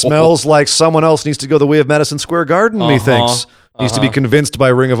WWE. Smells like someone else needs to go the way of Madison Square Garden, he thinks. Needs to be convinced by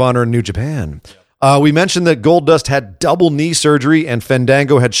Ring of Honor and New Japan. We mentioned that Goldust had double knee surgery and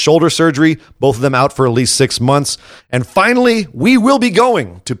Fandango had shoulder surgery, both of them out for at least 6 months. And finally, we will be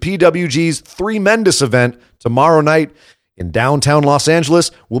going to PWG's Three Mendes event tomorrow night in downtown Los Angeles.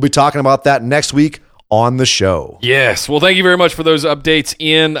 We'll be talking about that next week on the show. Yes. Well, thank you very much for those updates,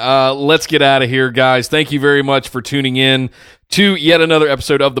 Ian. Let's get out of here, guys. Thank you very much for tuning in to yet another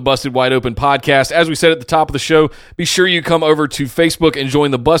episode of the Busted Wide Open podcast. As we said at the top of the show, be sure you come over to Facebook and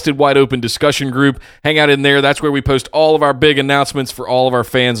join the Busted Wide Open discussion group. Hang out in there. That's where we post all of our big announcements for all of our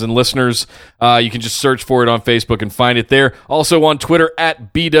fans and listeners. You can just search for it on Facebook and find it there. Also on Twitter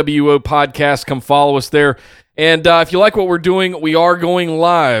at BWO Podcast. Come follow us there. And if you like what we're doing, we are going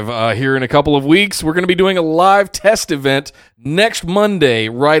live here in a couple of weeks. We're going to be doing a live test event next Monday,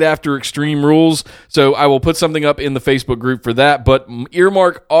 right after Extreme Rules. So I will put something up in the Facebook group for that. But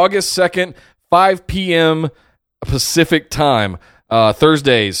earmark August 2nd, 5 p.m. Pacific time.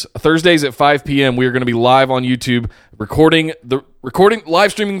 Thursdays at 5 p.m. we are going to be live on YouTube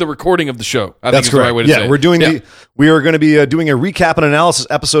live streaming the recording of the show. I think That's is correct. the right way to say it. We are going to be doing a recap and analysis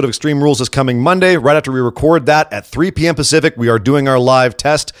episode of Extreme Rules this coming Monday. Right after we record that at 3 p.m. Pacific, we are doing our live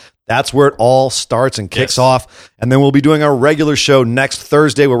test. That's where it all starts and kicks off. And then we'll be doing our regular show next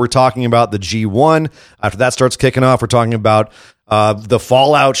Thursday where we're talking about the G1. After that starts kicking off, we're talking about the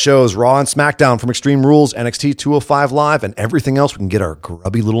Fallout shows, Raw and SmackDown from Extreme Rules, NXT 205 Live, and everything else we can get our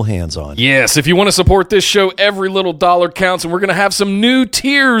grubby little hands on. Yes, if you want to support this show, every little dollar counts, and we're going to have some new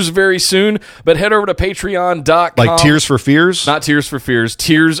tiers very soon, but head over to patreon.com. Like Tears for Fears? Not Tears for Fears,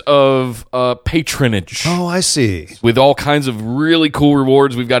 tiers of patronage. Oh, I see. With all kinds of really cool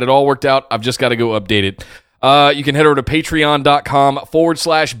rewards. We've got it all worked out. I've just got to go update it. You can head over to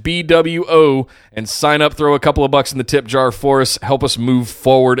patreon.com/BWO and sign up, throw a couple of bucks in the tip jar for us, help us move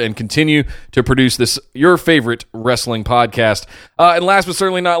forward and continue to produce this, your favorite wrestling podcast. And last but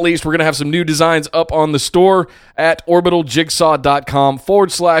certainly not least, we're going to have some new designs up on the store at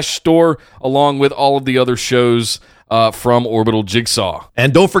orbitaljigsaw.com/store, along with all of the other shows from Orbital Jigsaw.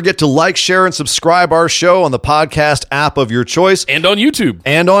 And don't forget to like, share, and subscribe our show on the podcast app of your choice. And on YouTube.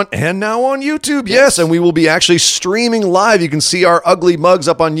 And now on YouTube, yes. And we will be actually streaming live. You can see our ugly mugs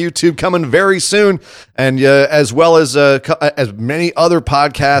up on YouTube coming very soon. And as well as many other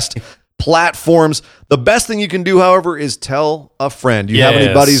podcast platforms. The best thing you can do, however, is tell a friend. You have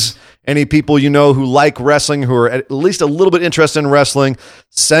any buddies, any people you know who like wrestling, who are at least a little bit interested in wrestling,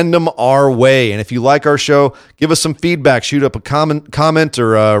 send them our way. And if you like our show, give us some feedback. Shoot up a comment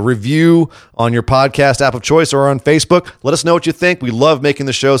or a review on your podcast app of choice or on Facebook. Let us know what you think. We love making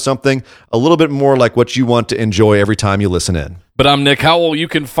the show something a little bit more like what you want to enjoy every time you listen in. But I'm Nick Howell. You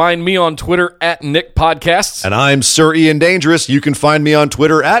can find me on Twitter at Nick Podcasts. And I'm Sir Ian Dangerous. You can find me on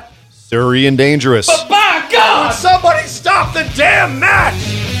Twitter at Sir Ian Dangerous. But by God! Somebody stop the damn match!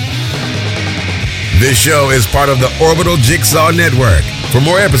 This show is part of the Orbital Jigsaw Network. For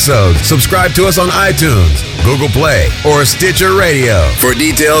more episodes, subscribe to us on iTunes, Google Play, or Stitcher Radio. For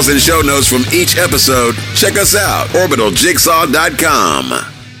details and show notes from each episode, check us out,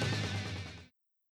 orbitaljigsaw.com.